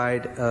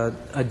provide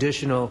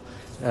additional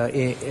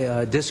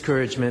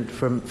discouragement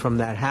from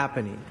that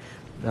happening.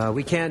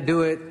 We can't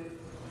do it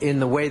in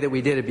the way that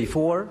we did it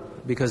before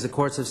because the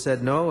courts have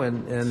said no,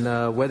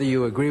 and whether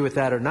you agree with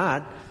that or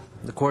not,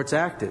 the courts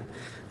acted.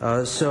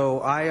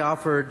 So I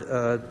offered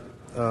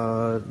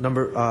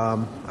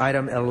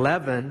item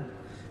 11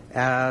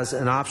 as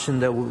an option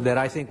that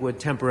I think would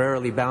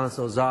temporarily balance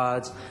those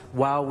odds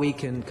while we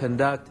can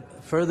conduct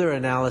further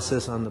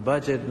analysis on the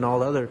budget and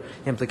all other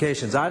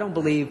implications. I don't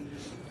believe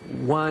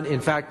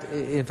in fact,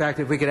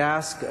 if we could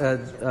ask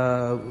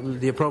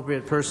the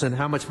appropriate person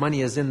how much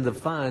money is in the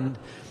fund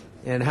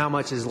and how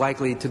much is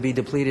likely to be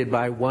depleted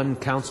by one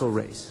council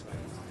race.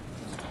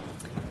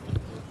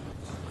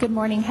 Good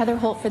morning. Heather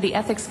Holt for the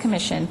Ethics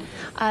Commission.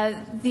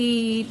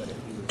 The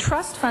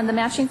trust fund, the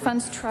Matching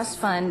Funds Trust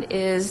Fund,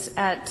 is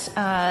at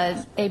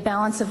a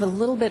balance of a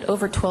little bit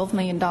over $12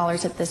 million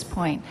at this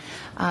point.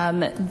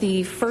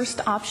 The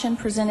first option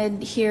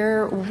presented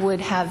here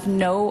would have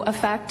no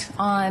effect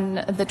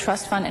on the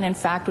trust fund and in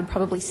fact would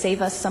probably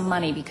save us some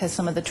money because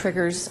some of the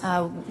triggers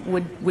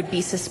would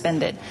be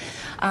suspended.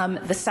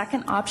 The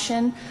second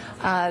option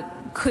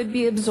could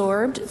be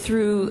absorbed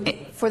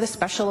for the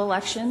special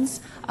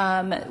elections.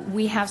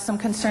 We have some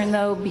concern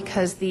though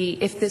because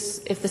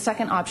if the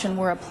second option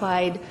were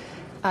applied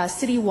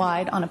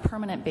citywide on a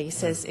permanent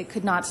basis, it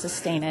could not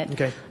sustain it.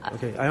 Okay.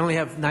 I only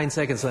have 9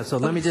 seconds left, so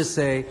let me just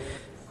say,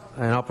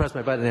 and I'll press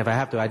my button if I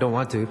have to. I don't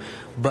want to,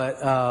 but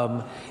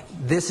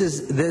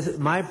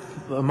my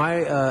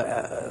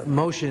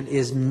motion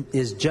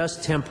is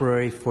just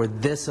temporary for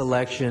this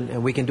election,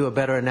 and we can do a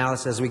better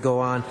analysis as we go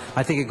on.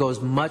 I think it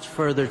goes much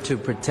further to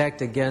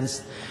protect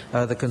against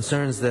the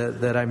concerns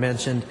that I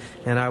mentioned,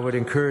 and I would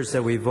encourage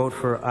that we vote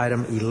for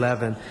item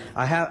 11.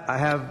 I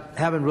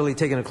haven't really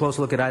taken a close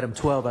look at item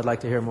 12. I'd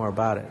like to hear more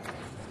about it.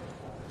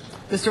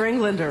 Mr.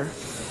 Englander.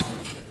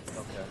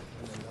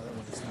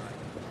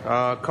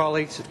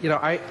 Colleagues,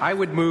 I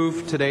would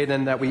move today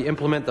then that we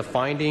implement the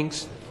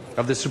findings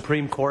of the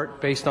Supreme Court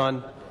based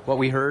on what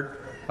we heard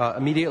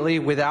immediately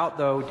without,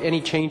 though,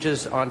 any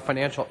changes on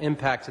financial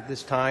impacts at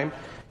this time.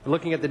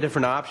 Looking at the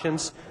different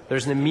options,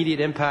 there's an immediate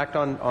impact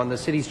on the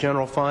city's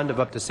general fund of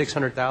up to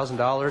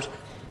 $600,000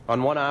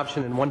 on one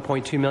option and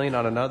 $1.2 million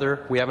on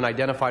another. We haven't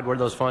identified where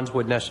those funds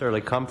would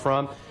necessarily come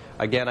from.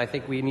 Again, I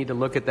think we need to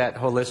look at that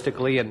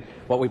holistically and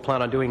what we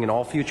plan on doing in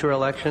all future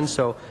elections.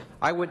 So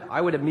I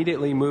would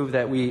immediately move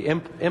that we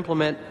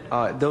implement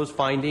those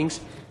findings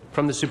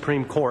from the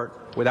Supreme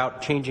Court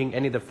without changing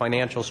any of the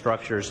financial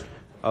structures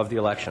of the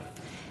election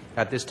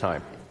at this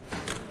time.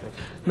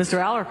 Mr.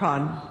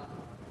 Alarcon.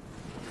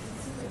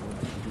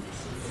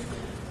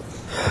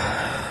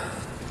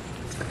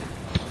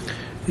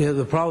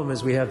 The problem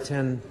is we have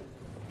 10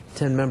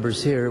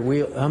 members here.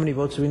 How many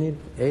votes do we need?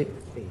 8?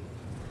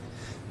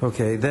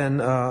 Okay,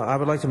 then I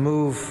would like to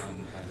move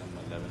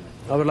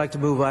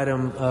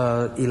item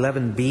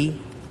 11B,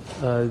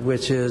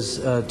 which is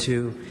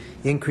to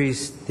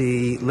increase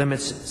the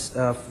limits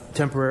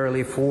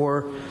temporarily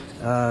for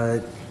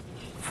the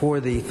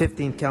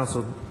 15th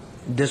council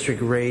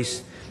district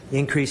race,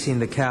 increasing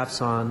the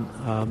caps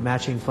on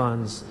matching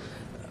funds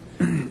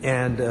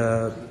and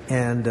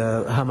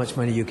how much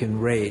money you can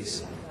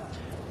raise.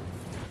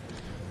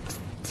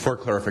 For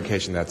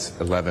clarification, that's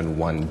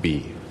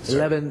 11-1B.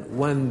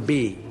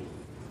 11-1B.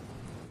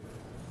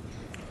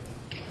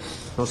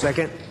 No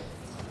second?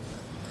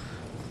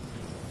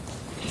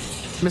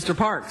 Mr.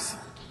 Parks.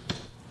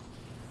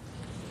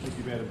 Thank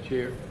you, Madam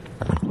Chair.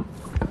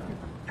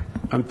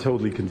 I'm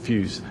totally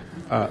confused.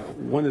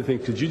 One of the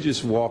things, could you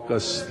just walk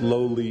us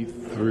slowly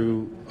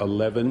through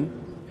 11,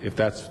 if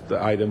that's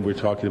the item we're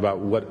talking about?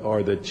 What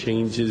are the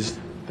changes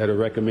that are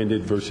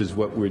recommended versus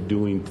what we're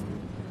doing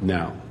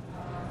now?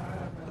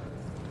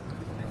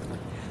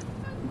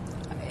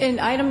 In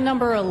item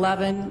number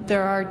 11,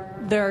 there are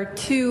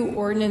two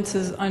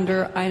ordinances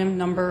under item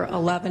number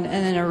 11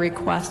 and then a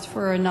request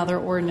for another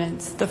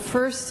ordinance. The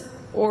first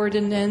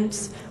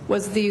ordinance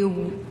was the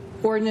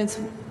ordinance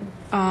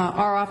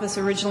our office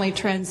originally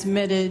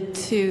transmitted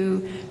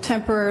to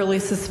temporarily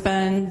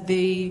suspend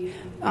the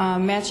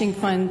matching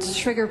funds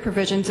trigger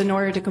provisions in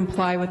order to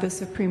comply with the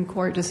Supreme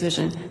Court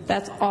decision.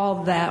 That's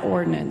all that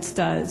ordinance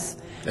does.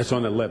 That's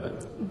on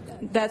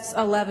 11. That's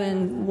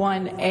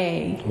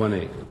 11-1A.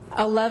 1A.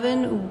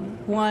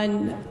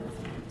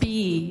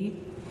 11-1B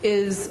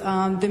is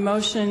the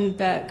motion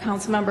that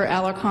Councilmember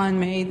Alarcon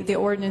made. The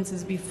ordinance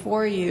is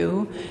before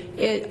you.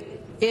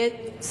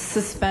 It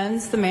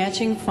suspends the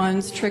matching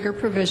funds trigger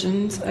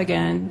provisions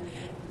again,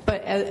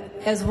 but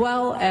as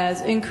well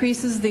as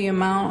increases the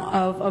amount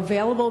of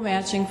available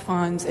matching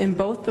funds in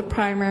both the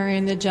primary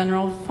and the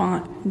general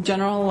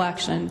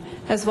election,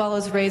 as well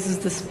as raises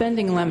the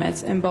spending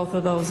limits in both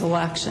of those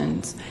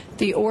elections.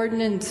 The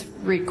ordinance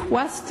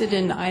requested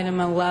in item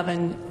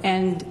 11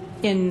 and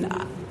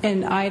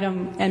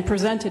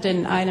presented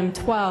in item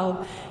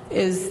 12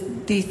 is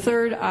the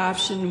third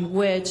option,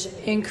 which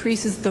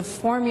increases the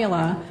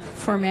formula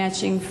for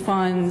matching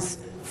funds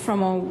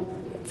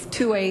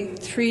to a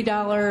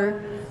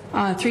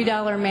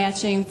 $3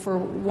 matching for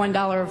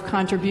 $1 of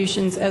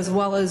contributions, as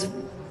well as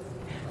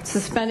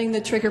suspending the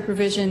trigger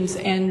provisions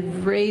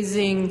and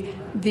raising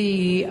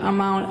the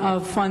amount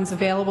of funds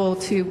available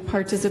to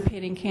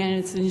participating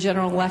candidates in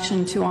general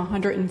election to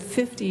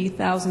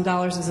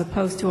 $150,000 as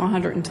opposed to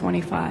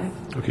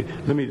 $125,000. Okay,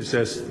 let me just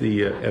ask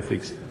the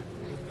ethics.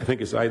 I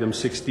think it's item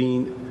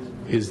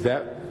 16. Is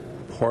that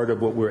part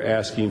of what we're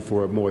asking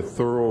for a more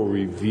thorough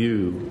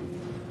review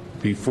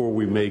before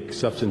we make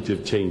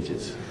substantive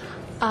changes?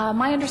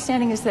 My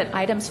understanding is that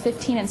items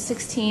 15 and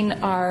 16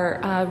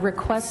 are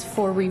requests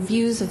for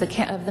reviews of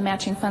the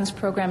matching funds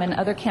program and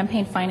other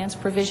campaign finance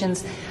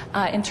provisions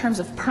in terms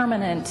of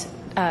permanent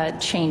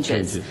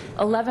changes.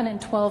 11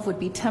 and 12 would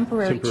be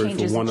temporary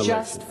changes for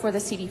just for the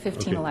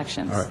CD15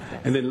 elections. All right.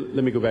 And then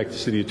let me go back to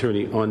City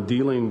Attorney. On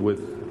dealing with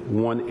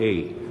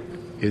 1A,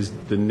 is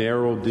the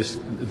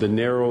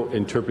narrow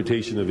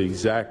interpretation of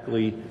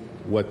exactly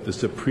what the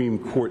Supreme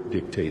Court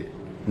dictated,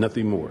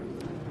 nothing more.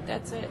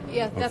 That's it.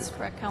 Yeah, that's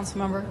correct,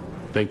 Councilmember.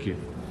 Thank you.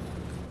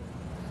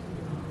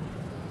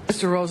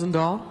 Mr.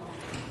 Rosendahl?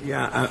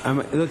 Yeah, I'm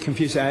a little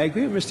confused. I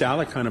agree with Mr.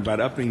 Alarcon about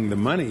upping the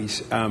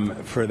monies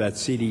for that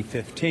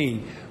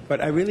CD15,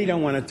 but I really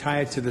don't want to tie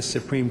it to the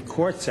Supreme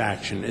Court's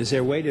action. Is there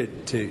a way to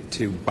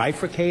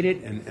bifurcate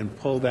it and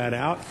pull that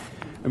out?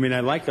 I mean,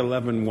 I like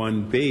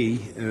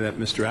 11.1b that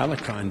Mr.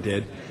 Alarcon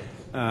did.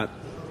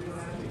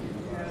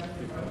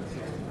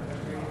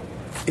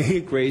 He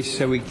agrees,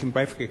 so we can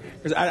bifurcate.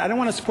 Because I don't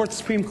want to support the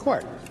Supreme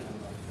Court.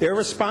 They're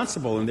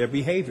irresponsible in their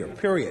behavior,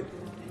 period.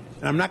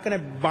 And I'm not going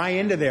to buy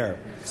into their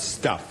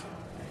stuff.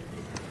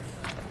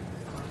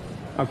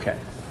 Okay.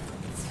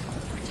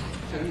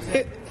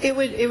 It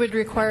would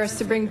require us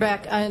to bring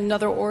back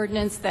another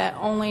ordinance that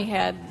only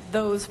had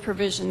those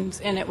provisions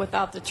in it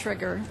without the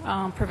trigger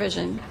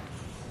provision.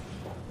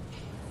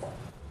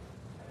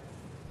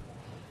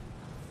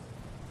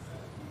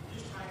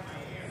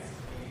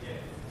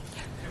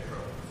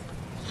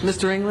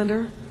 Mr.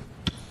 Englander?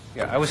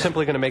 Yeah, I was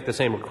simply going to make the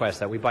same request,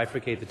 that we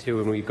bifurcate the two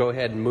and we go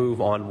ahead and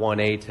move on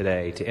 1A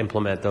today to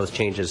implement those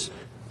changes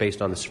based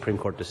on the Supreme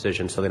Court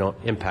decision so they don't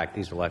impact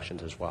these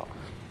elections as well.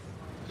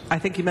 I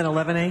think you meant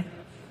 11A?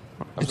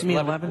 Did you mean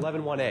 11?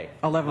 11.1A.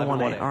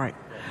 11.1A, all right.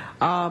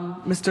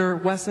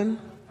 Mr. Wesson?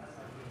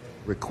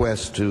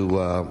 Request to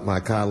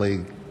our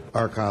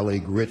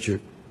colleague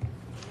Richard,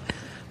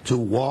 to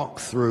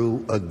walk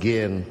through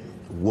again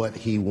what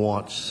he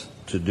wants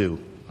to do.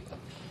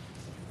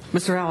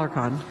 Mr.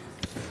 Alarcon?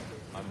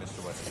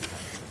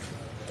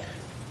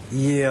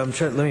 Yeah, I'm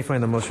trying. Let me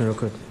find the motion real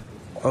quick.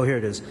 Oh, here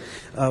it is.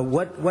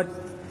 What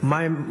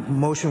my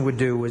motion would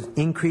do was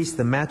increase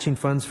the matching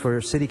funds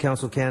for city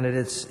council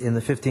candidates in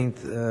the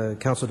 15th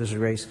council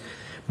district race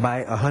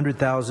by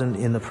 $100,000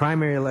 in the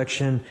primary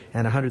election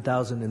and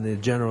 $100,000 in the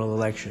general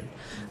election.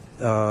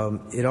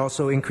 It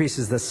also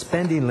increases the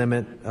spending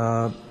limit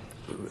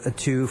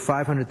to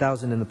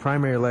 $500,000 in the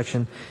primary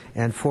election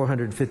and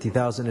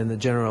 $450,000 in the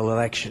general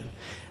election.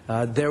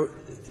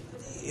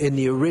 In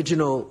the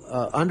original,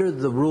 under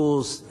the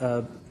rules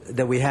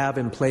that we have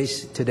in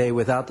place today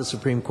without the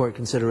Supreme Court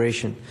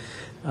consideration,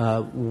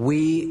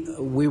 we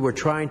were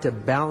trying to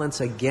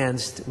balance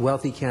against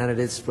wealthy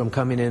candidates from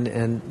coming in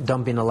and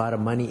dumping a lot of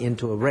money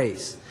into a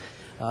race.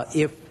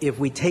 If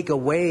we take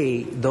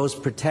away those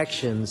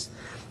protections,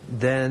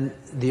 then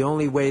the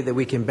only way that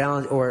we can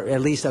balance, or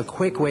at least a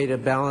quick way to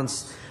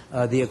balance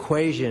the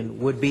equation,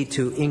 would be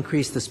to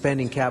increase the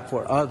spending cap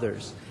for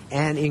others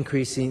and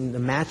increasing the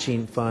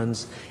matching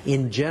funds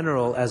in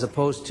general, as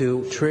opposed to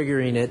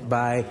triggering it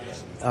by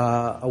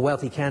a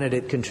wealthy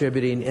candidate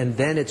contributing, and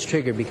then it's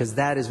triggered, because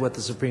that is what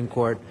the Supreme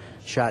Court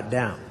shot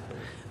down.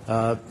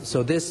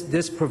 So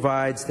this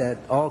provides that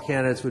all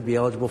candidates would be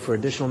eligible for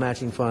additional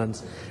matching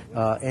funds,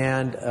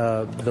 and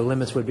the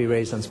limits would be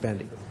raised on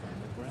spending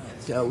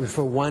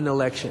for one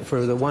election,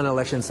 for the one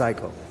election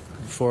cycle,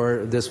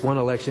 for this one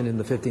election in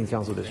the 15th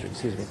council district.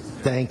 Excuse me.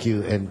 Thank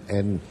you,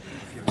 and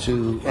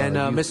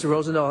Mr.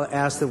 Rosendahl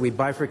asked that we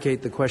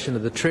bifurcate the question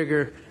of the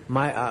trigger.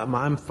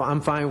 I'm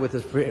fine with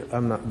this.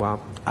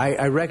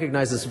 I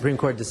recognize the Supreme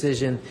Court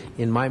decision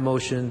in my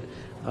motion,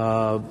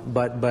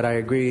 but I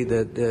agree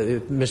that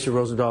if Mr.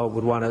 Rosendahl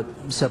would want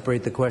to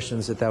separate the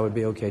questions, that would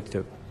be okay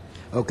too.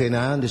 Okay,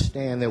 now I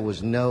understand there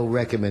was no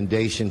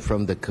recommendation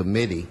from the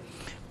committee,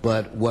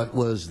 but what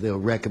was the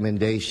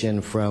recommendation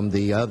from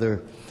the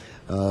other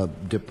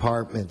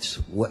departments?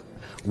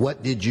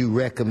 What did you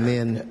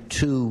recommend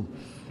to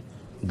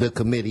the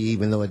committee,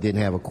 even though it didn't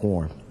have a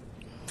quorum?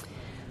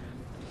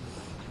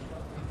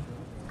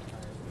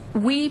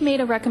 We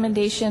made a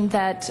recommendation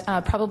that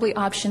probably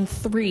option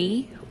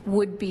 3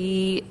 would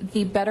be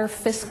the better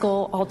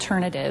fiscal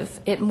alternative.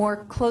 It more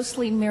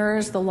closely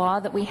mirrors the law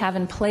that we have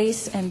in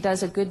place and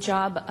does a good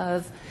job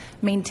of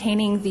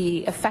maintaining the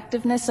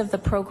effectiveness of the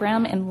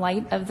program in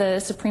light of the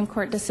Supreme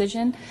Court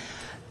decision.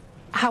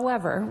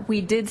 However,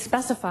 we did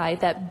specify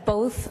that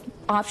both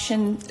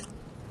option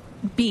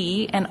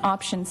B and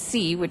option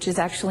C, which is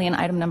actually in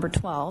item number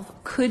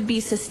 12, could be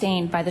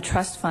sustained by the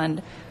trust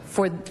fund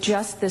for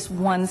just this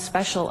one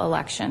special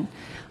election.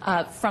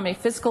 From a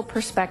fiscal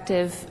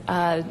perspective,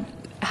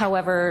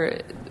 however,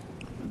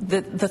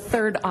 the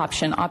third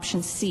option,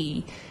 option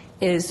C,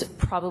 is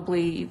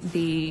probably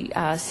the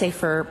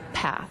safer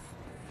path.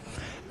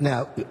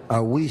 Now,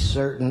 are we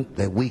certain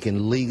that we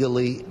can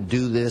legally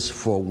do this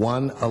for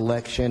one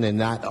election and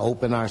not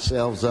open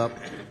ourselves up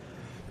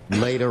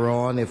later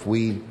on if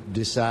we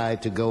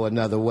decide to go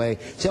another way.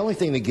 It's the only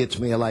thing that gets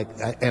me, and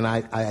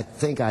I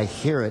think I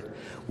hear it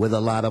with a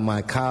lot of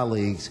my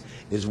colleagues,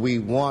 is we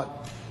want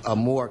a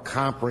more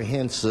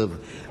comprehensive,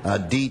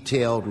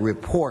 detailed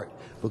report,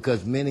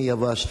 because many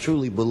of us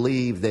truly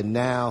believe that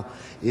now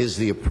is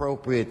the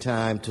appropriate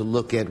time to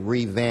look at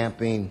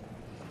revamping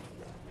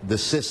the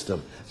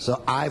system.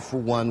 So I, for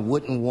one,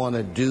 wouldn't want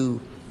to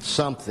do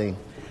something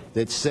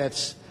that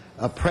sets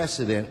a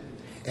precedent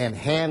and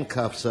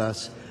handcuffs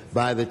us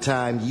by the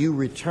time you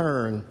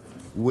return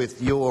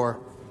with your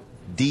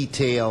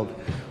detailed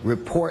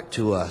report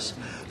to us.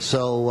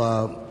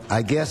 So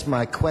I guess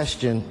my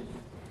question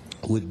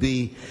would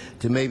be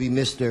to maybe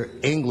Mr.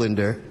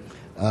 Englander,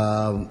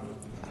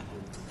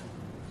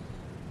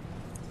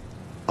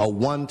 a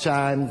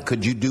one-time,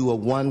 could you do a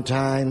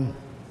one-time?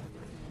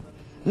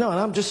 No,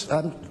 and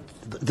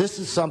this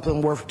is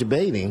something worth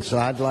debating, so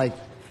I'd like.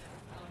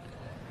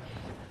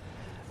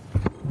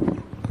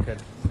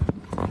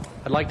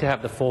 I'd like to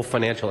have the full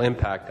financial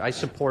impact. I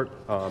support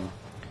a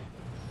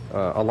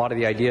lot of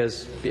the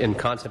ideas and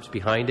concepts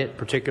behind it,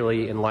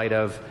 particularly in light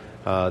of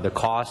the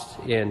cost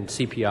in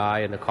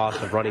CPI and the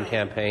cost of running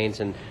campaigns,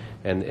 and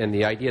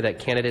the idea that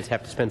candidates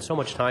have to spend so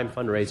much time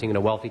fundraising, and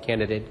a wealthy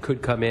candidate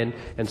could come in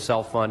and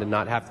self-fund and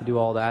not have to do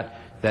all that,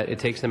 that it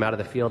takes them out of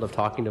the field of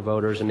talking to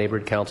voters and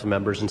neighborhood council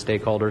members and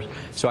stakeholders.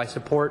 So I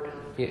support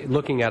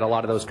looking at a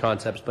lot of those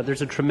concepts, but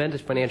there's a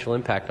tremendous financial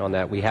impact on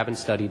that. We haven't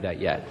studied that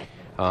yet.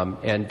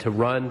 And to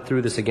run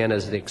through this again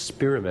as an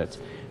experiment,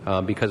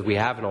 because we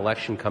have an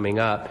election coming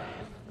up,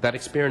 that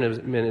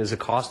experiment is a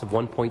cost of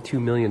 $1.2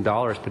 million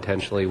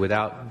potentially,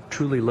 without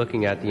truly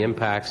looking at the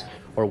impacts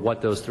or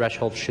what those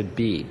thresholds should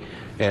be.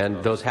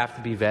 And those have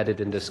to be vetted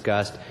and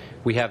discussed.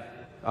 We have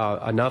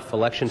enough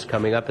elections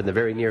coming up in the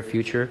very near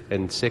future,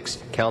 and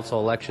 6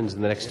 council elections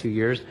in the next 2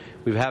 years.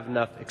 We have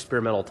enough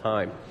experimental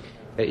time,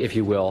 if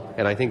you will,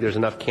 and I think there's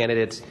enough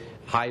candidates,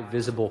 high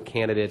visible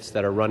candidates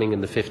that are running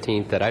in the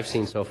 15th that I've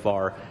seen so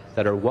far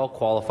that are well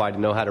qualified to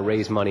know how to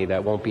raise money.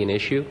 That won't be an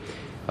issue.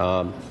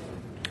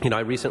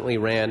 I recently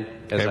ran.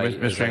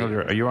 Mr.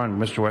 Englander, are you on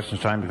Mr.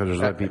 Weston's time, because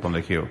there's other people in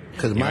the queue?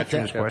 Because my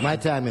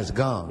time is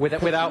gone.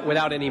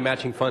 Without any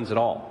matching funds at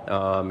all,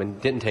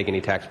 and didn't take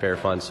any taxpayer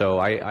funds. So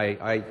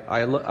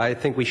I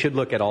think we should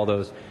look at all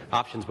those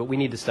options, but we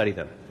need to study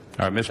them.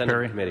 All right, Ms.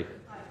 Perry. Committee.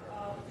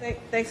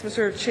 Thanks,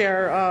 Mr.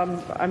 Chair.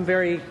 I'm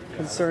very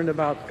concerned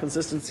about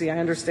consistency. I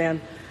understand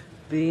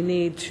the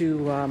need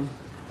to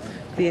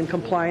be in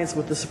compliance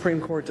with the Supreme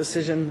Court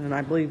decision, and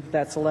I believe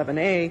that's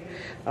 11A.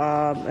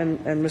 And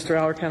Mr.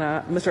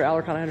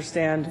 Alarcon, I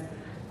understand.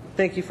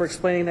 Thank you for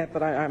explaining that,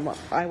 but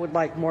I would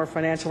like more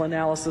financial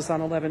analysis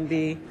on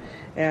 11B,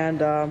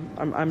 and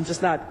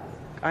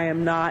I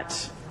am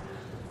not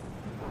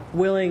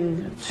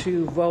willing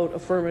to vote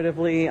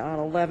affirmatively on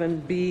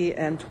 11B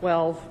and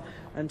 12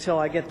 until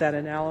I get that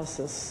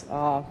analysis.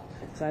 So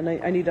I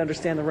need to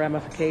understand the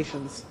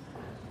ramifications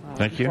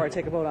before I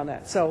take a vote on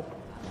that. So,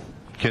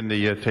 can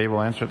the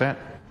table answer that?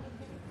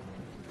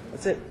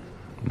 That's it.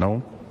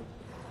 No?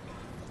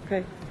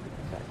 Okay.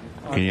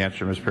 Can you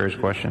answer Ms. Perry's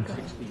question?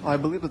 I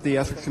believe that the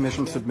Ethics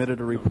Commission submitted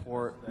a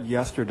report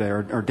yesterday,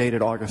 or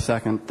dated August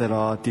 2nd,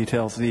 that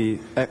details the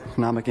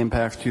economic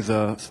impacts to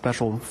the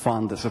special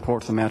fund that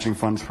supports the matching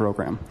funds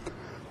program.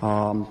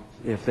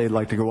 If they'd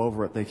like to go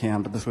over it, they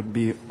can, but this would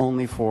be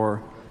only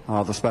for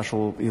the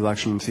special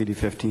election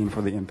CD15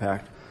 for the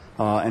impact.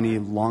 Any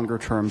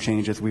longer-term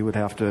changes, we would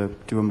have to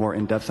do a more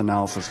in-depth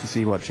analysis to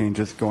see what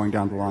changes going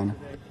down the line.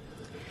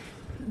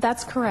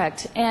 That's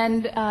correct.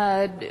 And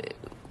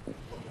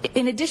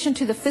in addition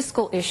to the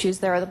fiscal issues,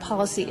 there are the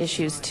policy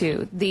issues,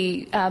 too.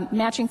 The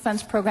matching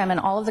funds program and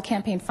all of the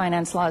campaign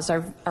finance laws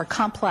are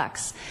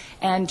complex,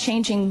 and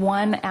changing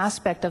one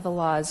aspect of the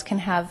laws can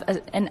have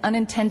an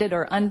unintended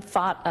or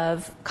unthought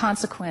of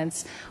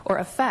consequence or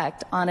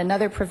effect on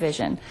another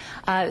provision.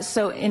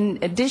 So in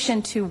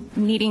addition to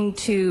needing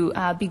to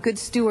be good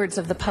stewards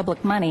of the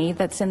public money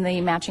that's in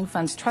the matching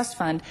funds trust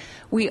fund,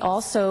 we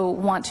also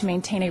want to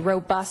maintain a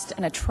robust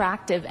and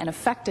attractive and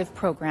effective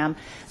program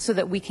so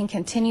that we can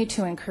continue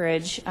to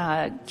encourage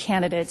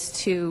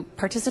candidates to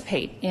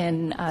participate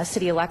in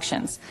city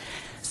elections.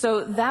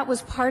 So that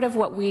was part of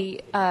what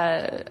we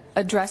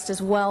addressed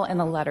as well in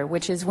the letter,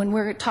 which is when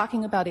we're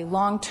talking about a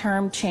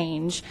long-term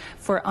change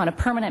on a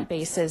permanent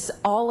basis,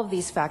 all of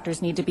these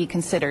factors need to be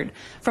considered.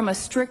 From a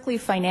strictly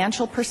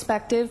financial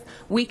perspective,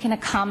 we can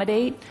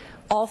accommodate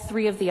all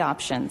 3 of the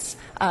options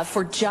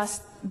for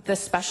just the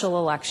special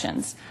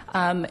elections.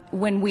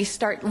 When we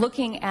start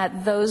looking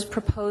at those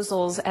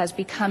proposals as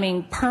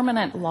becoming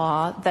permanent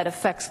law that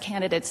affects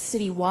candidates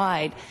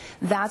citywide,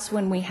 that's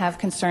when we have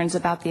concerns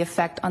about the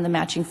effect on the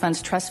matching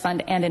funds trust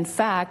fund. And in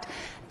fact,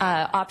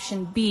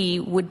 option B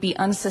would be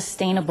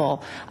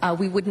unsustainable.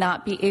 We would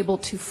not be able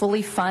to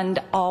fully fund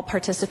all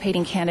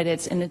participating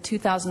candidates in the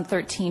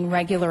 2013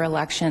 regular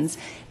elections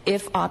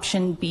if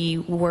option B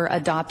were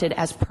adopted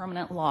as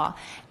permanent law.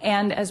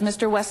 And as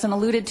Mr. Wesson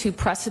alluded to,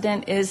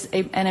 precedent is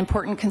an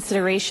important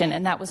consideration,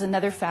 and that was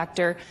another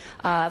factor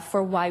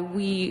for why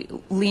we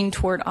lean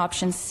toward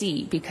option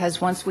C,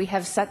 because once we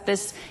have set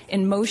this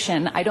in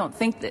motion, I don't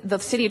think that, the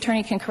city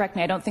attorney can correct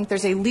me, I don't think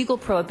there's a legal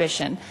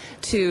prohibition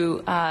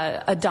to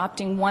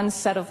adopting one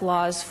set of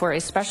laws for a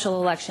special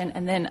election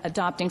and then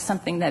adopting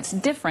something that's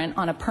different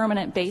on a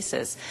permanent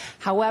basis.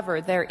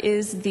 However, there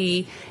is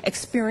the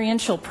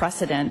experiential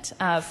precedent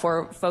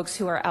for folks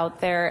who are out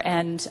there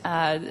and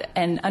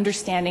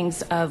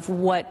understandings of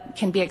what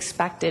can be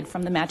expected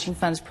from the matching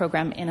funds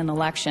program in an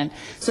election.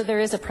 So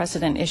there is a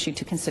precedent issue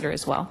to consider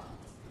as well.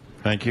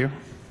 Thank you.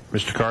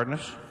 Mr.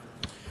 Cardenas?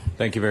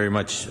 Thank you very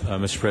much,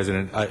 Mr.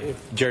 President.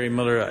 Jerry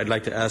Miller, I'd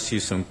like to ask you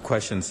some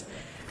questions.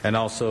 And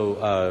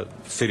also,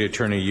 City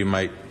Attorney, you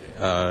might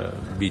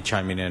be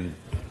chiming in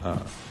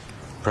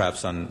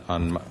perhaps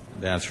on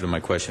the answer to my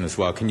question as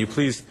well. Can you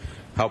please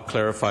help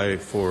clarify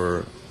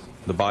for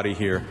the body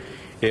here,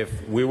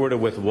 if we were to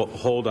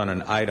withhold on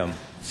an item,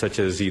 such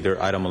as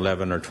either item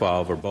 11 or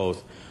 12 or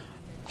both,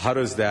 how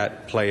does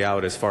that play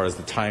out as far as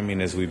the timing,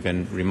 as we've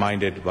been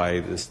reminded by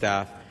the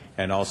staff,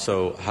 and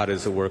also how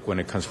does it work when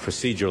it comes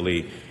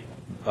procedurally,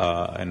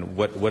 and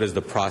what is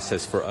the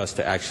process for us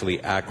to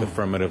actually act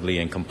affirmatively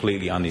and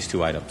completely on these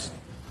two items?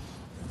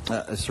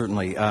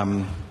 Certainly.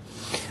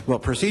 Well,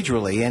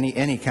 procedurally,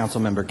 any council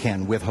member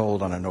can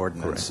withhold on an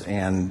ordinance,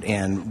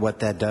 and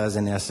what that does,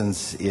 in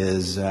essence,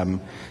 is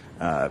it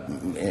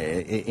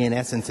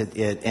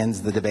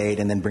ends the debate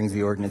and then brings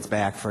the ordinance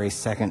back for a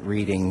second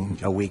reading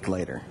a week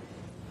later.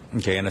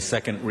 Okay, and a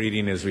second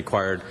reading is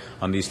required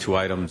on these two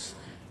items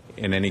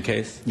in any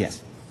case?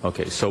 Yes.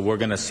 Okay, so we're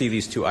going to see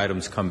these two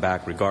items come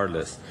back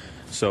regardless.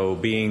 So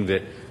being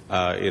that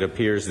it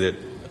appears that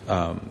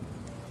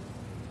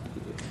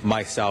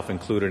myself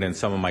included and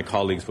some of my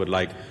colleagues would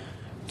like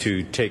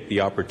to take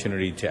the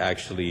opportunity to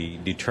actually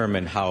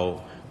determine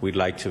how we'd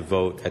like to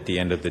vote at the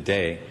end of the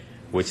day,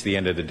 which the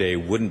end of the day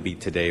wouldn't be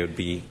today, it would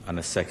be on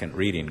a second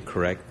reading,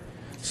 correct?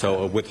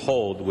 So a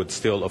withhold would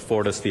still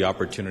afford us the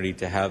opportunity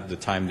to have the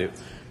time that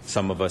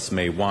some of us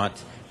may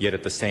want, yet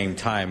at the same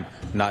time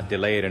not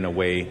delay it in a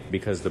way,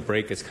 because the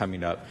break is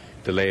coming up,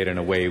 delay it in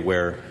a way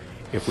where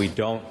if we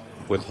don't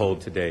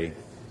withhold today,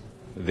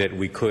 that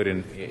we could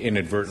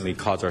inadvertently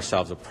cause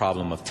ourselves a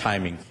problem of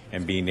timing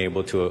and being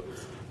able to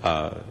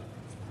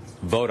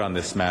vote on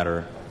this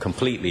matter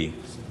completely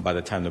by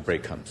the time the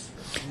break comes.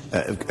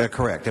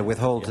 Correct. A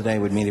withhold today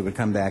would mean it would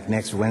come back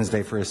next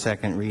Wednesday for a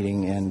second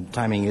reading, and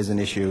timing is an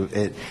issue.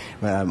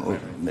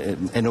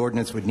 An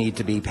ordinance would need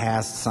to be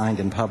passed, signed,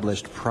 and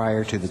published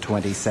prior to the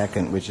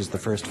 22nd, which is the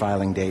first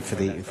filing date for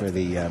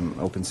the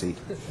open seat.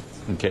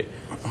 Okay.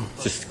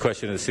 Just a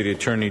question of the City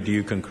Attorney. Do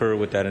you concur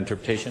with that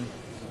interpretation?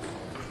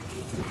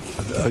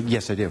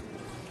 Yes, I do.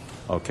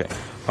 Okay.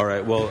 All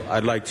right. Well,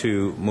 I'd like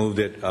to move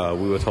that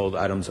we withhold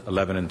items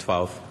 11 and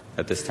 12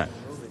 at this time.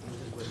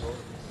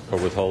 Or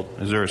withhold.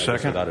 Is there a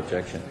second? Without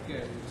objection.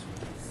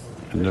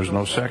 And there's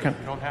no second?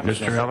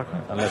 Mr.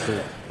 Ellicott? Unless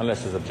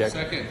there's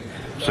objection.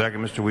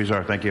 Second, Mr.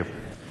 Huizar. Thank you.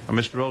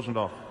 Mr.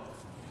 Rosendahl.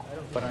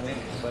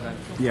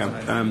 Yeah.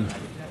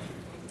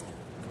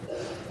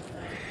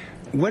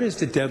 What is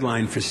the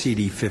deadline for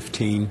CD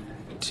 15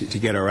 to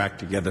get our act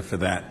together for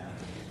that?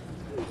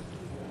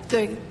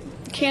 The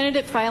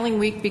candidate filing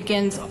week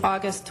begins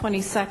August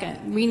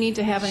 22nd. We need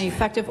to have an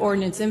effective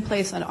ordinance in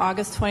place on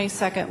August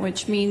 22nd,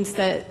 which means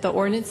that the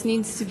ordinance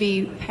needs to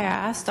be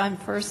passed on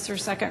first or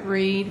second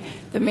read.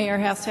 The mayor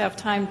has to have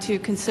time to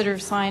consider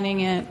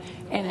signing it,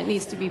 and it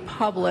needs to be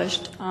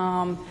published.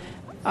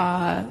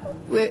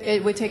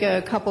 It would take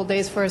a couple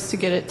days for us to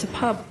get it to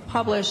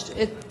published.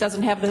 It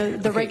doesn't have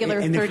the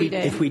regular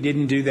 30-day. If we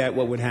didn't do that,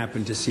 what would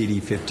happen to CD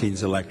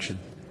 15's election?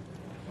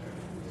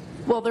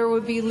 Well, there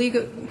would be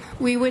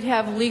we would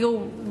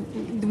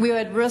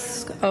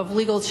risk of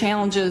legal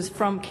challenges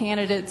from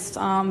candidates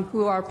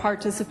who are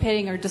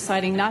participating or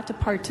deciding not to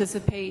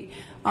participate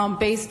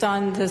based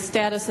on the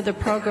status of the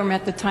program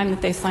at the time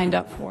that they signed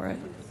up for it.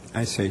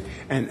 I see.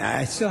 And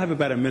I still have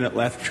about a minute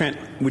left. Trent,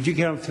 would you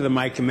get up to the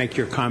mic and make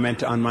your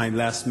comment on my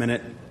last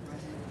minute?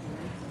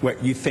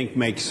 What you think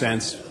makes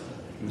sense?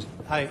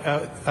 Hi,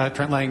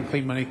 Trent Lang,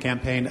 Clean Money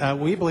Campaign.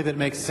 We believe it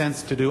makes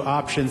sense to do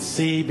option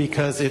C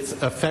because it's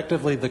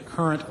effectively the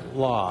current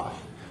law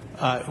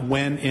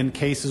when in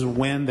cases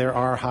when there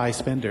are high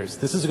spenders.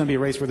 This is going to be a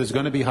race where there's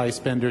going to be high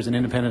spenders and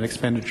independent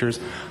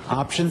expenditures.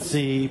 Option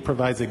C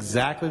provides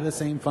exactly the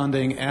same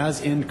funding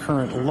as in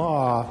current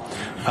law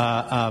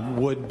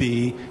would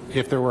be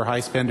if there were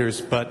high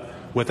spenders, but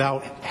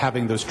without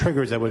having those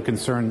triggers that would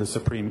concern the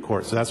Supreme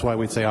Court. So that's why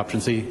we'd say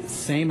option C,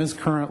 same as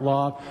current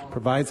law,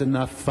 provides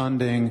enough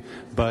funding,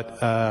 but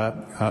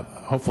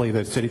hopefully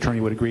the city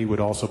attorney would agree would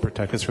also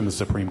protect us from the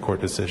Supreme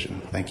Court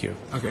decision. Thank you.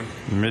 Okay.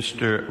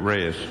 Mr.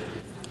 Reyes.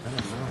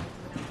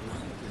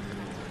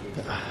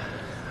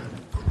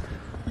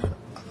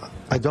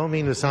 I don't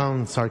mean to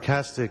sound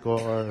sarcastic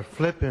or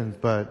flippant,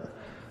 but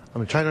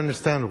I'm trying to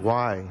understand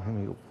why. I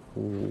mean,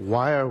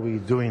 why are we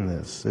doing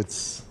this?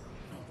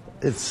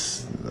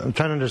 I'm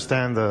trying to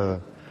understand the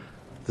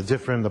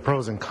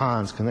pros and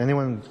cons. Can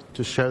anyone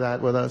just share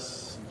that with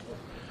us?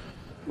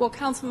 Well,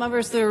 council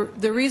members, the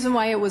reason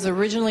why it was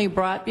originally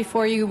brought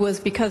before you was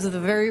because of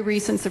the very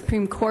recent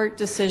Supreme Court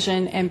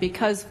decision, and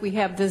because we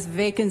have this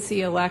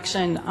vacancy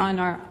election on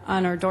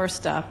our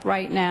doorstep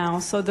right now.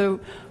 So the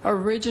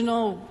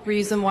original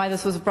reason why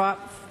this was brought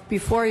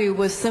before you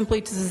was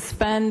simply to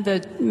suspend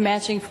the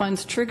matching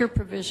funds trigger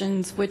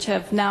provisions, which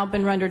have now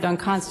been rendered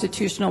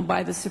unconstitutional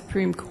by the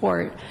Supreme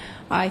Court.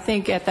 I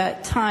think at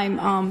that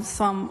time,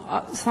 some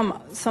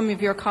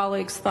of your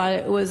colleagues thought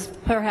it was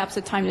perhaps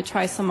a time to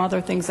try some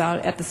other things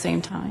out at the same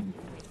time.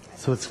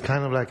 So it's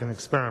kind of like an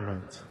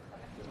experiment.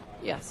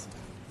 Yes.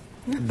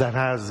 That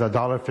has a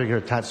dollar figure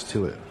attached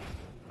to it.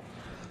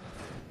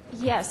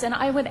 Yes, and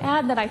I would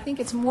add that I think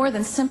it's more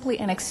than simply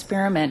an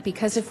experiment,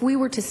 because if we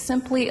were to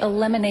simply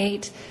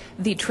eliminate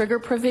the trigger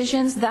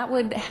provisions,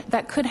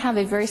 that could have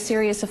a very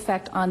serious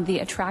effect on the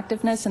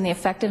attractiveness and the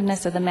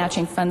effectiveness of the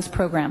matching funds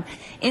program.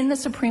 In the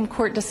Supreme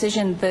Court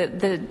decision,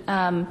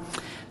 the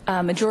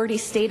majority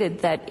stated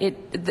that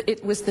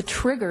it was the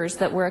triggers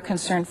that were a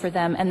concern for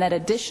them, and that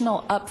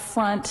additional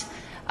upfront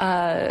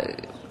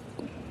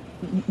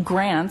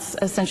grants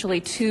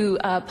essentially to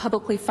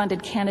publicly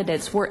funded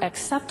candidates were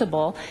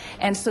acceptable.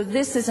 And so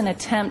this is an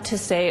attempt to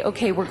say,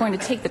 okay, we're going to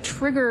take the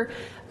trigger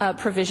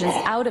provisions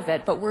out of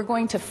it, but we're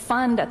going to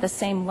fund at the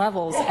same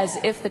levels as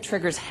if the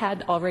triggers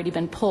had already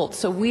been pulled.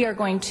 So we are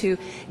going to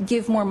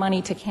give more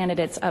money to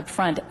candidates up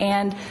front,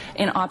 and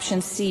in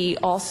option C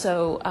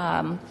also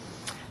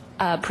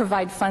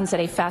provide funds at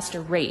a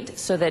faster rate,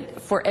 so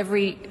that for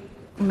every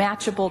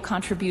matchable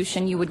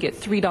contribution you would get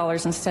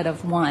 $3 instead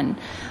of $1.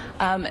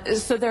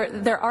 So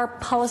there are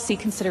policy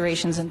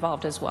considerations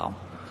involved as well.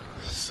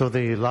 So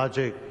the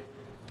logic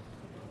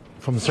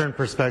from certain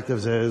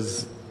perspectives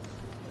is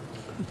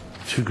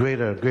to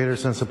create a greater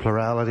sense of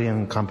plurality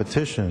and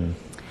competition.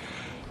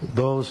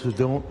 Those who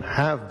don't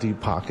have deep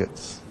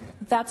pockets,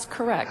 that's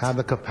correct, have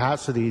the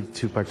capacity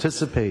to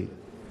participate,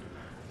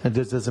 and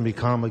this doesn't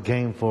become a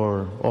game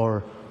for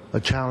or a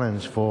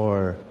challenge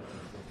for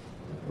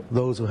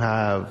those who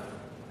have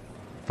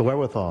the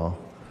wherewithal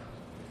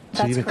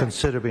to even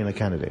consider being a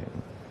candidate.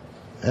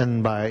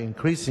 And by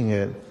increasing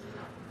it,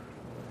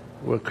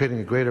 we're creating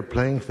a greater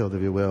playing field,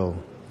 if you will,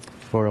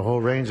 for a whole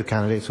range of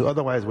candidates who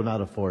otherwise would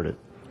not afford it.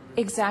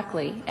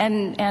 Exactly,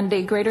 and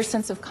a greater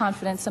sense of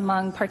confidence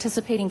among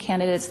participating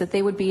candidates that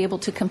they would be able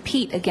to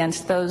compete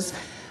against those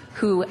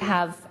who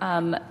have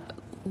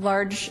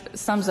large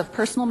sums of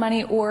personal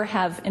money or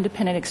have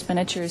independent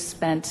expenditures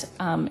spent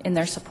in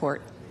their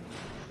support.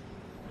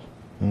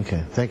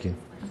 Okay, thank you.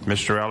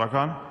 Mr.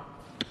 Alarcon?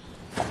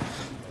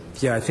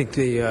 Yeah, I think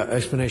the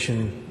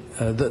explanation,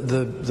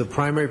 the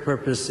primary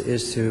purpose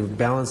is to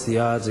balance the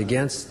odds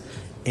against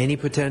any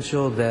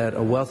potential that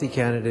a wealthy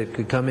candidate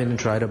could come in and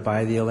try to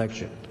buy the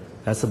election.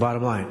 That's the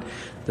bottom line.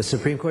 The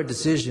Supreme Court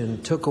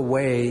decision took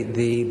away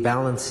the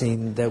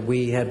balancing that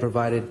we had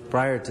provided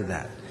prior to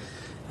that.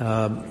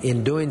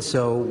 In doing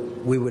so,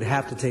 we would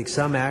have to take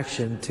some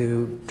action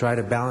to try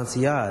to balance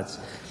the odds.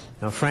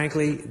 Now,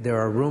 frankly, there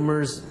are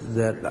rumors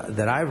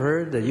that I've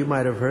heard, that you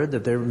might have heard,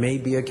 that there may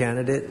be a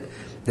candidate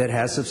that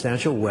has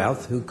substantial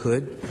wealth who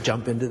could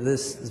jump into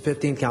this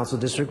 15th Council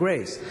District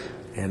race.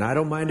 And I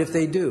don't mind if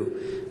they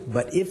do.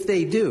 But if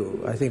they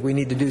do, I think we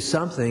need to do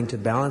something to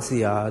balance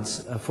the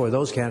odds for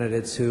those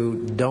candidates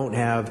who don't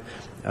have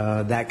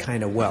that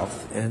kind of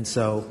wealth. And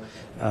so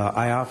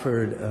I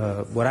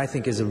offered what I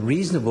think is a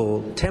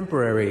reasonable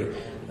temporary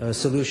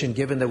solution,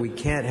 given that we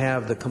can't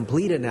have the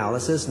complete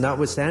analysis,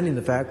 notwithstanding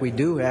the fact we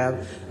do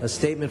have a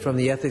statement from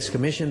the Ethics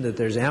Commission that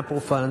there's ample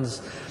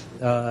funds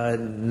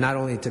not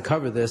only to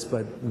cover this,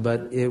 but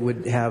it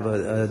would have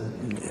a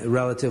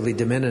relatively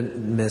de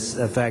minimis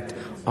effect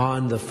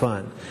on the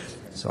fund.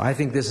 So I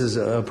think this is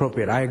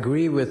appropriate. I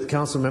agree with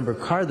Councilmember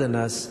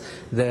Cardenas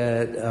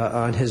that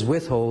on his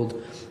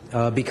withhold,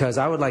 because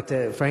I would like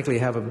to, frankly,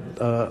 have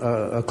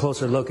a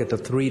closer look at the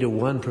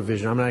 3-to-1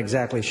 provision. I'm not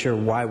exactly sure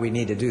why we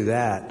need to do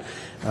that.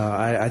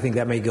 I think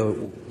that may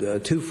go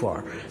too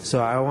far.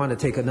 So I want to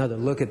take another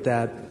look at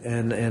that,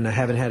 and I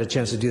haven't had a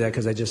chance to do that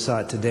because I just saw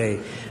it today.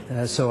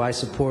 So I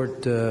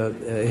support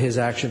his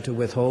action to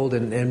withhold,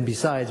 and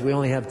besides, we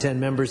only have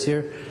 10 members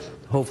here.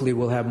 Hopefully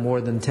we'll have more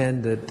than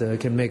 10 that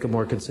can make a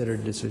more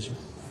considered decision.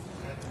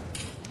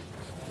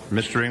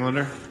 Mr.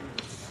 Englander?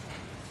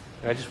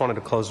 I just wanted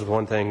to close with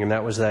one thing, and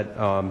that was that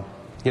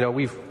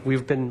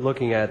we've been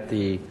looking at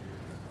the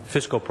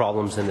fiscal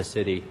problems in the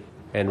city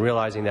and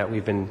realizing that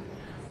we've been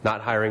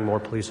not hiring more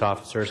police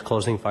officers,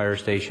 closing fire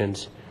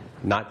stations,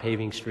 not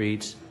paving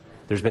streets.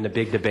 There's been a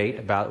big debate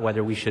about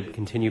whether we should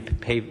continue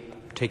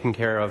taking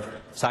care of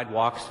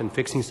sidewalks and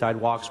fixing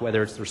sidewalks,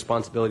 whether it's the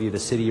responsibility of the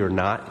city or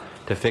not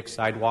to fix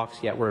sidewalks,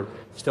 yet we're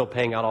still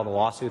paying out all the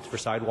lawsuits for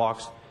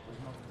sidewalks.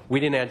 We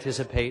didn't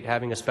anticipate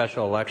having a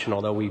special election,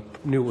 although we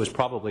knew it was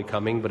probably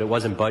coming, but it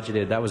wasn't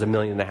budgeted. That was $1.5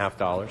 million.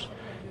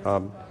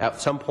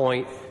 At some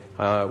point,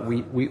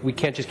 we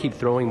can't just keep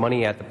throwing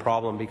money at the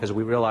problem because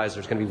we realize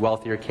there's going to be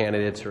wealthier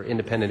candidates or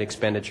independent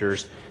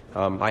expenditures.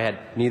 I had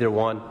neither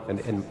one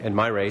in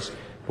my race,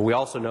 but we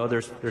also know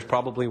there's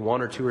probably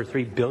 1 or 2 or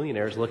 3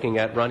 billionaires looking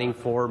at running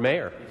for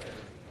mayor.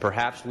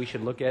 Perhaps we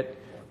should look at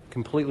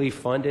completely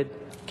funded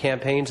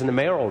campaigns in the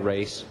mayoral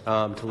race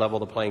to level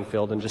the playing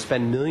field and just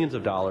spend millions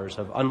of dollars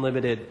of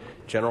unlimited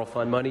general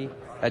fund money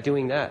at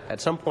doing that.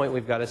 At some point,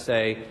 we've got to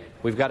say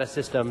we've got a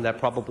system that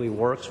probably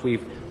works.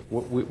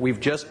 We've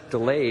just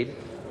delayed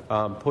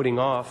putting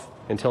off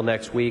until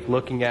next week,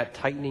 looking at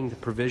tightening the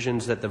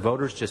provisions that the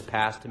voters just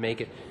passed to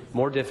make it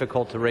more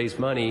difficult to raise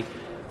money,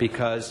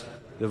 because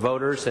the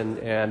voters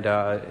and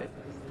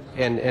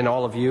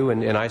all of you,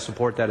 and I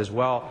support that as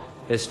well,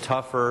 is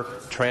tougher,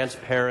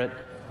 transparent,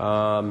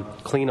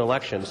 clean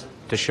elections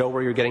to show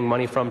where you're getting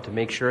money from, to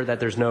make sure that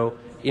there's no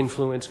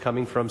influence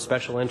coming from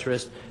special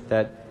interests,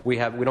 that we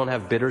don't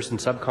have bidders and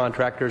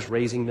subcontractors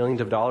raising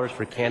millions of dollars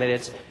for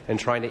candidates and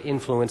trying to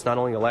influence not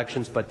only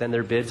elections but then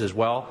their bids as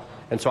well.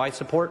 And so I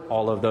support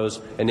all of those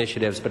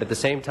initiatives, but at the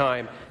same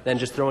time, then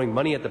just throwing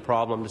money at the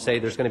problem to say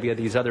there's going to be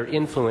these other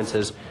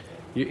influences,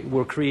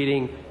 we're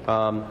creating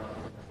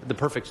the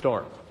perfect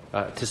storm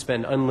to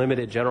spend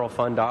unlimited general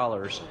fund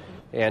dollars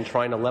and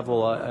trying to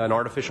level an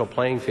artificial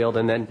playing field,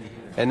 and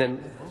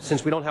then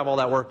since we don't have all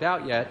that worked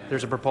out yet,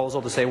 there's a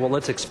proposal to say, well,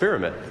 let's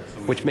experiment,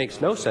 which makes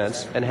no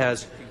sense and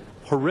has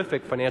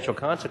horrific financial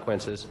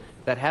consequences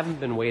that haven't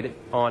been weighed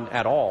on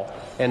at all.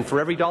 And for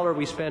every dollar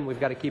we spend, we've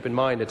got to keep in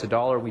mind it's a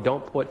dollar we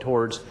don't put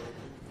towards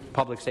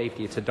public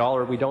safety. It's a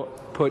dollar we don't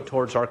put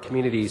towards our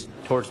communities,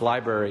 towards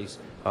libraries,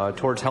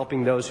 towards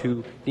helping those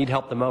who need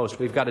help the most.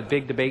 We've got a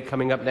big debate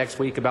coming up next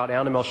week about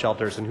animal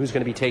shelters and who's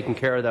going to be taking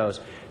care of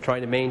those,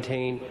 trying to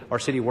maintain our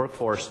city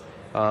workforce,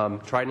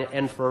 trying to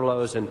end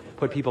furloughs and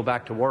put people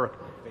back to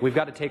work. We've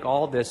got to take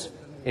all of this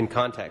in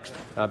context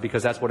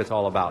because that's what it's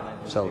all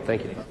about. So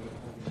thank you.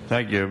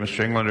 Thank you.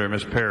 Mr. Englander,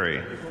 Ms.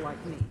 Perry.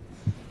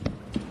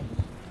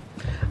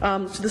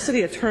 To the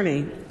city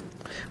attorney,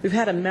 we've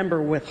had a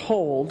member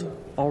withhold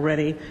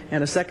already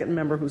and a second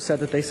member who said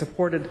that they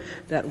supported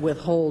that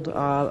withhold.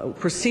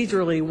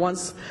 Procedurally,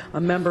 once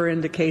a member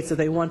indicates that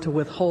they want to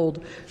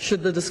withhold,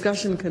 should the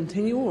discussion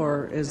continue,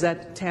 or is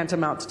that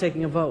tantamount to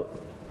taking a vote?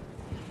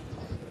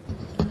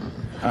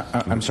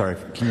 I'm sorry,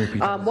 can you repeat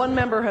that? One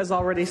member has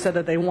already said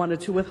that they wanted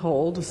to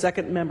withhold. The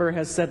second member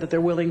has said that they're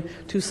willing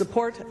to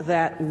support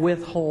that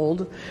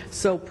withhold.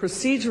 So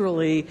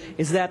procedurally,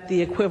 is that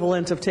the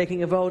equivalent of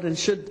taking a vote? And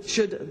should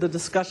the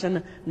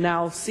discussion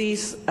now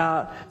cease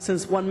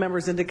since one member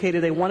has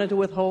indicated they wanted to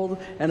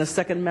withhold and a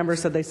second member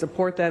said they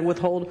support that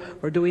withhold,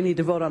 or do we need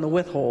to vote on the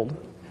withhold?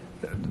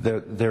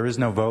 There is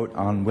no vote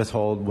on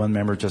withhold. One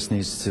member just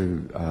needs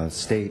to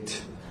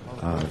state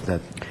that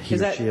he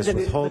or she is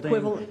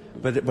withholding,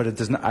 but it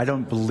does not. I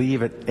don't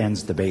believe it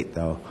ends debate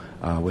though,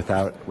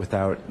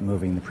 without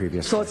moving the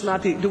previous. So it's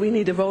not. Do we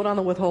need to vote on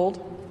the withhold?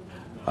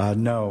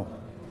 No.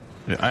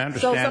 I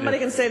understand. So somebody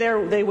can say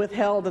they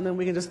withheld, and then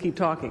we can just keep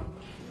talking.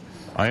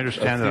 I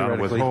understand that on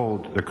a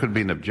withhold there could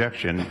be an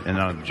objection, and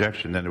on an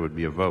objection then there would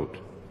be a vote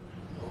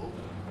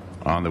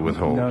on the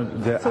withhold.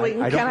 No,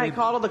 can I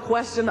call the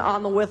question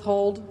on the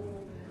withhold?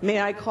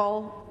 May I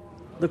call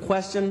the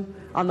question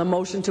on the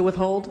motion to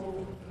withhold?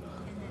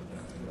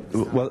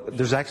 Well,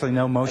 there's actually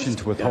no motion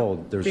to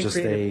withhold. There's just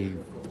a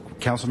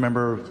council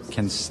member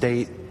can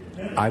state,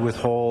 I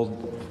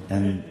withhold,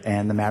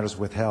 and the matter's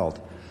withheld.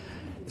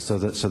 So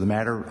the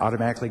matter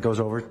automatically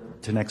goes over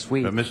to next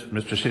week. But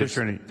Mr. City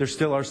Attorney, there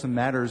still are some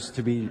matters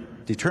to be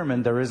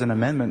determined. There is an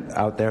amendment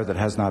out there that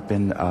has not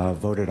been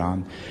voted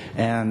on,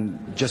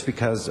 and just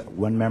because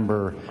one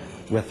member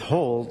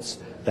withholds,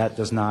 that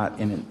does not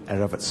in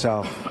and of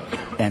itself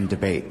end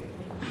debate.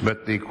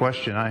 But the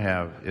question I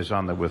have is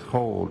on the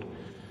withhold.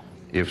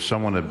 If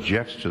someone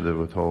objects to the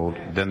withhold,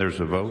 then there's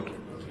a vote?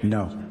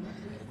 No.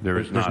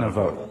 There's no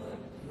vote.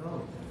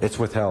 It's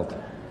withheld.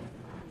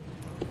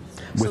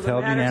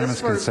 Withheld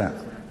unanimous consent.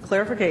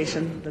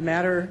 Clarification, the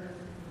matter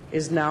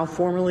is now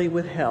formally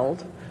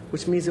withheld,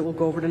 which means it will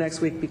go over to next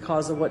week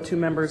because of what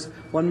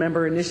one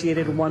member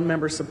initiated and one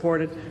member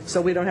supported, so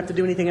we don't have to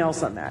do anything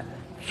else on that.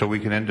 So we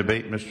can end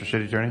debate, Mr.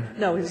 City Attorney?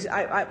 No,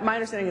 my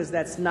understanding is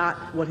that's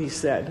not what he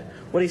said.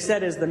 What he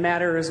said is the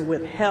matter is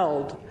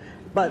withheld,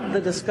 but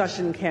the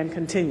discussion can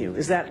continue.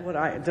 Is that did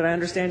I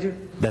understand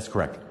you? That's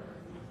correct.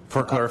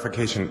 For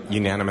clarification,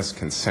 unanimous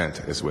consent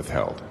is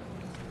withheld.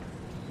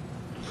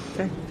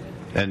 Okay.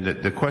 And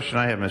the question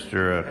I have,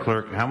 Mr.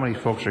 Clerk, how many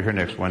folks are here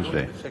next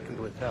Wednesday?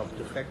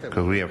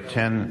 Because we have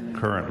 10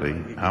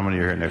 currently. How many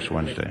are here next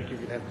Wednesday?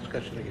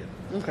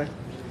 Okay.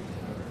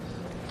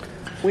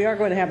 We are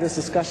going to have this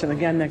discussion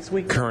again next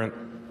week.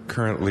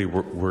 Currently,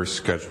 we're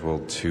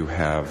scheduled to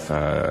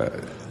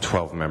have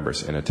 12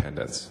 members in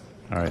attendance.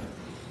 All right.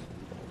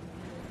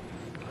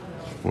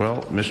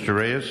 Well, Mr.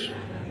 Reyes,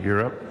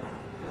 you're up.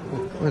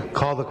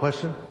 Call the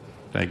question.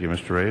 Thank you,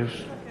 Mr. Reyes.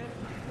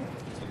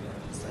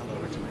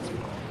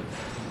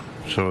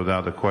 So now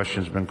the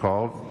question's been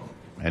called.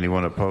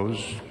 Anyone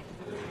opposed?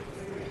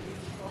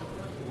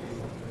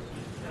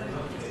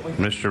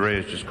 Mr.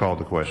 Reyes just called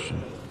the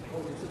question.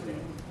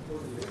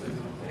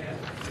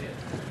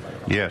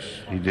 Yes,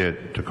 he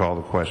did, to call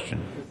the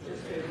question.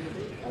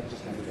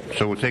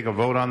 So we'll take a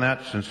vote on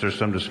that since there's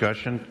some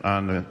discussion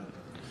on the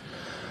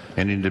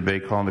ending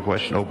debate calling the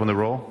question. Open the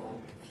roll.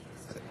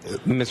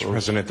 Mr.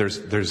 President,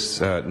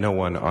 there's no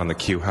one on the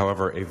queue.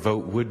 However, a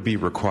vote would be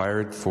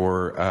required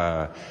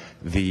for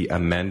the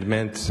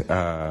amendment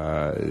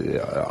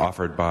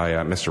offered by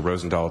Mr.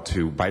 Rosendahl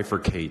to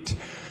bifurcate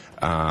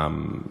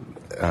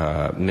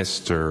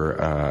Mr.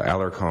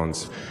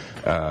 Alarcon's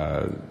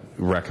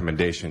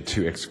recommendation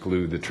to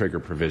exclude the trigger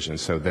provision.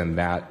 So then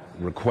that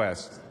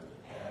request.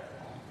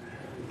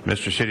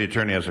 Mr. City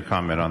Attorney has a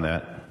comment on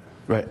that.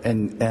 Right,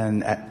 and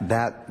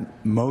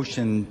that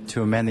motion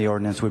to amend the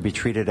ordinance would be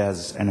treated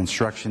as an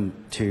instruction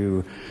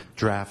to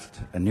draft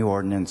a new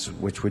ordinance,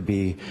 which would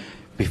be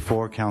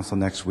before council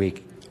next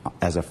week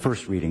as a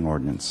first reading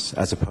ordinance,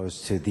 as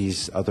opposed to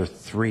these other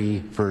three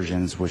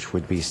versions, which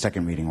would be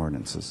second reading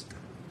ordinances.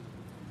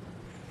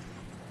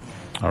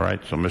 All right,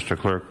 so Mr.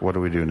 Clerk, what do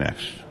we do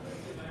next?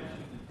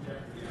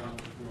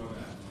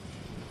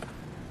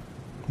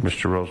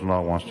 Mr.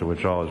 Rosendahl wants to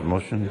withdraw his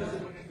motion.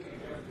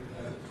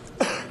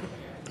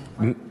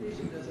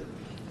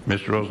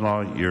 Mr.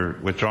 Rosendahl, you're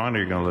withdrawing or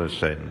you're going to let it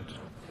stand?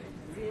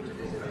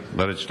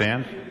 Let it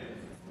stand?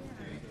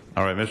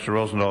 All right, Mr.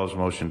 Rosendahl's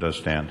motion does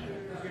stand.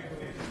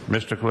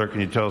 Mr. Clerk, can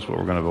you tell us what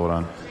we're going to vote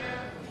on?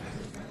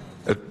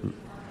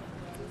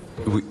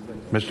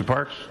 Mr.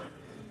 Parks?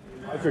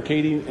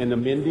 Bifurcating and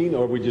amending,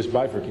 or are we just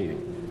bifurcating?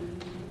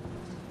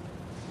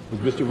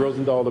 Was Mr.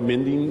 Rosendahl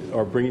amending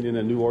or bringing in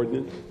a new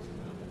ordinance?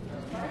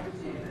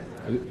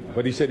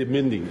 But he said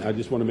amending. I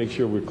just want to make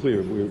sure we're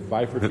clear. We're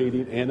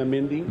bifurcating and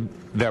amending?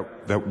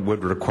 That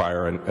would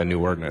require a new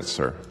ordinance,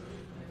 sir.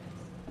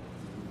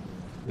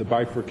 The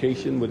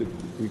bifurcation would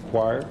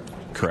require?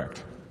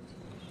 Correct.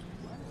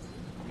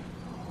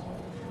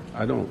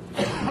 I don't.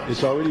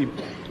 It's already.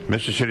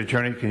 Mr. City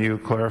Attorney, can you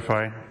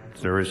clarify?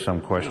 There is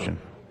some question.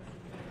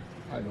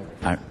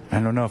 I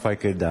don't know if I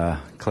could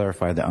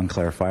clarify the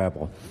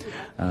unclarifiable.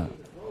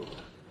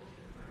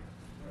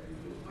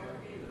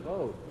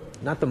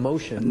 Not the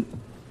motion.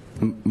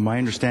 My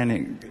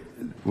understanding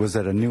was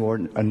that a new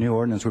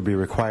ordinance would be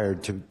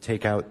required to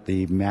take out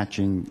the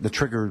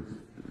trigger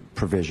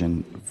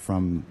provision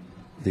from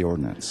the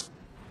ordinance.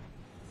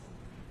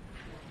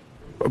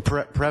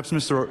 Perhaps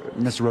Mr.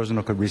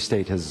 Rosendahl could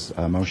restate his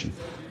motion.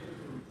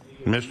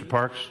 Mr.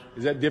 Parks?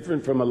 Is that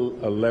different from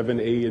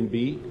 11A and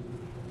B?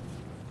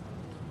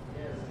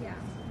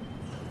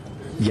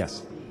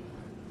 Yes.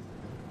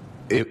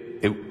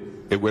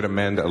 It would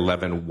amend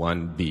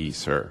 11.1b,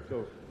 sir.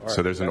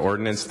 So there's an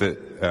ordinance that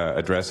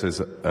addresses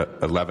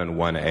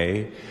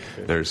 11.1a.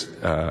 There's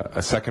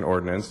a second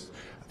ordinance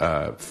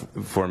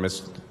for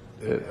Mr.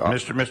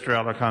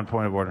 Alarcon,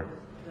 point of order.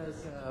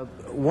 Does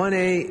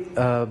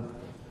 1A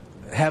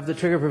have the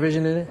trigger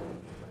provision in it?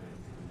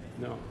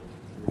 No.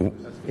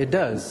 It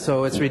does,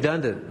 so it's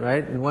redundant,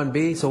 right? In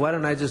 1B, so why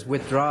don't I just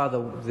withdraw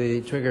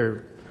the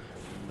trigger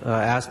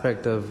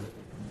aspect of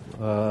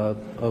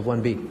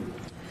 1B?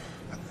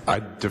 I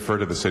defer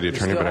to the city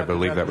attorney, but I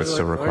believe that would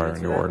still require a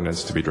new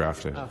ordinance to be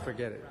drafted. Oh,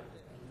 forget it.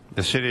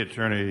 The city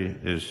attorney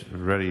is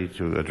ready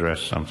to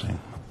address something.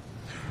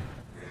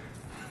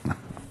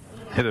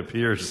 It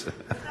appears.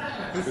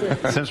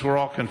 Since we're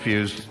all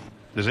confused,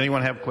 does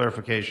anyone have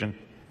clarification?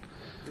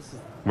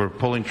 We're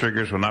pulling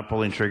triggers, we're not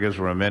pulling triggers,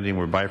 we're amending,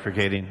 we're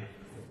bifurcating.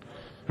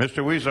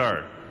 Mr.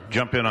 Huizar,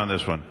 jump in on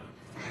this one.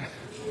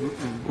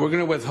 We're going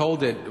to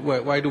withhold it.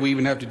 Why do we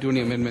even have to do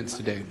any amendments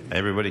today?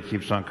 Everybody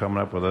keeps on coming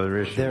up with other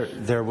issues.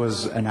 There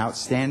was an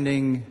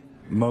outstanding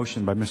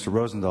motion by Mr.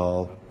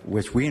 Rosendahl,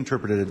 which we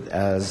interpreted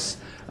as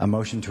a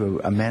motion to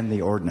amend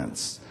the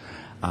ordinance.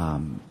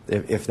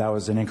 If that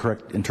was an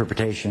incorrect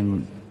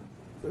interpretation,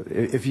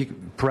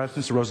 perhaps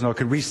Mr. Rosendahl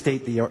could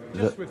restate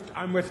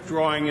I'm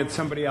withdrawing it.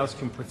 Somebody else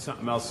can put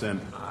something else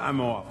in. I'm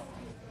off.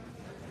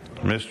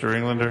 Mr.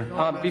 Englander?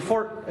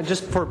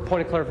 Just for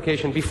point of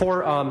clarification,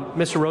 before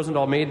Mr.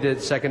 Rosendahl made the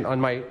second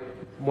on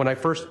when I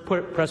first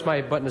pressed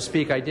my button to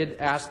speak, I did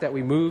ask that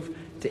we move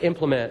to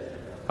implement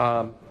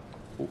 1A,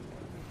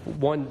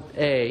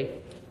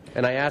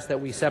 and I asked that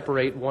we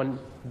separate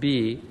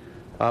 1B,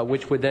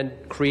 which would then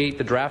create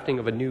the drafting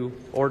of a new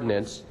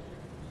ordinance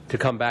to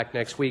come back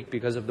next week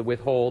because of the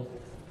withhold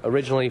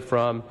originally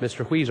from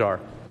Mr. Huizar.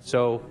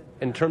 So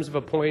in terms of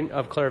a point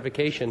of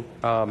clarification,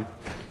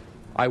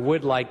 I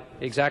would like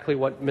exactly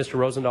what Mr.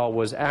 Rosendahl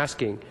was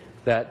asking,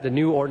 that the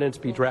new ordinance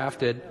be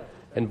drafted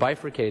and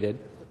bifurcated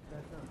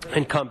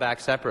and come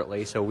back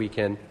separately so we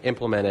can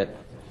implement it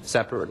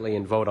separately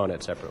and vote on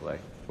it separately,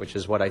 which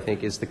is what I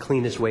think is the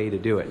cleanest way to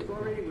do it.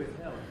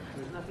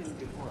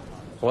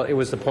 Well, it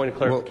was the point of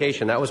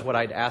clarification. That was what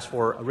I'd asked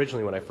for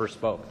originally when I first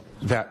spoke.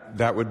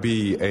 That would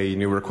be a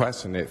new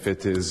request, and if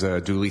it is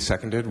duly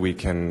seconded, we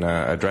can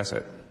address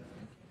it.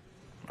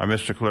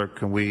 Mr. Clerk,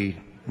 can we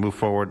move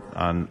forward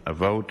on a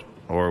vote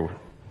or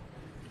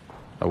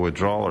a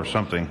withdrawal or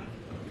something?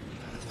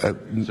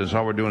 Since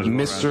all we're doing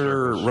is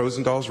Mr.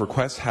 Rosendahl's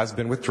request has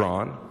been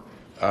withdrawn.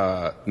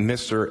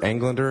 Mr.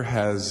 Englander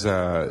has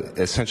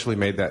essentially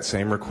made that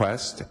same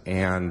request,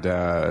 and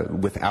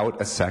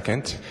without a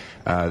second,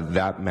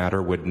 that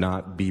matter would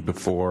not be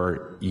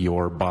before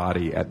your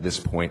body at this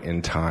point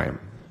in time.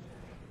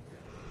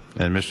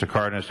 And Mr.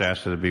 Cardenas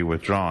asked it to be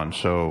withdrawn,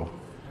 so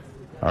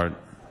our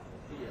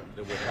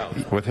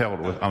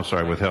withheld. I'm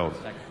sorry, withheld.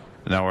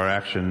 Now our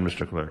action,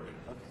 Mr. Clerk.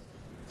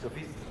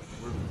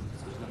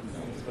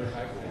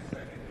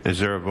 Is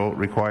there a vote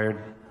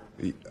required?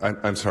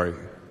 I'm sorry.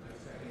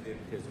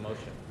 His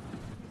motion.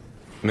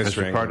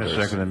 Mr. Cardenas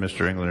seconded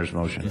Mr. Englander's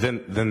motion.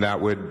 Then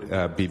that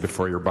would be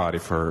before your body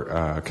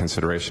for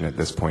consideration at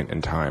this point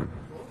in time.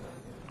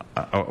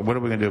 What are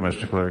we going to do,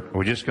 Mr. Clerk? Are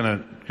we just going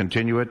to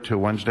continue it to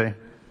Wednesday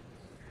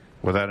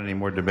without any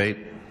more debate?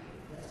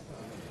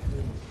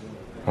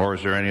 Or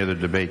is there any other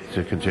debate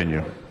to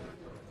continue?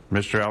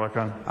 Mr.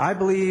 Alarcon? I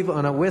believe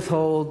on a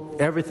withhold,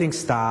 everything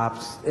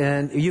stops,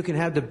 and you can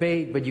have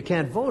debate, but you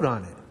can't vote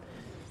on it.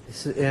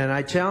 And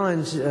I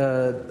challenge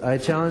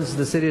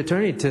the city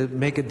attorney to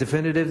make a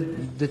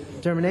definitive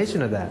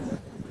determination of that.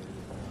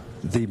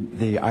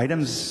 The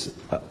items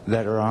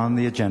that are on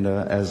the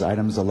agenda as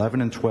items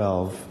 11 and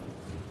 12,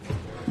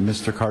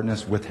 Mr.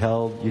 Cardenas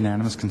withheld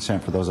unanimous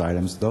consent for those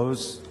items.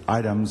 Those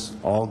items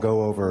all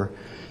go over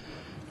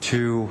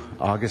to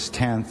August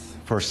 10th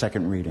for a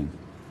second reading.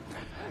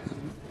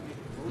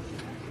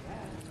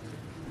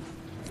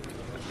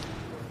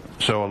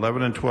 So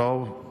 11 and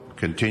 12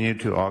 continue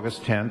to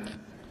August 10th.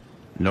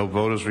 No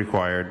vote is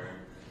required.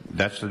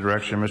 That's the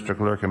direction, Mr.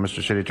 Clerk and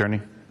Mr. City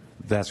Attorney?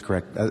 That's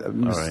correct. All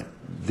right.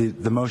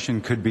 The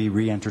motion could be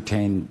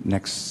re-entertained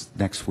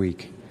next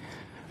week,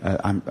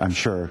 I'm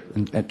sure,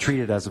 and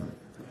treated as a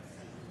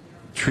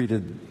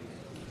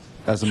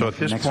So at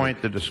this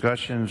point, the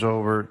discussion's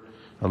over.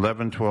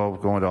 11,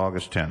 12 going to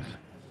August 10th.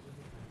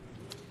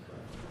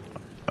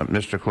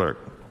 Mr. Clerk,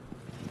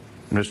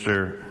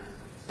 Mr.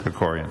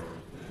 Krikorian.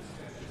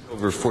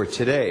 Over for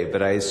today,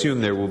 but I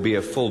assume there will be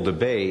a full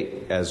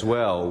debate as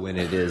well when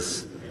it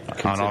is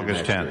on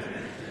August 10th,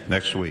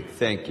 next week.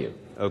 Thank you.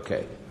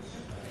 Okay.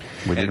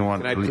 We didn't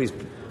want. Can I please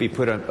be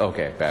put on?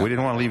 Okay. We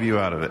didn't want to leave you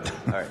out of it.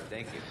 All right.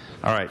 Thank you.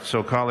 All right.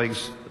 So,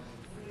 colleagues,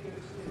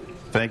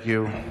 thank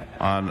you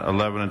on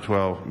 11 and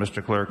 12.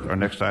 Mr. Clerk, our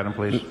next item,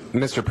 please.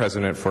 Mr.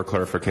 President, for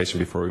clarification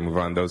before we move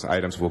on, those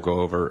items will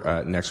go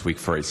over next week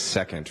for a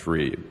second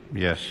read.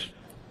 Yes.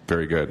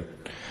 Very good.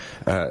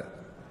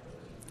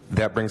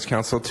 That brings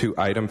council to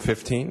item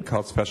 15,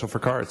 called Special for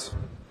Cards.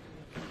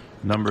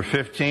 Number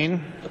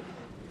 15,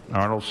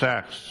 Arnold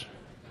Sachs.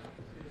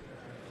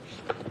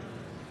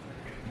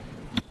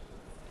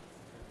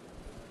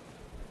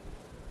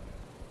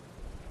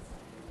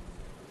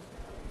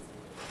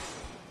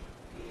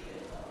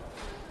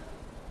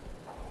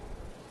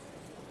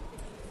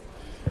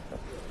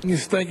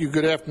 Yes, thank you.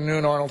 Good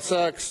afternoon, Arnold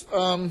Sachs.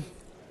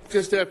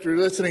 Just after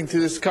listening to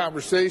this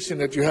conversation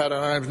that you had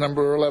on items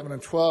number 11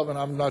 and 12, and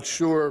I'm not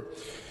sure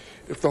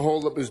if the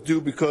holdup is due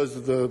because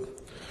of the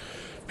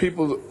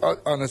people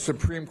on the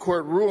Supreme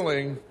Court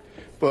ruling,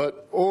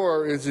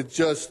 or is it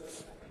just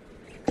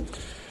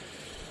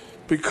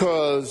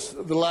because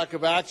of the lack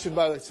of action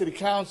by the City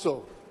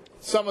Council?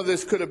 Some of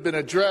this could have been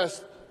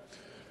addressed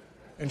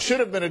and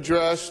should have been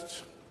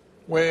addressed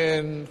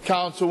when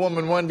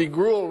Councilwoman Wendy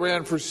Gruhl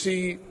ran for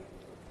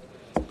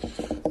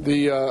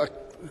the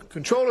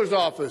Controller's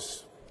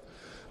Office,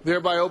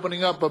 thereby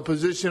opening up a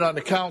position on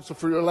the Council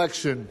for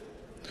election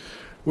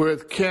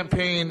with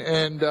campaign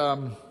and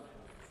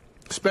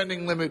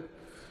spending limit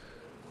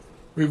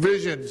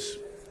revisions.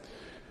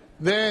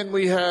 Then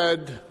we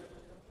had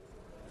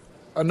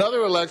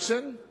another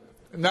election,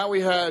 and now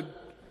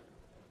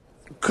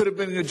could have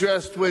been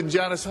addressed when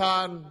Janice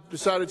Hahn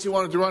decided she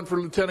wanted to run for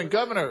lieutenant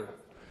governor,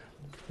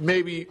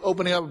 maybe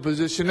opening up a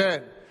position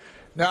then.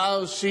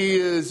 Now she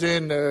is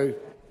in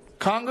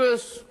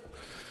Congress,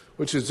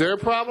 which is their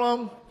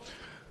problem,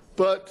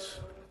 but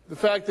the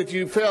fact that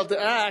you failed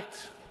to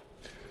act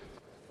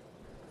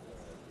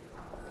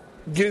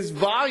gives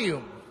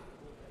volume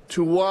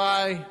to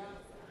why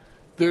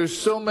there's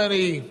so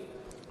many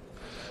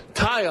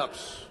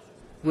tie-ups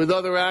with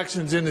other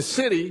actions in the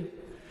city,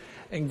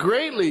 and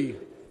greatly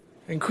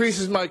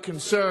increases my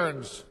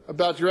concerns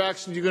about your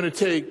actions you're going to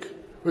take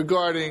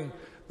regarding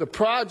the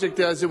project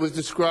as it was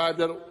described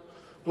that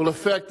will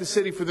affect the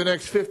city for the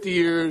next 50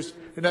 years,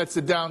 and that's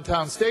the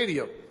downtown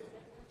stadium.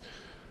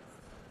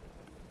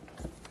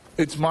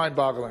 It's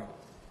mind-boggling.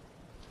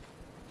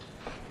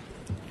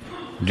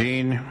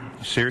 Dean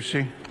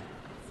Searcy.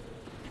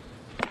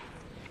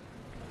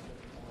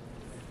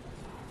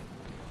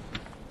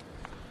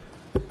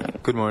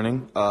 Good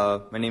morning. My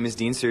name is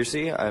Dean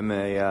Searcy. I'm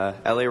a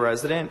LA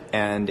resident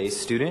and a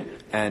student,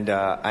 and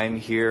I'm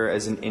here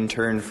as an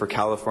intern for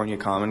California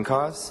Common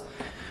Cause.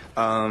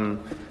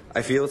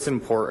 I feel it's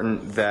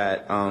important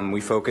that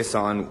we focus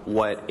on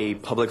what a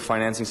public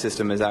financing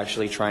system is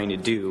actually trying to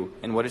do,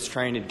 and what it's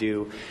trying to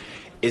do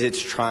is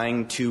it's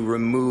trying to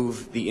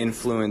remove the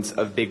influence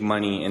of big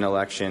money in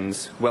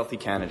elections, wealthy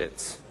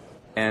candidates.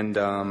 And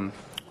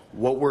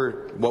what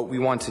we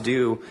want to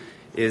do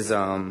is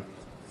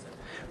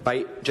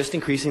by just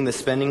increasing the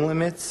spending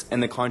limits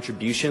and the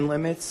contribution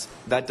limits,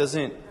 that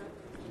doesn't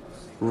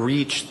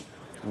reach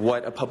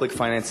what a public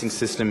financing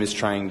system is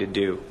trying to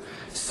do.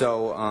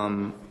 So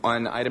on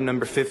item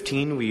number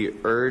 15, we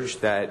urge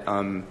that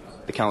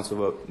the council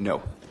vote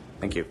no.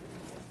 Thank you.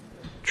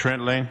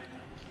 Trent Lane.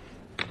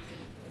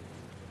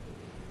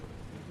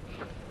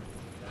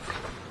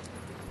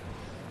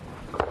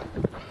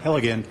 Hello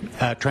again.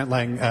 Trent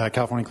Lang,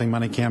 California Clean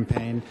Money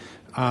Campaign.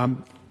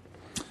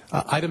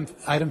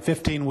 Item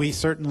 15, we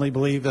certainly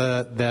believe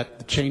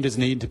that changes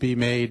need to be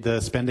made. The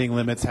spending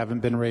limits haven't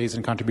been raised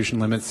and contribution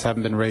limits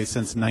haven't been raised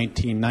since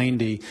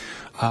 1990.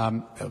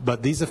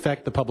 But these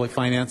affect the public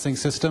financing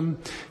system,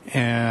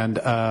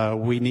 and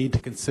we need to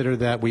consider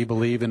that. We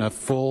believe in a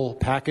full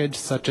package,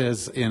 such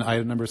as in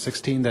item number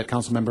 16 that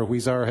Councilmember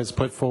Huizar has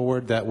put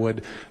forward, that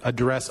would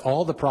address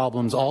all the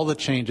problems, all the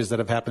changes that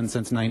have happened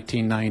since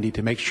 1990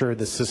 to make sure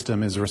the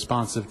system is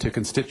responsive to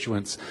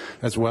constituents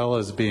as well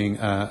as being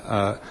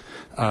a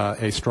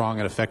strong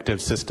and effective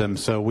system.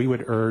 So we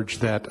would urge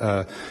that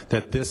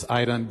that this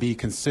item be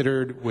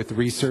considered with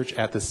research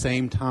at the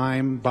same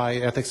time by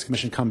Ethics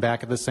Commission, come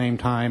back at the same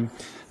time,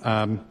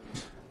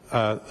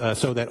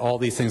 so that all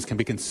these things can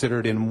be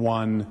considered in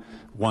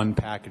one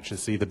package to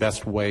see the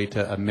best way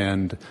to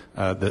amend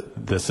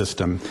the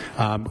system.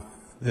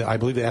 I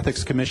believe the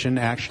Ethics Commission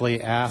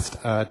actually asked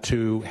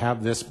to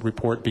have this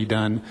report be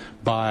done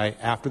by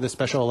after the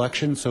special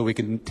election, so we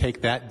can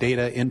take that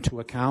data into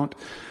account.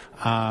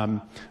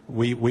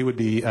 We would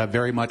be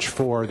very much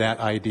for that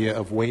idea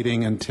of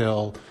waiting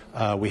until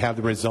we have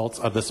the results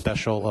of the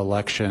special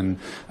election,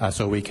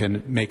 so we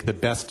can make the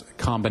best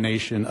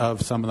combination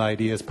of some of the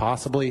ideas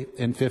possibly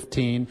in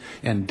 15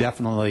 and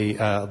definitely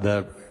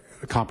the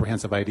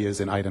comprehensive ideas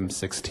in item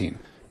 16.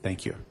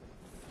 Thank you.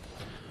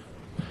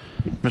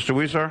 Mr.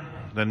 Huizar,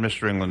 then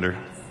Mr. Englander.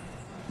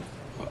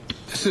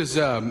 This is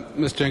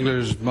Mr.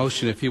 Engler's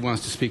motion if he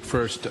wants to speak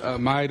first.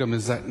 My item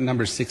is at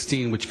number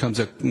 16, which comes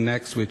up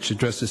next, which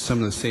addresses some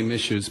of the same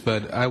issues.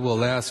 But I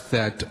will ask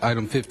that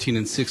item 15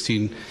 and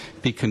 16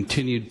 be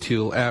continued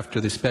till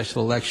after the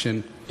special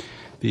election.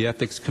 The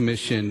Ethics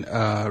Commission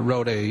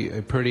wrote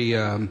a pretty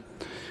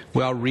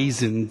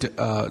well-reasoned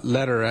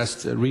letter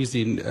as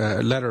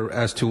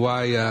to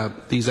why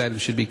these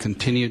items should be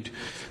continued.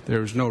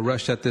 There's no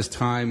rush at this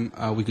time.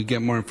 We could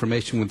get more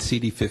information with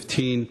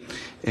CD15,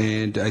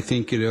 and I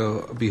think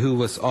it'll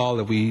behoove us all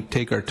that we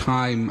take our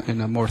time in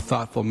a more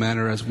thoughtful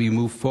manner as we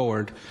move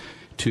forward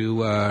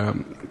to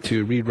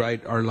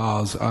rewrite our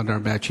laws on our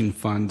matching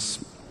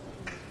funds.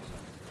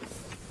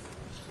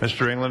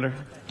 Mr. Englander?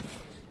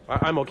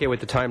 I'm okay with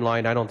the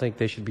timeline. I don't think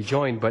they should be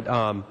joined, but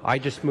I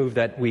just move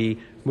that we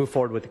move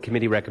forward with the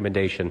committee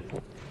recommendation.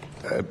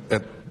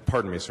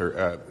 Pardon me,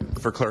 sir.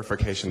 For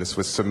clarification, this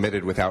was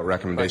submitted without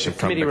recommendation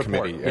from the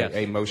committee. Yes.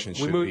 A motion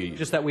should be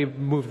just that we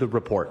move the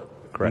report.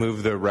 Correct.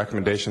 Move the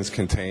recommendations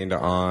contained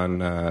on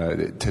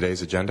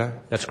today's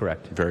agenda. That's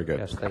correct. Very good.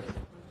 Yes, thank you.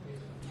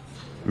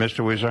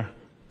 Mr. Huizar?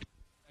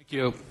 Thank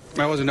you.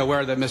 I wasn't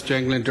aware that Mr.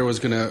 Englander was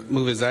going to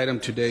move his item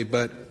today,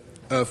 but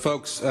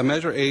folks,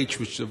 Measure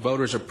H, which the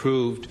voters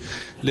approved,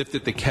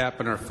 lifted the cap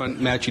on our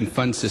matching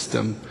fund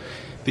system.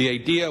 The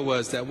idea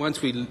was that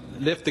once we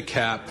lift the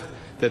cap,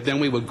 that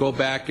then we would go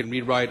back and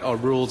rewrite our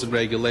rules and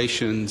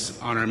regulations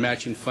on our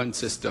matching fund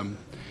system.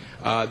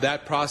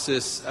 That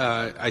process,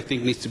 I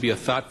think, needs to be a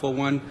thoughtful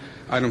one.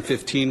 Item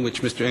 15,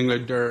 which Mr.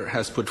 Englander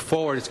has put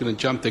forward, is going to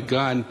jump the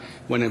gun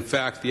when, in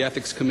fact, the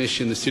Ethics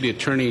Commission, the City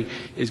Attorney,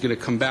 is going to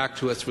come back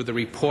to us with a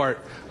report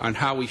on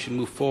how we should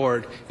move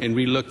forward in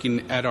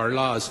relooking at our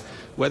laws.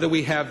 Whether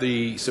we have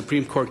the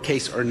Supreme Court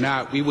case or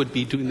not, we would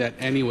be doing that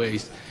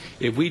anyways.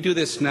 If we do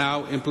this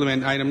now,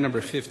 implement item number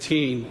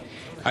 15,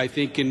 I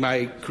think it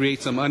might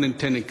create some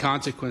unintended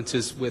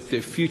consequences with the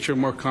future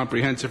more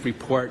comprehensive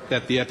report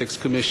that the Ethics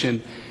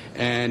Commission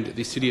and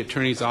the City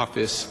Attorney's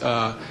Office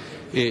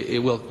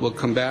it will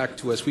come back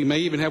to us. We may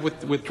even have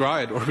withdraw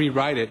it or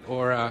rewrite it,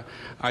 or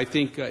I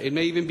think it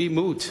may even be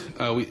moot.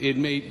 We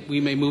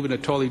may move in a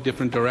totally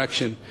different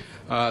direction.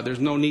 There's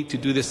no need to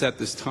do this at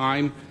this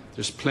time.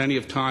 There's plenty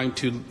of time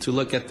to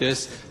look at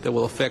this that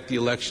will affect the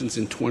elections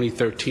in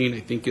 2013, I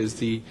think, is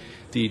the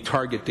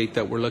target date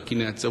that we're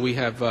looking at. So we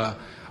have a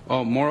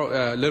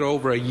little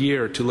over a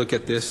year to look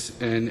at this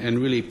and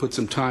really put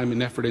some time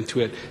and effort into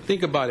it.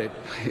 Think about it.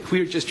 If we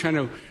were just trying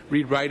to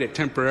rewrite it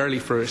temporarily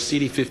for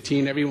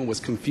CD15, everyone was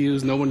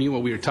confused. No one knew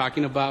what we were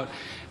talking about.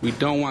 We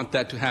don't want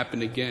that to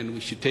happen again. We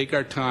should take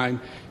our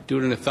time, do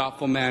it in a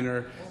thoughtful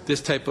manner.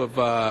 This type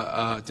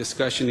of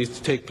discussion needs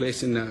to take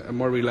place in a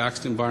more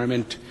relaxed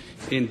environment,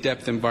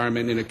 in-depth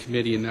environment in a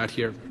committee and not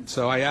here.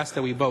 So I ask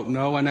that we vote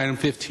no on item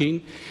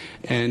 15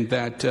 and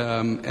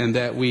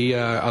that we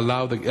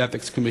allow the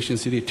Ethics Commission,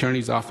 City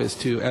Attorney's Office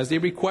to, as they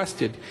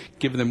requested,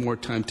 give them more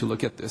time to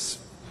look at this.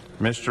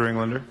 Mr.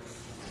 Englander?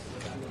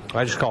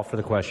 I just call for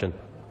the question.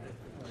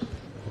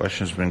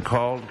 Question's been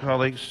called,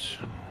 colleagues.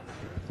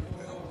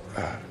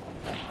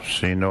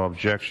 See no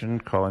objection.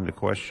 Calling the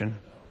question.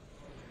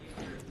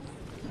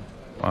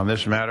 On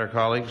this matter,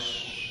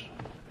 colleagues,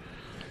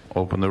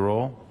 open the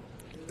roll.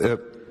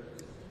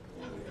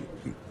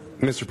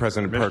 Mr.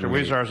 President, Mr. pardon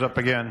me. Weezar's up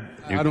again.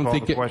 You I don't called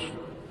think the it- question.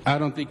 I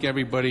don't think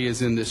everybody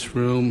is in this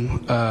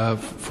room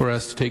for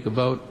us to take a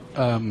vote.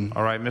 All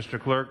right,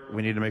 Mr. Clerk,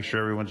 we need to make sure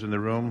everyone's in the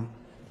room.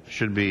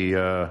 Should be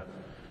Mr.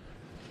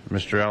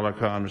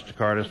 Alarcon, Mr.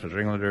 Cardis, Mr.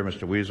 Englander,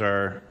 Mr.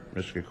 Weezar,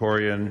 Mr.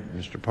 Kikorian,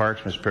 Mr.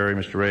 Parks, Ms. Perry,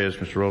 Mr. Reyes,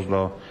 Mr.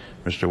 Rosendahl,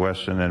 Mr.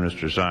 Weston, and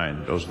Mr.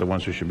 Zine. Those are the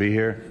ones who should be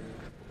here.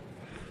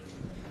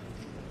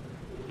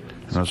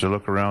 And as I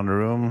look around the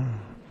room,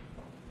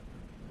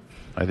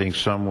 I think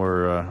some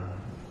were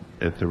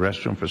at the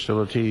restroom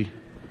facility.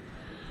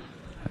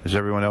 Is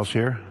everyone else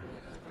here?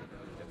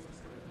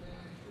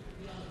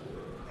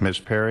 Ms.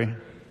 Perry?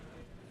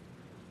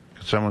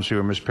 Could someone see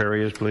where Ms.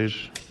 Perry is, please?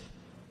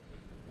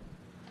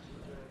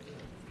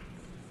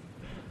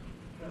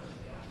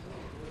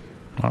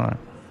 All right.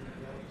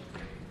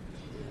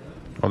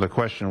 Well, the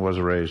question was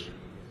raised.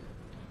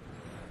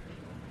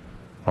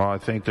 Well, I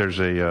think there's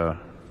a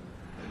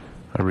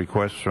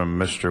request from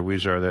Mr.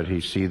 Weezar that he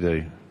see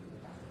the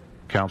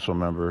council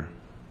member.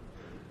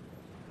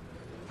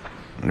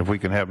 And if we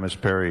can have Ms.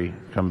 Perry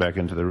come back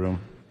into the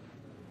room.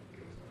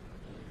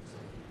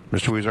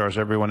 Mr. Weezar, is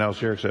everyone else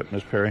here except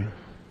Ms. Perry?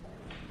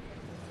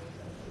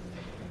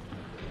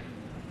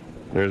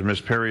 There's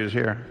Ms. Perry is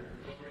here.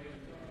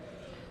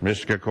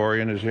 Mr.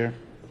 Kikorian is here.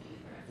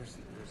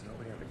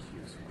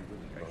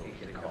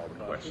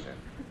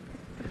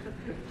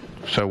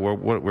 So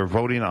we're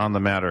voting on the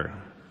matter.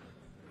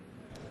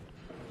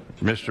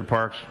 Mr.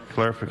 Parks,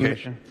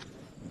 clarification?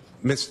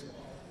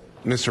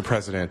 Mr.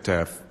 President,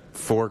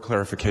 for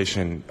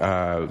clarification,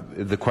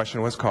 the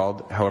question was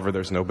called. However,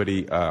 there's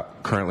nobody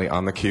currently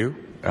on the queue,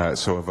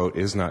 so a vote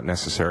is not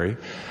necessary.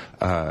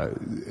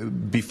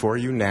 Before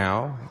you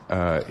now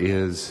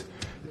is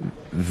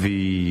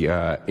the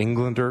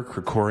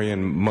Englander-Krikorian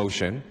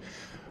motion,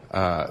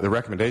 the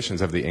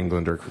recommendations of the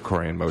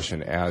Englander-Krikorian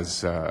motion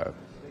as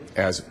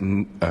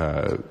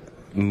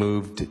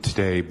moved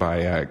today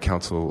by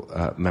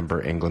Council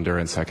Member Englander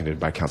and seconded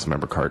by Council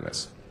Member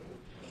Cardenas.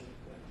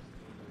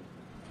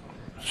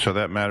 So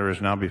that matter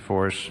is now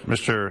before us.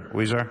 Mr.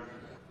 Weezar?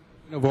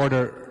 Point of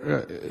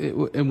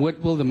order. And what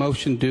will the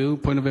motion do?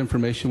 Point of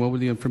information. What will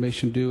the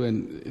information do?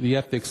 And the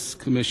Ethics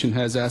Commission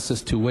has asked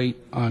us to wait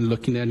on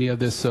looking at any of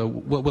this. So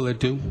what will it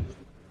do?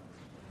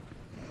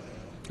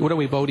 What are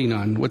we voting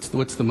on? What's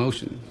the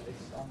motion?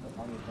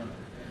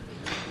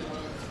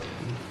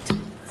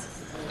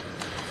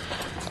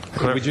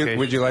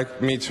 Would you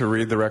like me to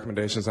read the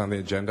recommendations on the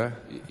agenda?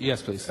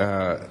 Yes, please.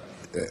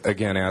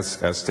 Again, as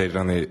stated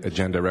on the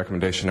agenda,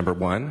 recommendation number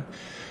 1,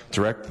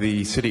 direct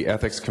the City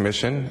Ethics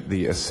Commission, with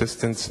the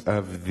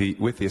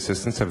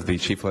assistance of the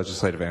Chief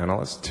Legislative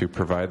Analyst, to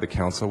provide the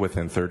Council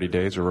within 30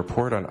 days a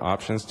report on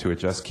options to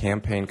adjust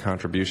campaign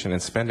contribution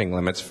and spending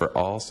limits for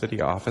all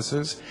city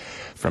offices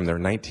from their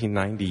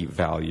 1990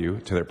 value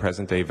to their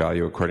present-day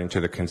value according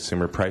to the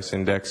Consumer Price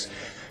Index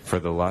for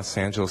the Los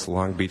Angeles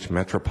Long Beach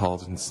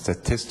Metropolitan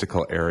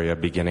Statistical Area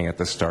beginning at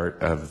the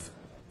start of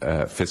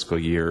fiscal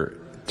year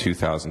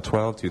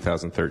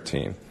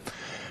 2012-2013.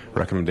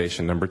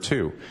 Recommendation number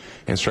 2,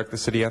 instruct the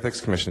City Ethics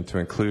Commission to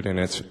include in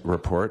its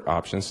report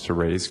options to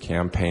raise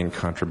campaign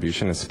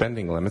contribution and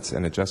spending limits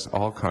and adjust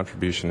all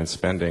contribution and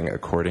spending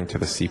according to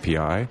the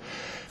CPI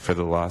for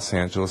the Los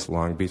Angeles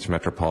Long Beach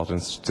Metropolitan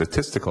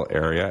Statistical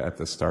Area at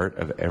the start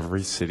of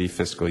every city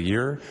fiscal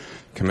year,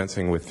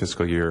 commencing with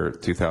fiscal year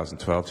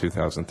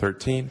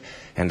 2012-2013,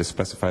 and to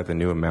specify the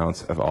new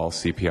amounts of all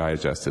CPI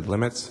adjusted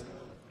limits.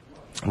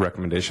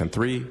 Recommendation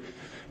 3,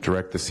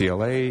 direct the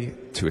CLA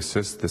to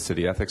assist the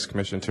City Ethics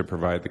Commission to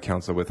provide the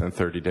Council within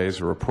 30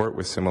 days a report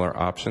with similar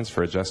options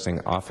for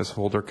adjusting office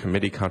holder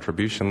committee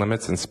contribution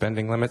limits and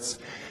spending limits.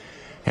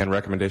 And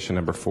recommendation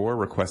number 4,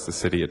 request the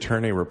City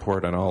Attorney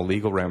report on all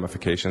legal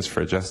ramifications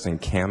for adjusting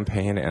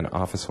campaign and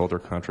office holder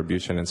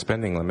contribution and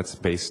spending limits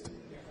based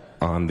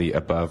on the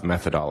above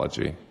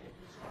methodology.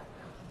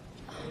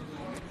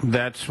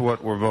 That's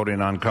what we're voting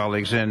on,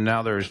 colleagues. And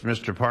now there's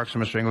Mr. Parks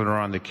and Mr. Englander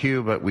on the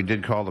queue, but we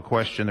did call the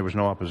question. There was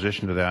no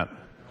opposition to that.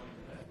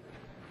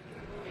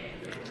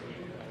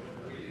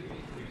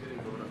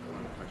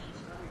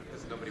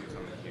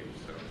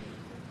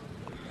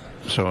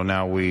 So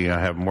now we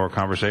have more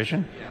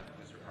conversation.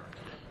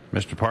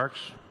 Mr. Parks?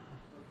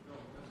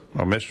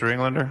 Oh, Mr.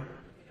 Englander?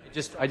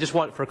 I just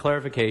want for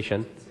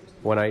clarification,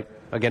 when I,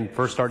 again,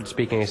 first started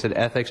speaking, I said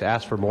ethics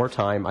asked for more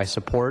time. I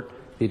support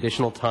the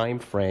additional time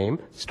frame.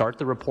 Start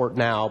the report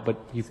now, but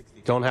you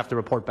don't have to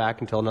report back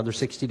until another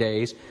 60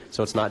 days,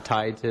 so it's not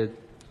tied to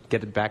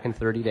get it back in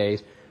 30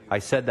 days. I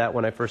said that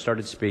when I first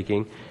started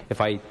speaking.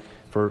 If I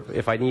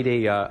need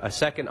a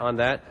second on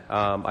that,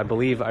 I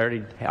believe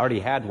I already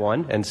had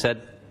one and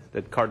said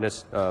that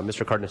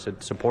Mr. Cardenas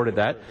had supported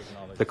that.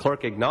 The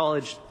clerk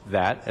acknowledged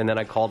that, and then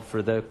I called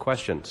for the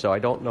question. So I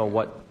don't know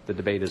what the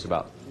debate is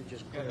about.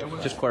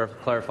 Just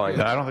clarifying.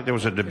 I don't think there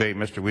was a debate.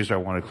 Mr.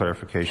 Weezar wanted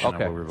clarification on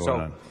what we were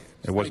voting on.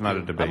 It was not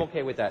a debate. I'm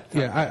okay with that.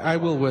 Yeah, I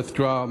will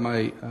withdraw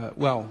my.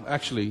 Well,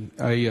 actually,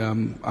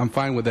 I'm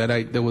fine with that.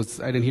 I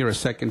didn't hear a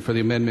second for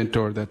the amendment,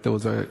 or that there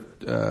was an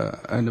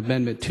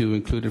amendment to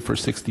include it for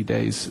 60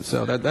 days.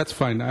 So that's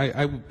fine.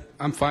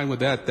 I'm fine with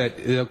that. That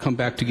it'll come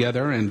back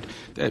together.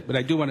 But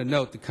I do want to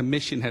note the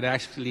commission had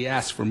actually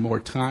asked for more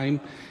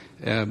time.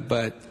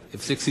 But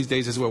if 60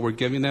 days is what we're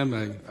giving them,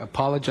 I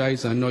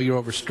apologize. I know you're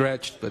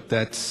overstretched, but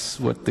that's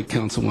what the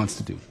council wants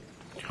to do.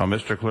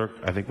 Mr. Clerk,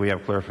 I think we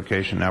have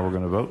clarification. Now we're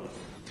going to vote.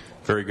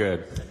 Very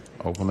good.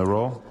 Open the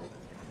roll.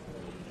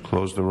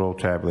 Close the roll.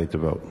 Tabulate the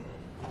vote.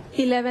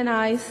 11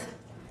 ayes.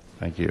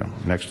 Thank you.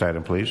 Next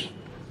item, please.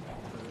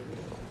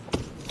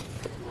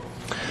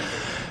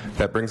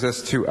 That brings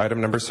us to item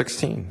number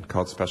 16,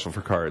 called Special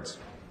for Cards.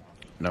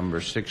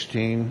 Number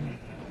 16.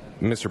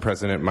 Mr.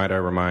 President, might I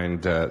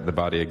remind the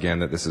body again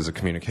that this is a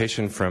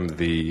communication from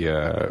the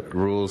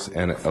Rules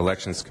and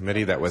Elections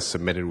Committee that was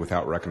submitted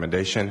without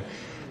recommendation.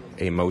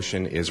 A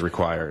motion is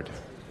required.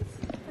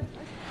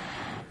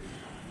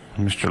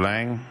 Mr.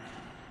 Lang,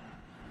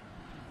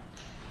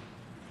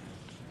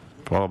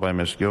 followed by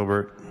Ms.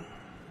 Gilbert.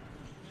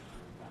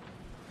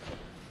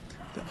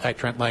 Hi,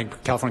 Trent Lang,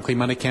 California Clean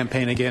Money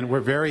Campaign again. We're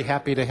very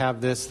happy to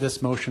have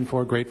this motion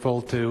for.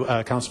 Grateful to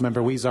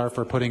Councilmember Huizar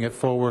for putting it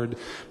forward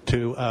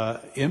to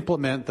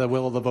implement the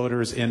will of the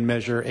voters in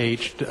Measure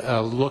H,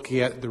 looking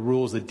at the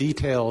rules, the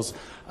details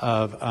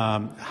of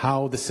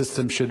how the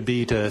system should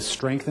be to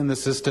strengthen the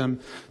system,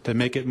 to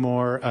make it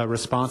more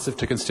responsive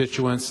to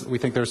constituents. We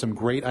think there's some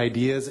great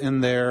ideas in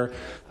there,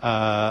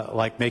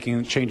 like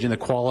changing the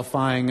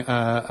qualifying,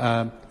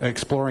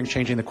 exploring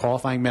changing the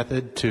qualifying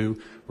method to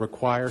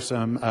require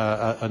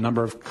a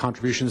number of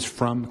contributions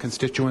from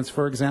constituents,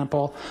 for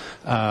example.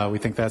 We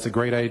think that's a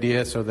great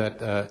idea so that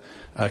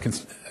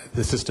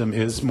the system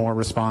is more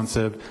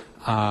responsive.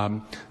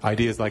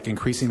 Ideas like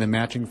increasing the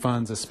matching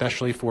funds,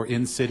 especially for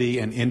in-city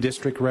and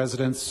in-district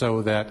residents,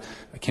 so that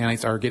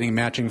candidates are getting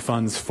matching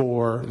funds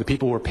for the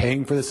people who are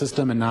paying for the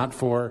system and not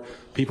for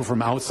people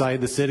from outside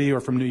the city or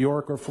from New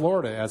York or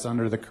Florida, as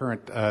under the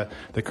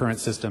current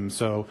system.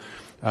 So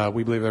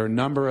we believe there are a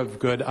number of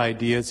good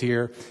ideas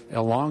here.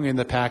 Along in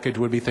the package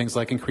would be things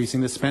like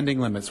increasing the spending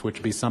limits, which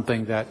would be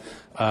something that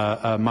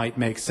might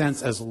make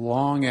sense as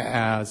long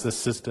as the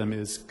system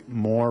is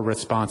more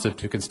responsive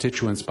to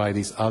constituents by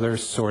these other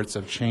sorts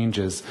of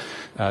changes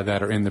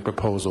that are in the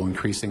proposal,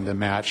 increasing the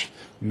match,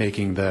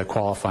 making the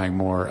qualifying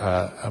more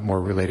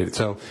related.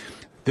 So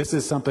this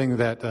is something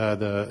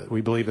that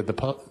we believe that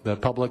the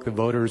public, the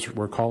voters,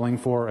 were calling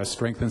for, a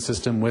strengthened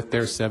system with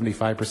their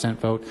 75%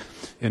 vote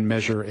in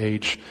Measure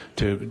H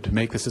to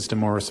make the system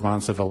more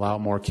responsive, allow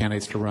more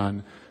candidates to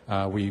run.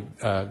 We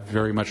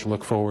very much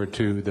look forward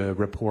to the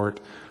report.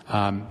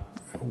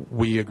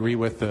 We agree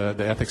with the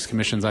Ethics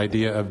Commission's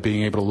idea of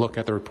being able to look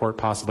at the report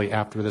possibly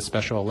after the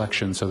special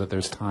election so that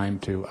there's time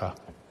to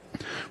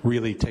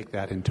really take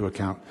that into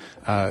account.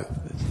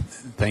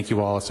 Thank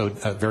you all. So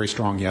a very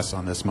strong yes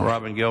on this motion.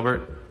 Robin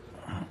Gilbert.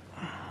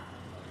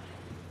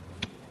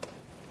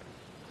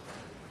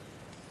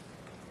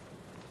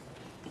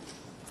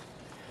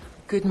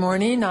 Good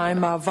morning.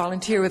 I'm a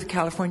volunteer with the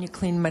California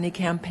Clean Money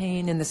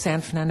Campaign in the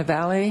San Fernando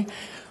Valley,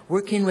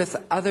 working with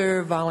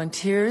other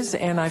volunteers.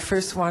 And I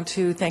first want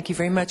to thank you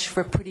very much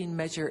for putting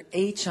Measure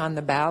H on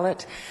the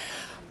ballot.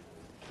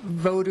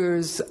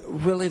 Voters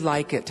really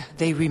like it.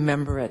 They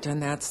remember it,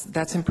 and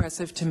that's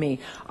impressive to me.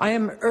 I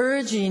am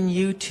urging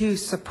you to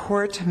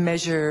support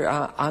measure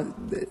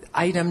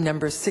item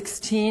number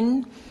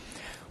 16.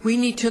 We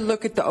need to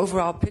look at the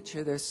overall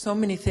picture. There's so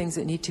many things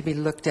that need to be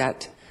looked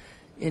at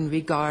in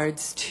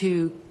regards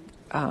to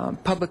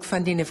public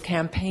funding of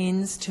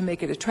campaigns, to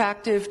make it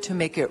attractive, to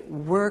make it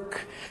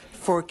work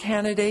for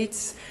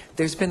candidates.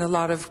 There's been a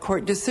lot of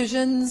court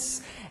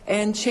decisions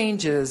and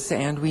changes,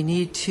 and we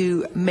need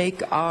to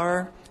make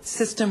our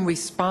system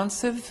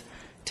responsive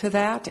to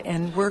that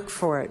and work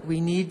for it. We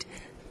need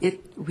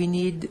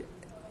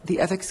the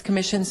ethics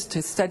commissions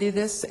to study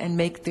this and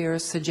make their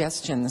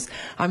suggestions.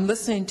 I'm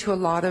listening to a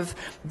lot of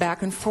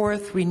back and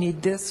forth. We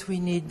need this, we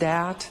need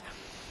that.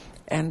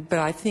 But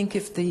I think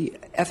if the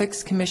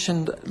ethics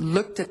commission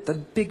looked at the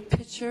big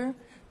picture,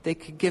 they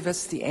could give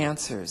us the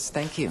answers.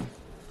 Thank you.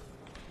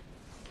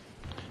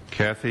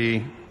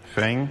 Kathy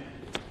Feng.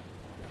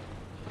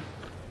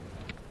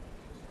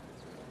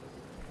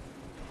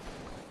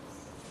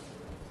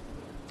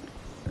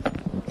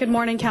 Good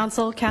morning,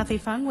 Council. Kathy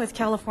Fung with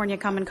California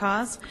Common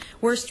Cause.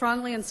 We're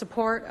strongly in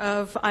support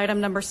of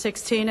item number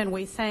 16, and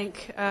we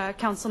thank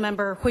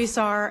Councilmember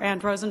Huizar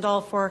and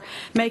Rosendahl for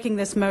making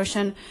this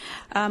motion.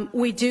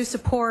 We do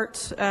support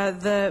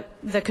the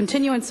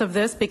continuance of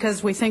this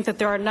because we think that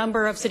there are a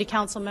number of City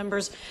Council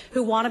members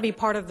who want to be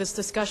part of this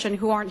discussion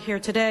who aren't here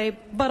today,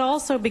 but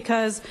also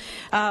because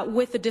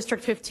with the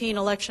District 15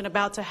 election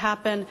about to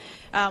happen,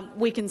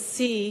 we can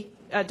see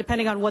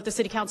depending on what the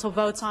City Council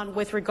votes on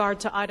with regard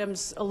to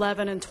items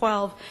 11 and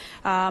 12,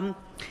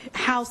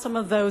 how some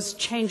of those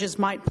changes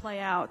might play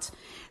out.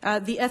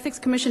 The Ethics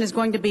Commission is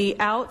going to be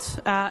out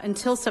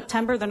until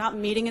September. They're not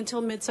meeting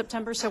until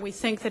mid-September, so we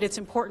think that it's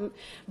important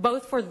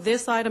both for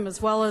this item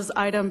as well as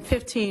item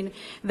 15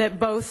 that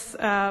both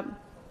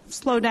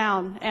slow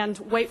down and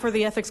wait for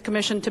the Ethics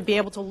Commission to be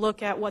able to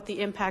look at what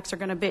the impacts are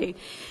going to be.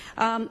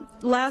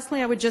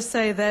 Lastly, I would just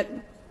say that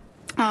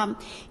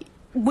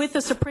with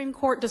the Supreme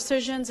Court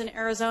decisions in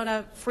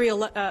Arizona, Free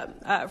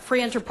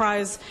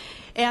Enterprise,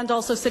 and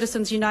also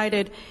Citizens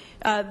United,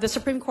 the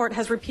Supreme Court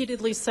has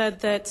repeatedly said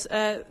that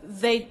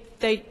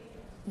they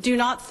do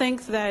not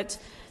think that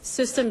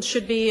systems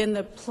should be in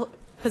the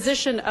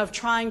position of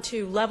trying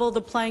to level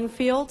the playing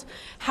field.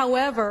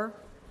 However,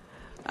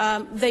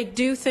 they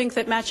do think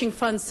that matching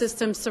fund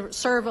systems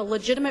serve a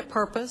legitimate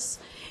purpose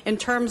in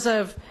terms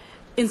of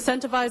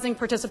incentivizing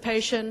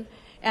participation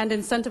and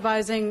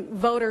incentivizing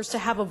voters to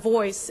have a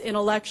voice in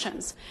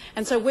elections.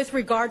 And so with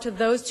regard to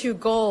those two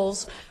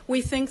goals,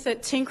 we think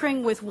that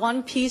tinkering with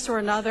one piece or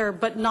another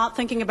but not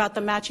thinking about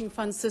the matching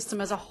fund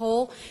system as a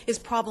whole is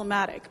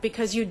problematic,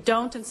 because you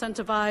don't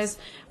incentivize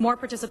more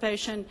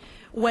participation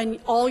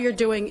when all you're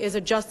doing is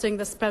adjusting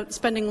the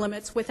spending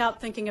limits without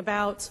thinking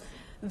about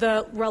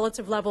the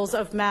relative levels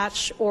of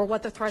match or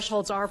what the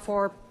thresholds are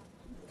for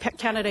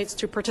candidates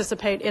to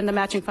participate in the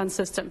matching fund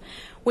system.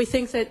 We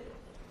think that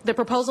the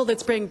proposal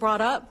that's being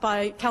brought up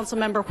by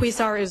Councilmember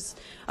Huizar is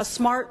a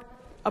smart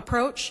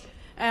approach,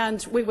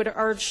 and we would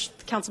urge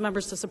council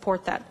members to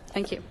support that.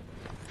 Thank you.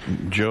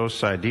 Joe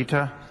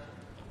Saidita.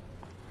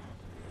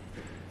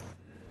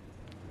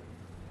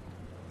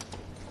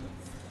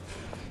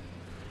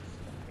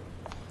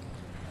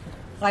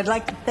 I'd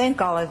like to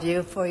thank all of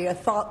you for your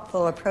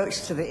thoughtful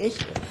approach to the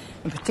issue,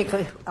 and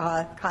particularly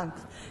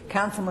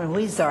Councilman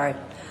Huizar.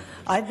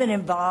 I've been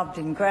involved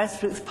in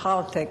grassroots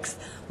politics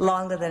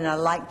longer than I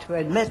like to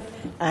admit,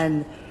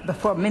 and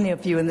before many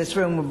of you in this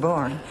room were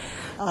born.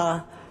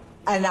 And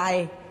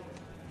I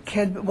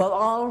will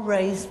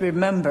always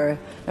remember,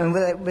 and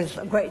it was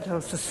a great deal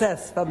of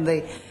success, from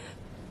the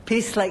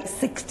Peace Lake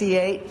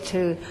 68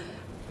 to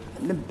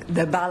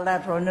the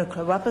bilateral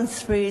nuclear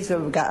weapons freeze, where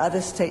we've got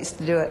other states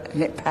to do it,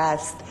 and it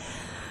passed.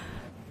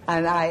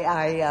 And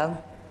I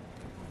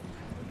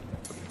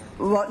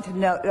want you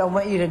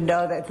to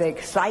know that the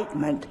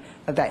excitement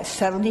of that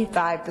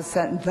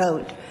 75%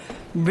 vote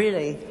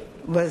really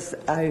was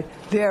a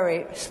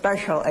very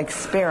special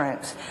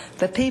experience.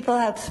 The people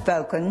have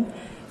spoken.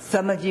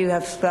 Some of you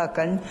have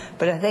spoken,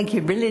 but I think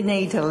you really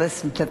need to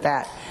listen to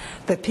that.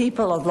 The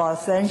people of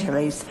Los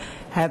Angeles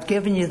have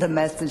given you the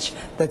message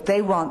that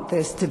they want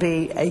this to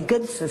be a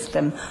good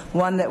system,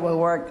 one that will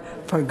work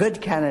for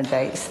good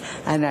candidates,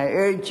 and I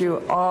urge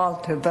you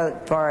all to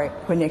vote for it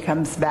when it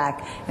comes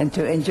back and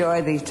to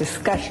enjoy these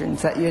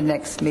discussions at your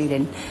next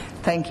meeting.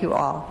 Thank you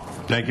all.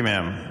 Thank you,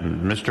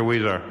 ma'am. Mr.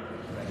 Huizar.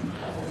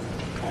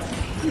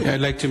 I'd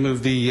like to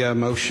move the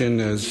motion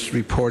as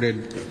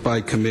reported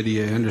by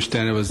committee. I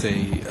understand it was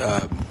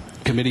a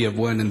committee of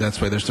one, and that's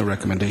why there's no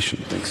recommendation.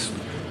 Thanks.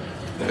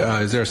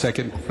 Is there a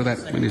second for that?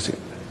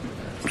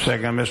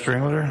 Second, Mr.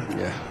 Englander?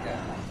 Yeah.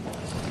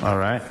 All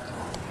right.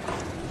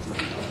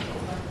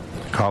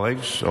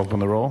 Colleagues, open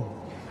the roll.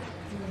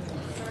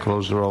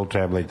 Close the roll,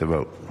 tabulate the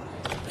vote.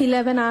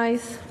 11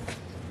 ayes.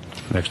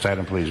 Next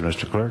item, please,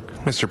 Mr. Clerk.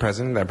 Mr.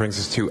 President, that brings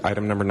us to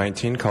item number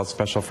 19, called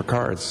Special for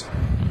Cards.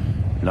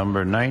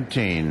 Number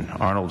 19,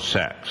 Arnold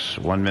Sachs.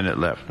 1 minute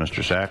left.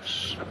 Mr.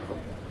 Sachs.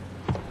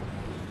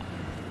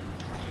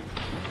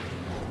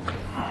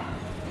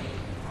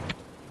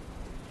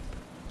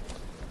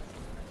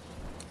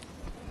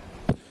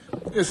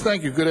 Yes,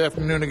 thank you. Good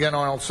afternoon again,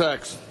 Arnold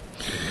Sachs.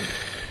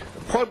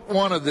 Part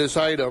one of this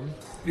item,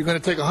 you're going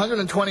to take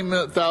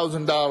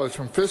 $120,000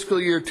 from fiscal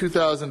year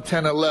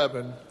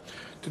 2010-11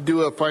 to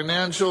do a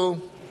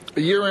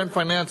year-end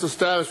financial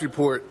status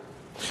report.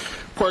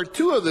 Part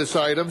two of this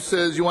item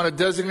says you want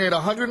to designate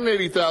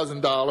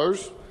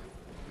 $180,000,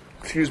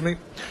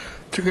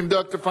 to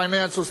conduct a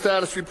financial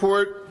status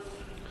report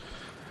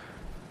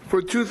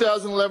for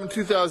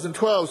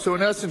 2011-2012. So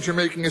in essence, you're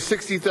making a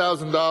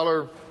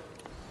 $60,000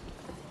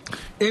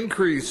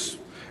 increase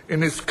in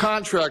this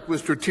contract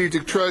with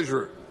Strategic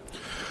Treasurer.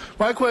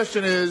 My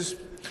question is,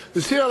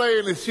 the CLA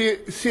and the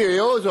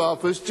CAO's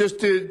office just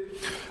did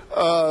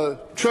a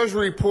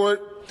Treasury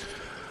report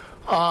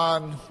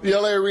on the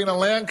LA Arena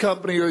Land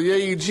Company, or the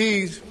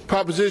AEG's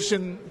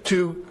proposition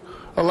to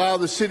allow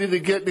the city to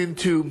get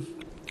into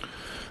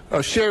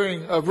a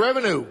sharing of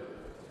revenue.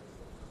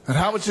 And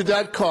how much did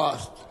that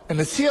cost? And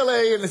the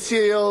CLA and the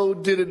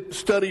CAO did a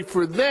study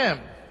for them.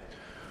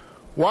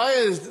 Why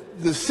is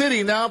the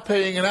city now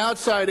paying an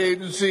outside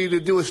agency to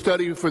do a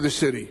study for the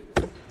city?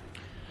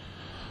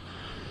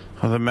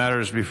 Other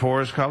matters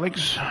before us,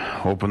 colleagues.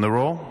 Open the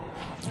roll.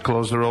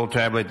 Close the roll,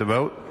 tabulate the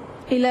vote.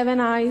 11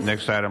 ayes.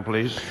 Next item,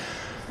 please.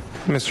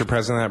 Mr.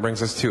 President, that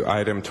brings us to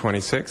item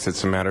 26.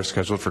 It's a matter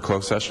scheduled for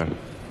closed session.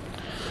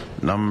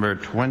 Number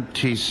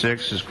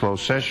 26 is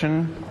closed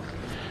session.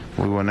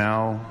 We will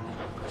now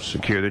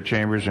secure the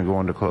chambers and go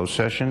into closed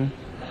session.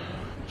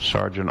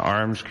 Sergeant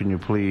Arms, can you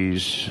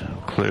please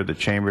clear the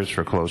chambers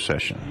for closed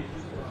session?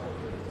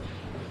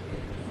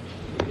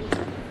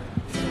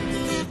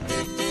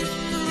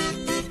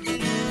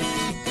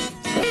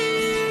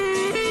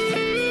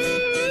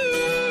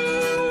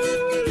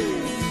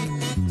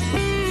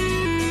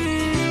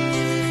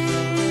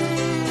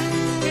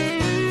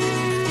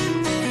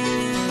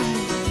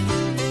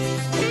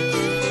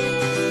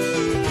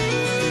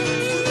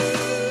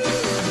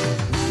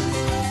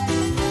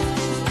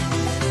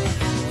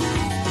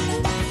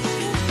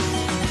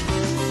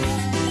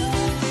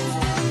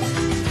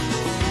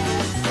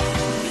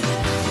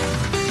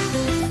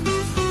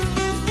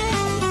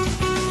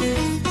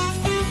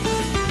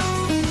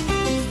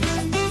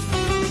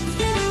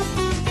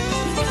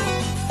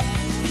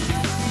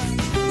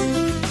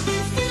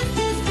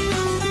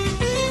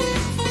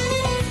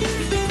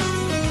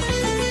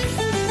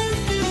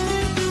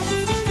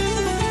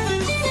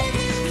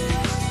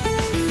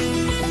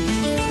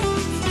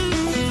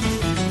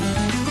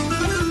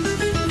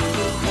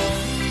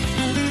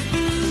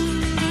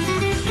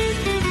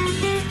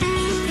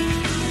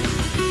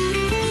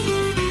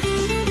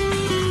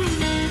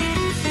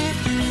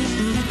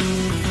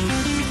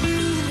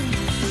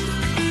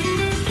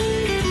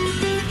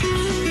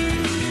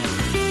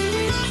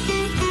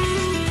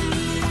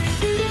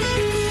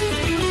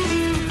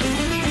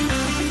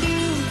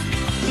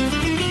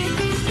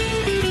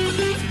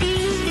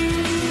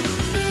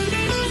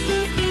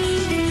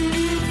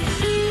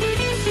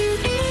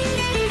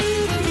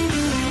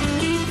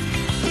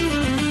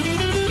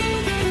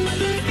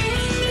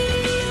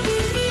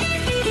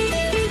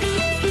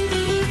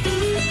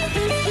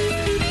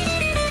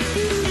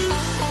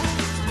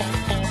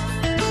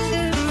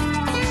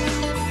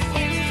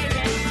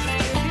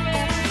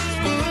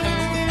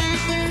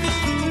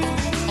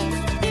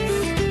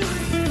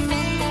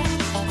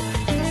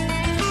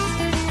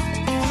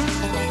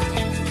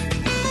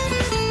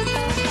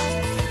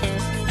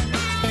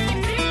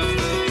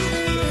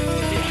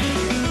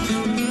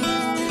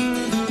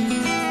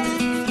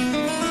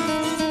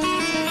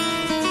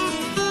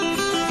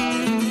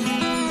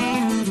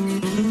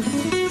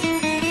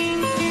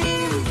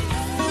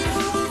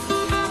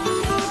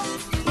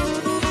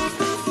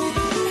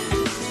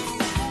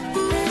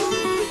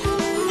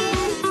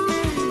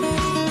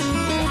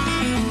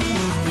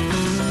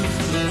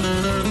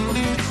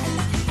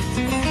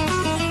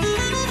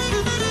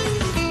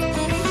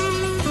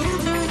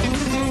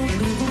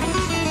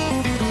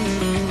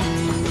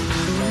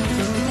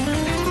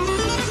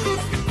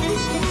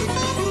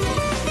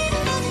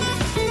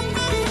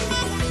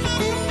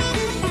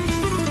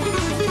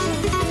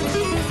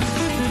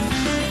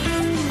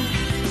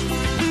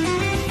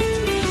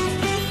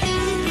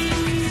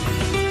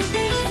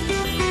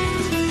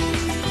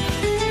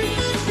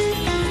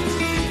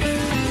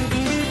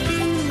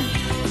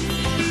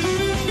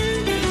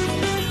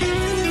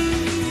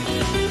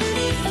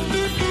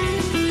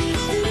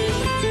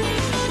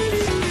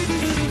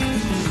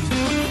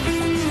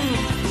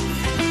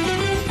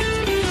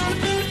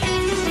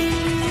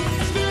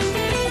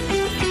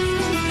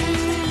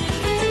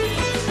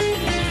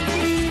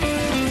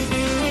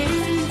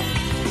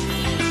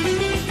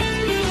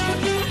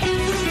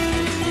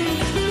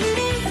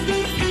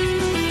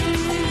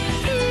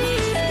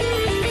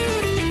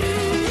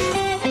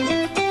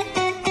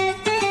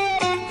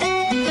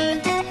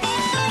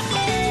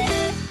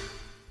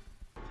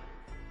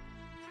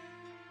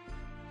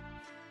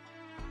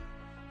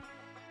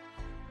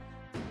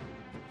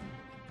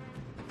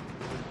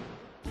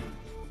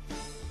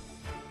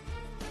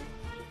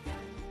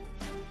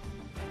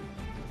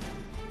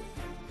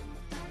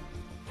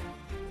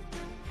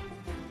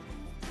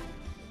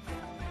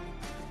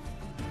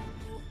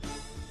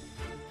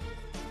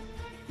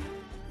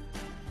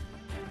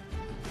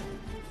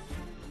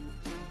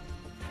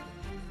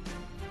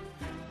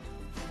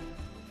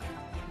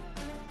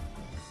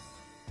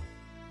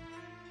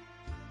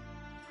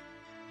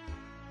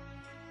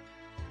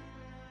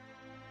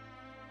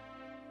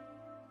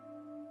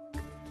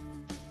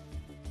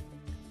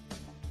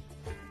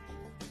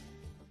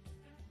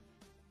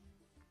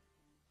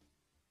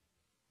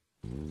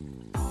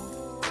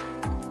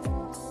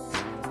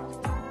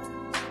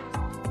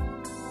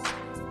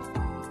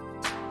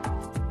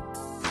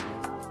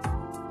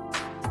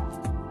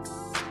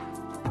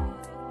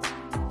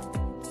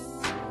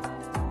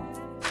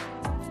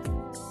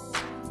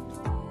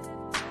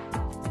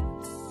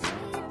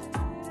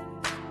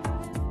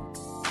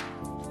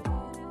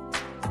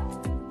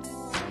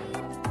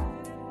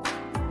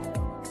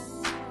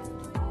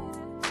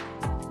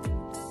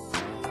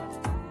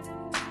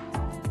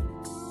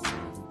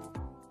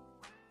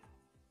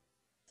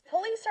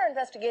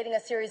 investigating a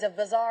series of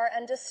bizarre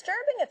and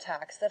disturbing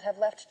attacks that have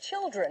left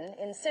children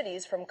in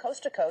cities from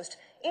coast to coast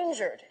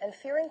injured and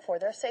fearing for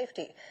their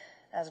safety.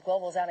 As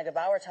Global's Annika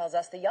Bauer tells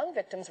us, the young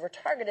victims were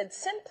targeted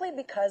simply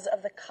because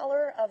of the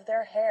color of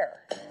their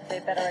hair.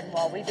 They better, and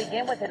while we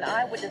begin with an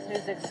Eyewitness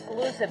News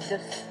exclusive,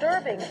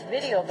 disturbing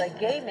video of a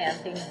gay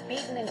man being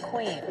beaten in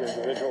Queens. The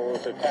individual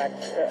was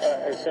attacked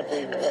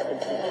simply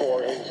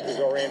for his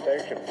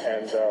orientation,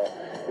 and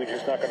we're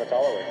just not going to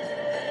tolerate it.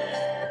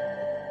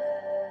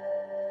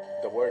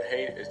 The word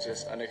hate is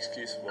just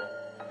unexcusable.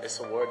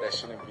 It's a word that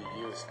shouldn't be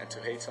used, and to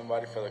hate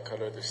somebody for the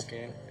color of their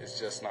skin is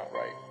just not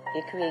right.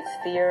 It creates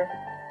fear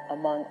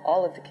among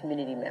all of the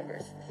community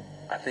members.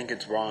 I think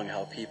it's wrong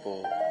how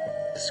people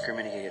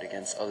discriminate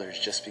against others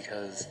just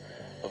because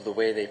of the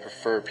way they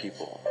prefer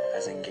people,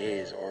 as in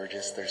gays or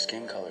just their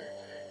skin color.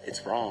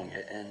 It's wrong,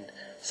 and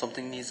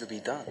something needs to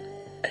be done.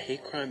 A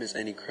hate crime is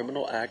any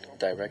criminal act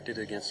directed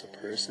against a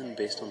person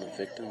based on the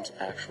victim's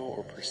actual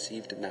or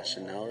perceived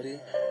nationality,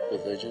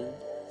 religion,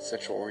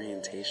 sexual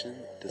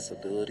orientation,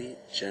 disability,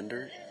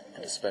 gender,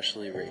 and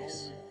especially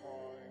race.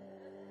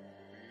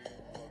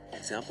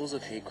 Examples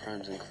of hate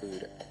crimes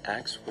include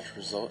acts which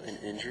result in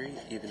injury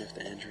even if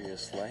the injury is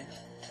slight,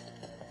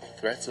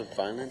 threats of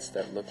violence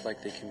that look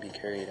like they can be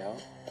carried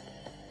out,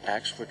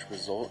 acts which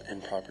result in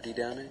property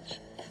damage,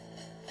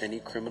 any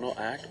criminal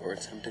act or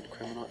attempted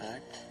criminal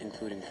act,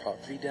 including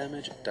property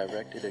damage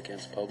directed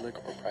against public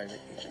or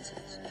private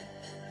agencies.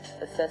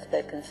 The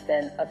suspect can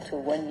spend up to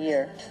 1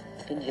 year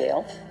in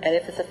jail, and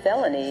if it's a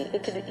felony,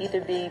 it could either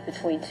be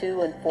between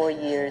 2 and 4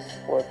 years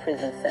for a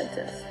prison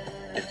sentence.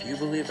 If you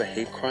believe a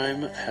hate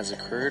crime has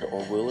occurred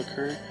or will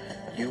occur,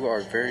 you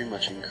are very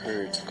much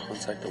encouraged to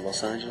contact the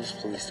Los Angeles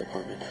Police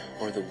Department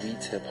or the We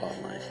Tip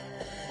hotline.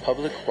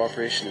 Public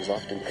cooperation is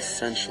often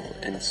essential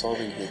in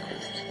solving hate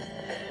crimes.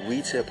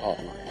 We Tip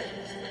hotline,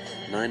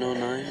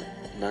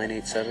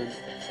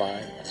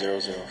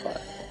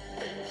 909-987-5005.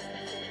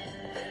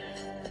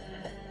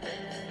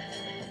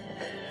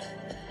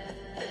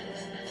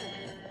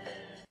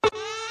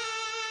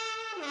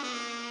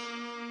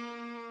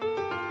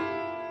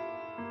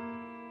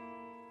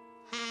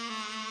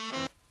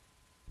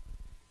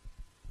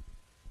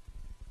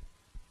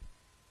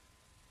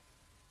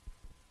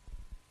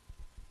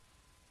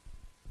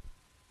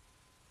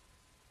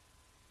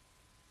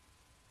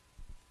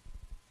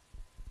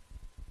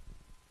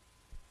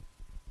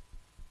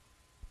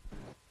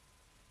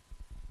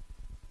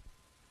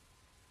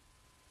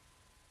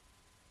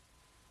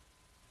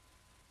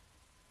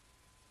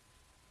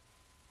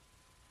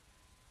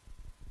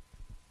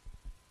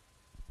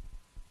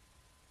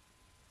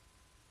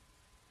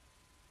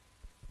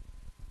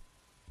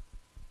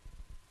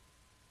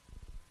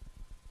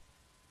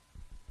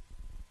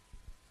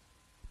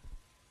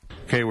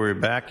 Okay, we're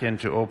back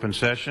into open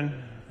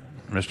session.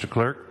 Mr.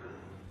 Clerk.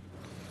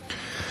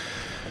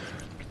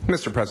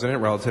 Mr.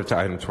 President, relative to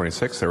item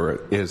 26,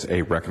 there is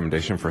a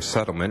recommendation for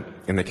settlement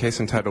in the case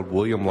entitled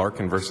William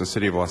Larkin versus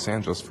City of Los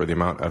Angeles for the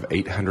amount of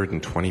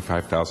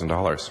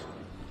 $825,000.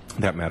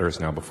 That matter is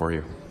now before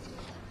you.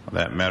 On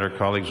that matter,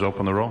 colleagues,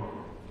 open the roll.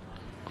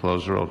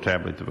 Close the roll.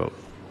 Tabulate the vote.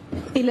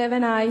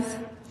 11 ayes.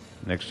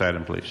 Next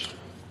item, please.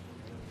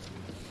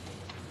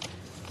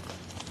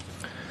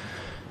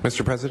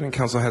 Mr. President,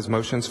 Council has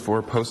motions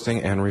for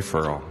posting and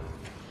referral.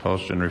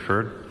 Posted and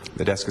referred.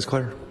 The desk is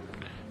clear.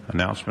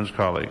 Announcements,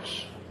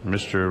 colleagues.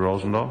 Mr.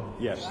 Rosendahl?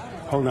 Yes.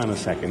 Hold on a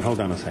second.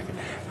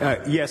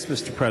 Yes,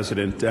 Mr.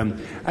 President.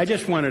 I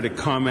just wanted to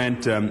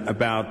comment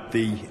about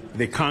the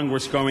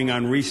Congress going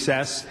on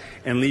recess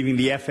and leaving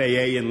the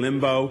FAA in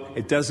limbo.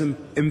 It doesn't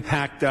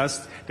impact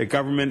us. The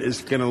government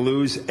is going to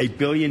lose $1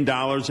 billion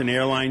in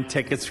airline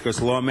tickets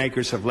because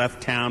lawmakers have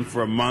left town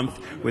for a month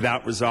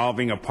without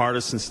resolving a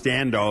partisan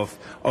standoff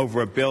over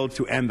a bill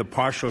to end the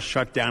partial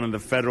shutdown of the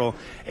Federal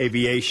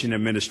Aviation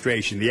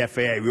Administration, the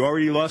FAA. We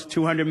already lost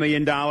 $200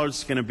 million.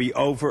 It's going to be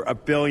over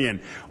 $1 billion.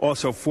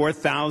 Also,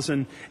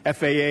 4,000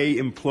 FAA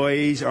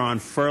employees are on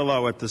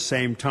furlough at the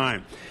same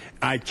time.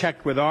 I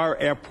checked with our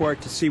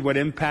airport to see what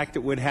impact it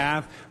would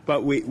have,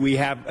 but we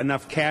have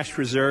enough cash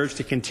reserves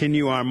to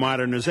continue our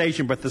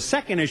modernization. But the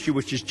second issue,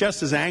 which is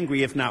just as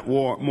angry, if not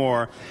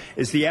more,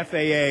 is the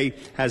FAA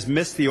has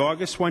missed the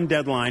August 1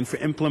 deadline for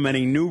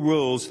implementing new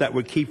rules that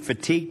would keep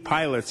fatigued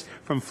pilots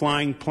from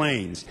flying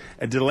planes,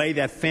 a delay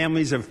that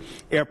families of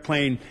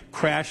airplane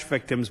crash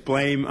victims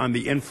blame on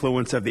the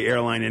influence of the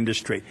airline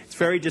industry. It's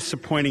very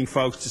disappointing,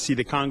 folks, to see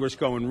the Congress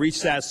go in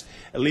recess,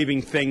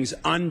 leaving things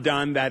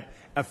undone that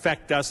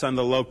affect us on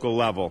the local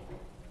level.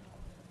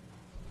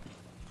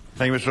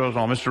 Thank you, Mr.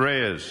 Rosendahl. Mr.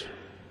 Reyes.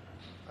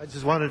 I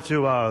just wanted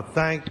to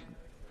thank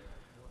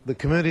the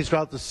communities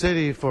throughout the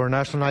city for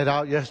National Night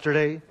Out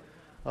yesterday.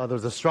 There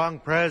was a strong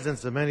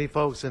presence of many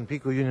folks in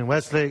Pico Union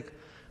Westlake,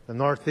 the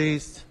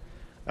Northeast,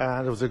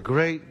 and it was a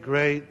great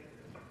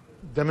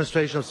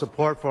demonstration of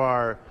support for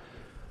our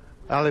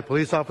LA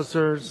police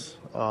officers,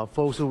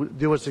 folks who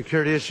deal with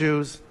security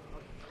issues,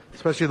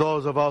 especially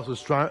those of us who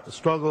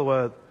struggle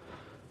with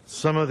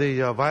some of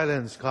the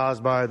violence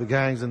caused by the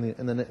gangs in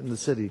the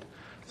city.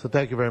 So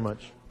thank you very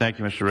much. Thank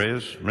you, Mr.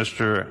 Reyes.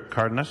 Mr.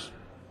 Cardenas?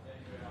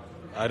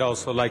 I'd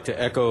also like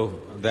to echo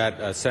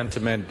that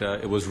sentiment.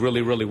 It was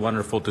really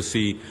wonderful to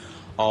see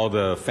all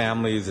the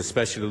families,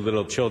 especially the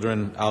little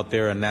children out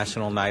there, a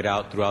national night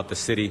out throughout the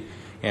city,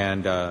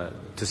 and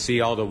to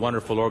see all the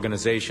wonderful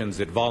organizations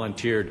that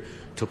volunteered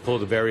to pull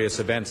the various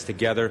events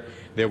together.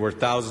 There were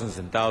thousands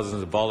and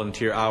thousands of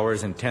volunteer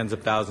hours and tens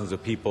of thousands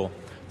of people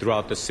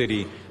throughout the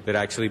city that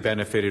actually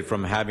benefited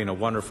from having a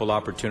wonderful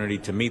opportunity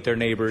to meet their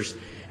neighbors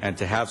and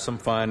to have some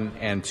fun,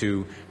 and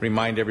to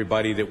remind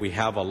everybody that we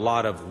have a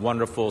lot of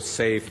wonderful,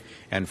 safe,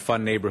 and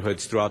fun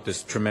neighborhoods throughout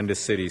this tremendous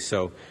city.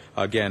 So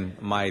again,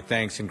 my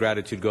thanks and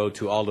gratitude go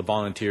to all the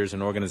volunteers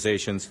and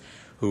organizations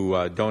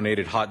who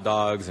donated hot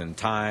dogs and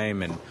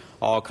time and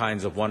all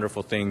kinds of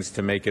wonderful things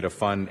to make it a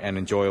fun and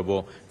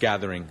enjoyable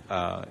gathering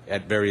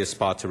at various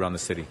spots around the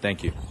city.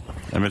 Thank you.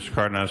 And Mr.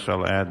 Cardenas,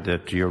 I'll add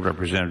that your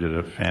representative did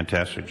a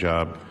fantastic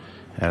job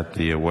at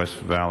the West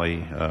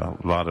Valley. A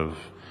lot of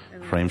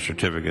frame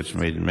certificates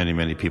made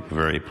many people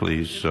very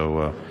pleased.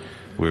 So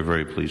we're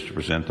very pleased to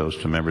present those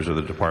to members of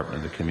the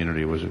department and the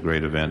community. It was a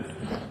great event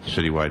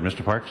citywide.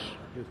 Mr. Parks?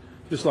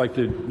 Just like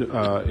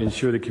to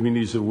ensure the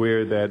community is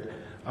aware that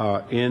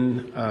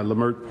in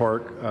Leimert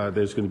Park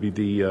there's going to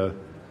be the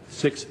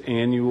 6th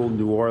Annual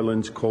New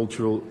Orleans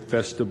Cultural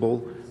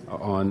Festival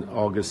on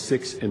August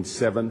 6th and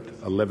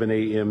 7th, 11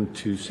 a.m.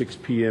 to 6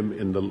 p.m.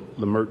 in the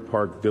Leimert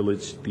Park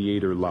Village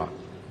Theater lot.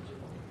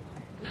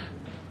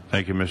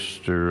 Thank you,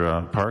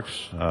 Mr.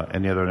 Parks.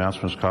 Any other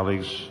announcements,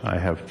 colleagues? I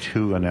have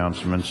 2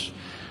 announcements.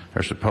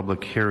 There's a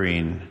public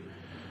hearing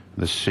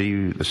this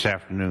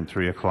afternoon,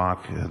 3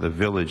 o'clock, the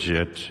Village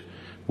at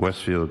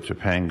Westfield,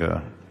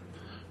 Topanga,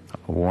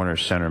 Warner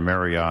Center,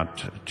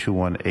 Marriott,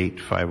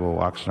 21850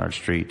 Oxnard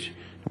Street,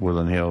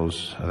 Woodland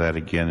Hills. That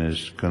again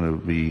is going to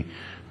be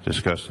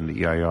discussed in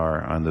the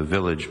EIR on the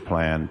Village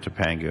Plan,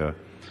 Topanga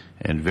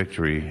and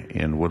Victory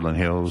in Woodland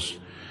Hills.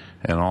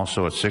 And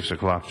also at 6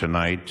 o'clock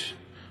tonight,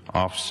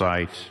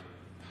 off-site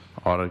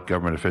Audit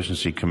Government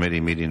Efficiency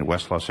Committee meeting at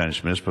West Los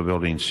Angeles Municipal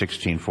Building,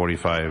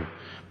 1645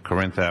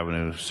 Corinth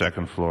Avenue,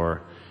 2nd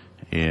floor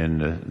in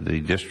the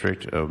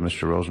district of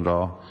Mr.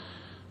 Rosendahl.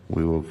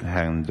 We will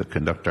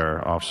conduct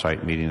our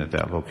off-site meeting at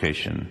that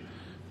location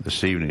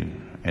this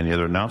evening. Any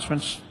other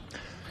announcements?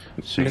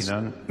 Seeing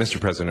none.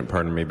 Mr. President,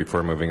 pardon me,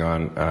 before moving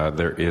on,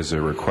 there is a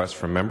request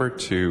from member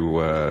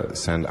to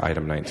send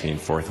item 19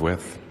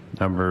 forthwith.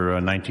 Number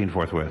 19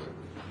 forthwith.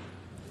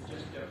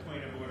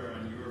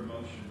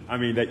 I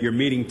mean, that you're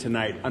meeting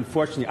tonight.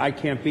 Unfortunately, I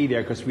can't be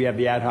there because we have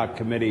the ad hoc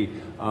committee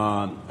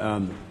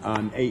on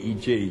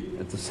AEG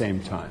at the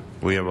same time.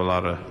 We have a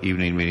lot of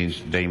evening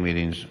meetings, day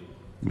meetings,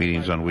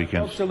 meetings on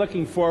weekends. Folks are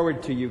looking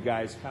forward to you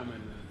guys coming.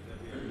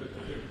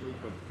 A big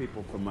group of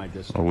people from my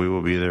district. Well, we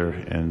will be there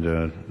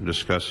and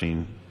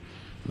discussing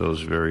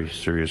those very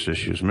serious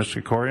issues.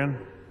 Mr. Korian?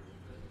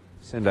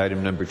 Send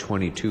item number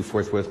 22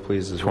 forthwith,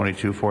 please.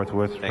 22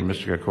 forthwith from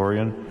Mr.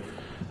 Korian.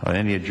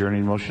 Any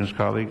adjourning motions,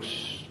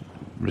 colleagues?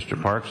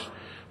 Mr. Parks,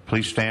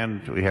 please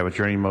stand. We have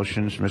adjourning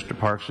motions. Mr.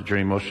 Parks,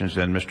 adjourning motions,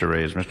 then Mr.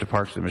 Reyes. Mr.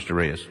 Parks, then Mr.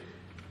 Reyes.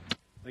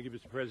 Thank you,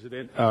 Mr.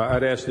 President.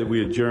 I'd ask that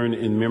we adjourn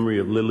in memory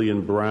of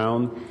Lillian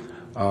Brown,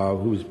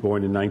 who was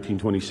born in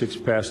 1926,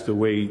 passed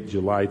away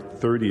July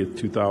 30th,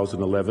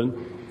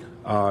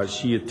 2011.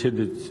 She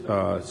attended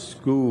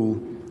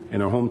school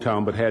in her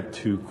hometown but had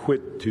to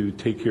quit to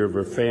take care of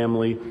her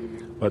family.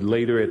 But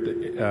later, at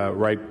the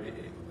ripe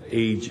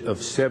age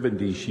of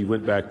 70, she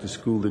went back to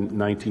school in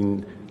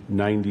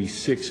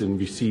 1996 and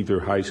received her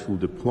high school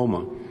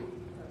diploma.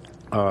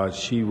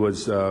 She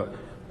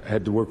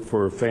had to work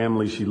for her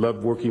family. She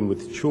loved working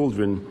with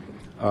children.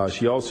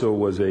 She also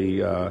was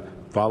a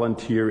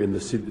volunteer in the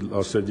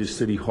Los Angeles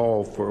City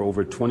Hall for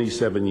over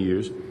 27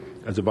 years.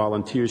 As a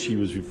volunteer, she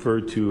was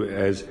referred to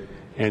as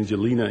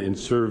Angelina and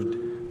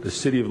served the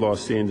city of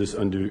Los Angeles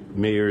under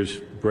mayors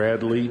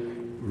Bradley,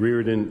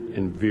 Reardon,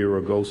 and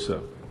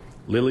Villaraigosa.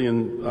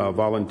 Lillian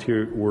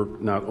volunteer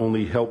work not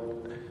only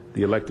helped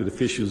the elected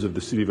officials of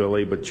the city of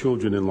LA, but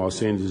children in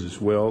Los Angeles as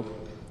well.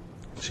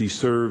 She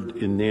served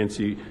in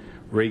Nancy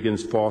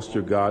Reagan's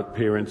foster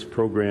godparents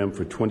program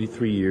for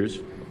 23 years.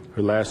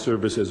 Her last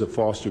service as a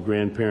foster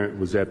grandparent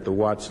was at the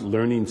Watts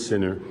Learning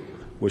Center,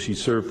 where she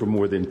served for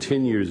more than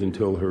 10 years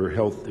until her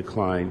health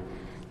declined.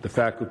 The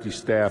faculty,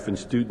 staff, and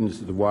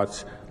students at the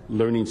Watts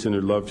Learning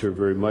Center loved her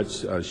very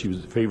much. She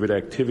was favorite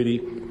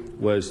activity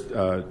was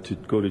to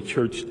go to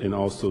church and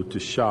also to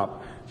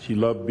shop. She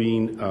loved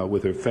being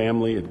with her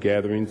family at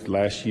gatherings.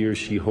 Last year,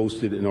 she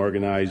hosted and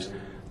organized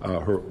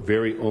her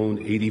very own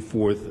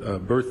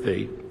 84th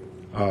birthday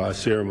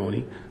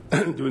ceremony.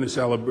 During the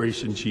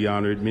celebration, she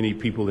honored many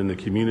people in the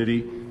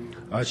community.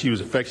 She was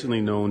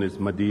affectionately known as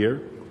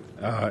Madeir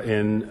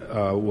and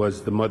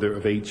was the mother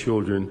of 8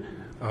 children,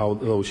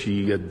 although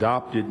she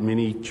adopted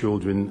many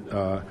children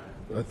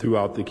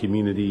throughout the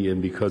community,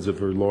 and because of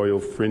her loyal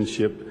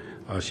friendship,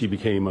 she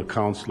became a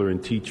counselor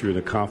and teacher and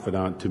a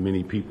confidant to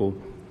many people.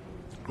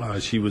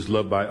 She was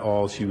loved by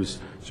all. She was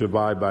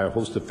survived by a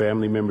host of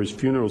family members.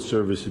 Funeral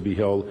service to be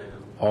held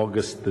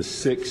August the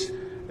 6th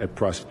at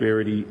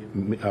Prosperity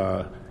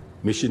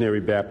Missionary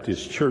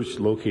Baptist Church,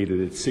 located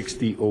at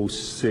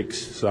 6006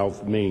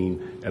 South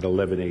Main at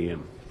 11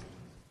 a.m.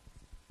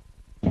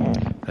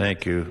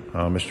 Thank you.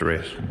 Mr.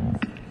 Reyes.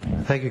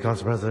 Thank you,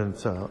 Council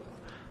President. I'd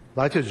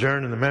like to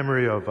adjourn in the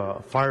memory of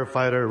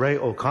firefighter Ray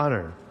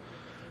O'Connor.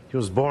 He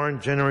was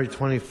born January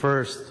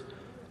 21st,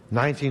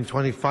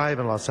 1925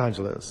 in Los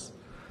Angeles.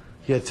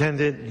 He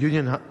attended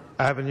Union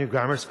Avenue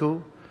Grammar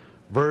School,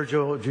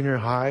 Virgil Junior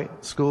High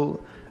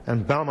School,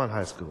 and Belmont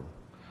High School.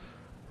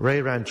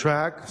 Ray ran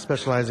track,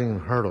 specializing in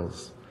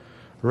hurdles.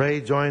 Ray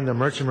joined the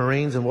Merchant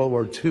Marines in World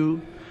War II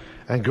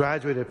and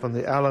graduated from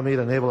the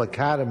Alameda Naval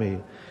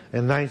Academy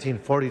in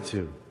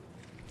 1942.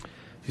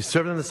 He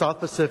served in the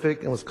South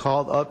Pacific and was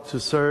called up to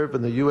serve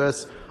in the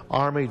U.S.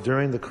 Army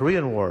during the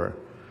Korean War,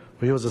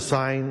 where he was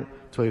assigned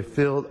to a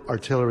field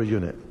artillery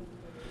unit.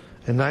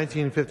 In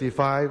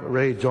 1955,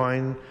 Ray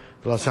joined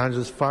the Los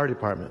Angeles Fire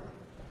Department.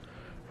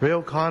 Ray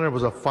O'Connor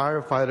was a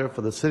firefighter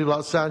for the City of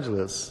Los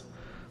Angeles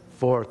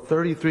for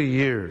 33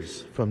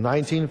 years, from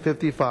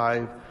 1955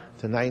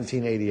 to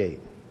 1988.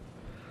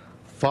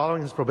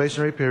 Following his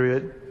probationary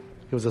period,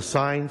 he was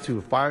assigned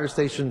to Fire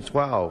Station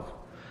 12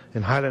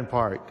 in Highland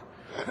Park,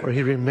 where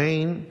he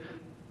remained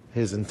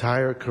his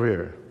entire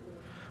career.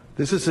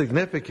 This is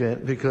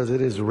significant because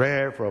it is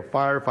rare for a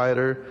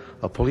firefighter,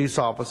 a police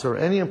officer, or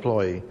any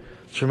employee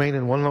to remain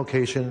in one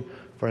location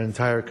for an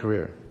entire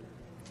career.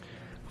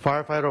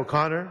 Firefighter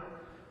O'Connor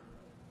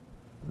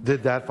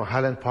did that for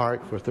Highland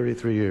Park for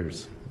 33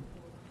 years.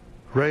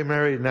 Ray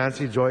married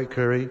Nancy Joy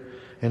Curry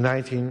in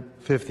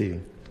 1950.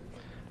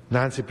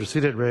 Nancy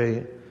preceded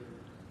Ray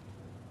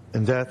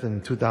in death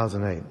in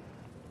 2008.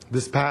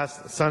 This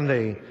past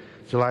Sunday,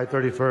 July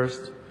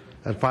 31st,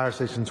 at Fire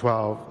Station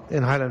 12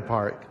 in Highland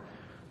Park,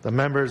 the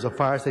members of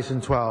Fire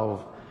Station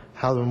 12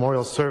 held a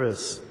memorial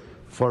service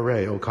for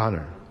Ray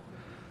O'Connor.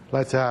 I'd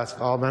like to ask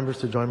all members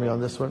to join me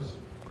on this one.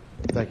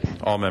 Thank you.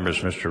 All members,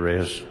 Mr.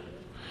 Reyes.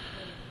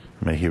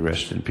 May he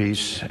rest in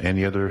peace.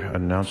 Any other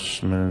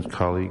announcements,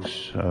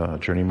 colleagues,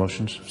 adjourning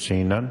motions?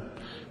 Seeing none.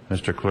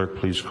 Mr. Clerk,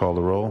 please call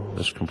the roll.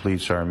 This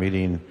completes our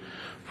meeting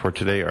for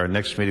today. Our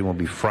next meeting will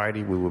be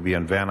Friday. We will be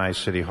in Van Nuys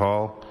City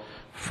Hall.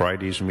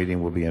 Friday's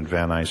meeting will be in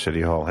Van Nuys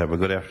City Hall. Have a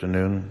good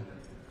afternoon.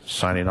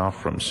 Signing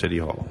off from City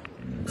Hall.